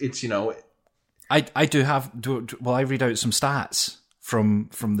wondering, it's I do have. Will I read out some stats from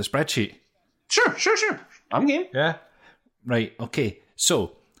the spreadsheet? Sure. I'm game. Yeah. Right, okay.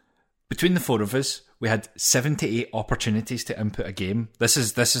 So, between the four of us, we had 78 opportunities to input a game. This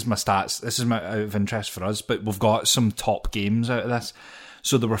is my stats. This is my out of interest for us, but we've got some top games out of this.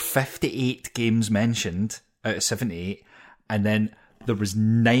 So there were 58 games mentioned out of 78, and then there was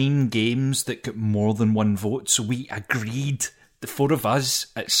 9 games that got more than one vote. So we agreed, the four of us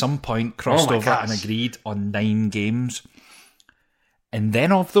at some point crossed over and agreed on 9 games. And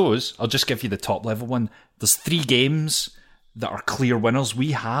then of those, I'll just give you the top level one. There's 3 games that are clear winners.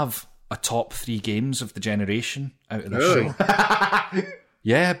 We have a top 3 games of the generation out of this show.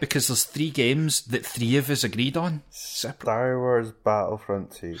 Yeah, because there's 3 games that 3 of us agreed on. Star Wars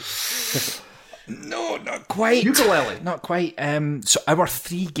Battlefront 2. No, not quite. Ukulele. Not quite. So our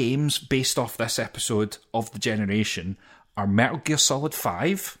 3 games based off this episode of the generation are Metal Gear Solid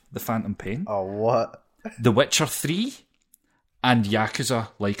 5, The Phantom Pain, Oh, what? The Witcher 3, and Yakuza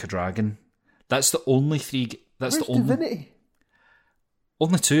Like a Dragon. That's the only 3... That's Where's the only... Divinity?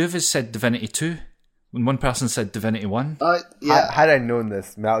 Only 2 of us said Divinity 2, when one person said Divinity 1. Had I known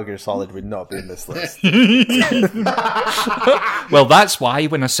this, Metal Gear Solid would not be in this list. Well, that's why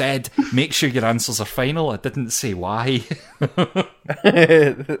when I said make sure your answers are final, I didn't say why.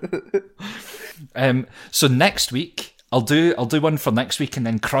 So next week, I'll do one for next week and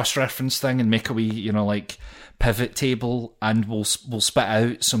then cross-reference thing and make a wee, like pivot table, and we'll spit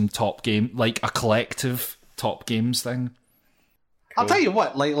out some top game, like a collective top games thing. I'll tell you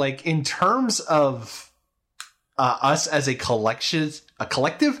what, like in terms of us as a collective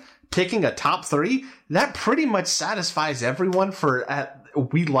picking a top 3, that pretty much satisfies everyone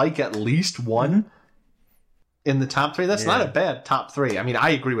we like at least one in the top 3. That's not a bad top 3. I mean, I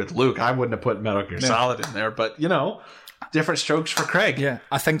agree with Luke. I wouldn't have put Metal Gear Solid in there, but different strokes for Craig. Yeah,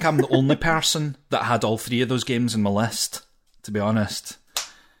 I think I'm the only person that had all 3 of those games in my list, to be honest.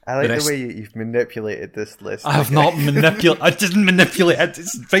 I like the way you've manipulated this list. I have not manipulated. I didn't manipulate it.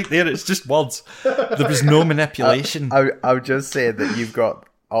 It's right there. It's just words. There was no manipulation. I would just say that you've got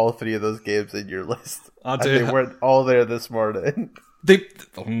all 3 of those games in your list. I do. And they weren't all there this morning.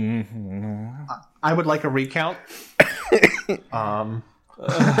 I would like a recount. Other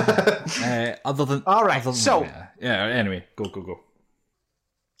than all right. Anyway, go.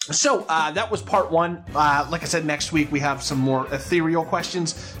 So that was part 1. Like I said, next week we have some more ethereal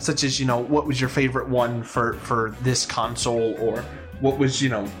questions, such as what was your favorite one for this console, or what was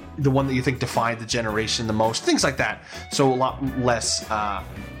the one that you think defined the generation the most, things like that. So a lot less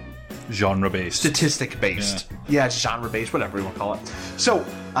genre based, statistic based, genre based, whatever you want to call it. So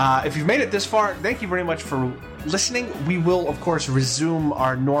if you've made it this far, thank you very much for listening. We will of course resume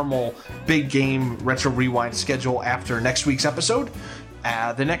our normal big game retro rewind schedule after next week's episode.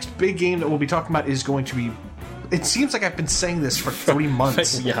 The next big game that we'll be talking about is going to be... It seems like I've been saying this for 3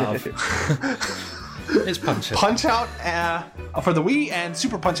 months. You have. It's Punch-Out. Punch-Out for the Wii and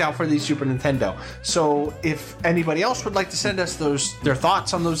Super Punch-Out for the Super Nintendo. So if anybody else would like to send us their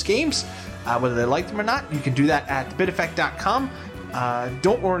thoughts on those games, whether they like them or not, you can do that at biteffect.com.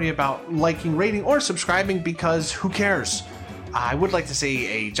 Don't worry about liking, rating, or subscribing, because who cares? I would like to say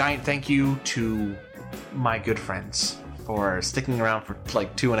a giant thank you to my good friends for sticking around for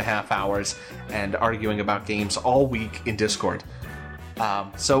like 2.5 hours and arguing about games all week in Discord.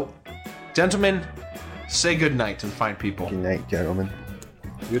 So, gentlemen, say good night to the fine people. Good night, gentlemen.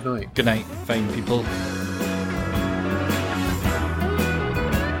 Good night. Good night, fine people.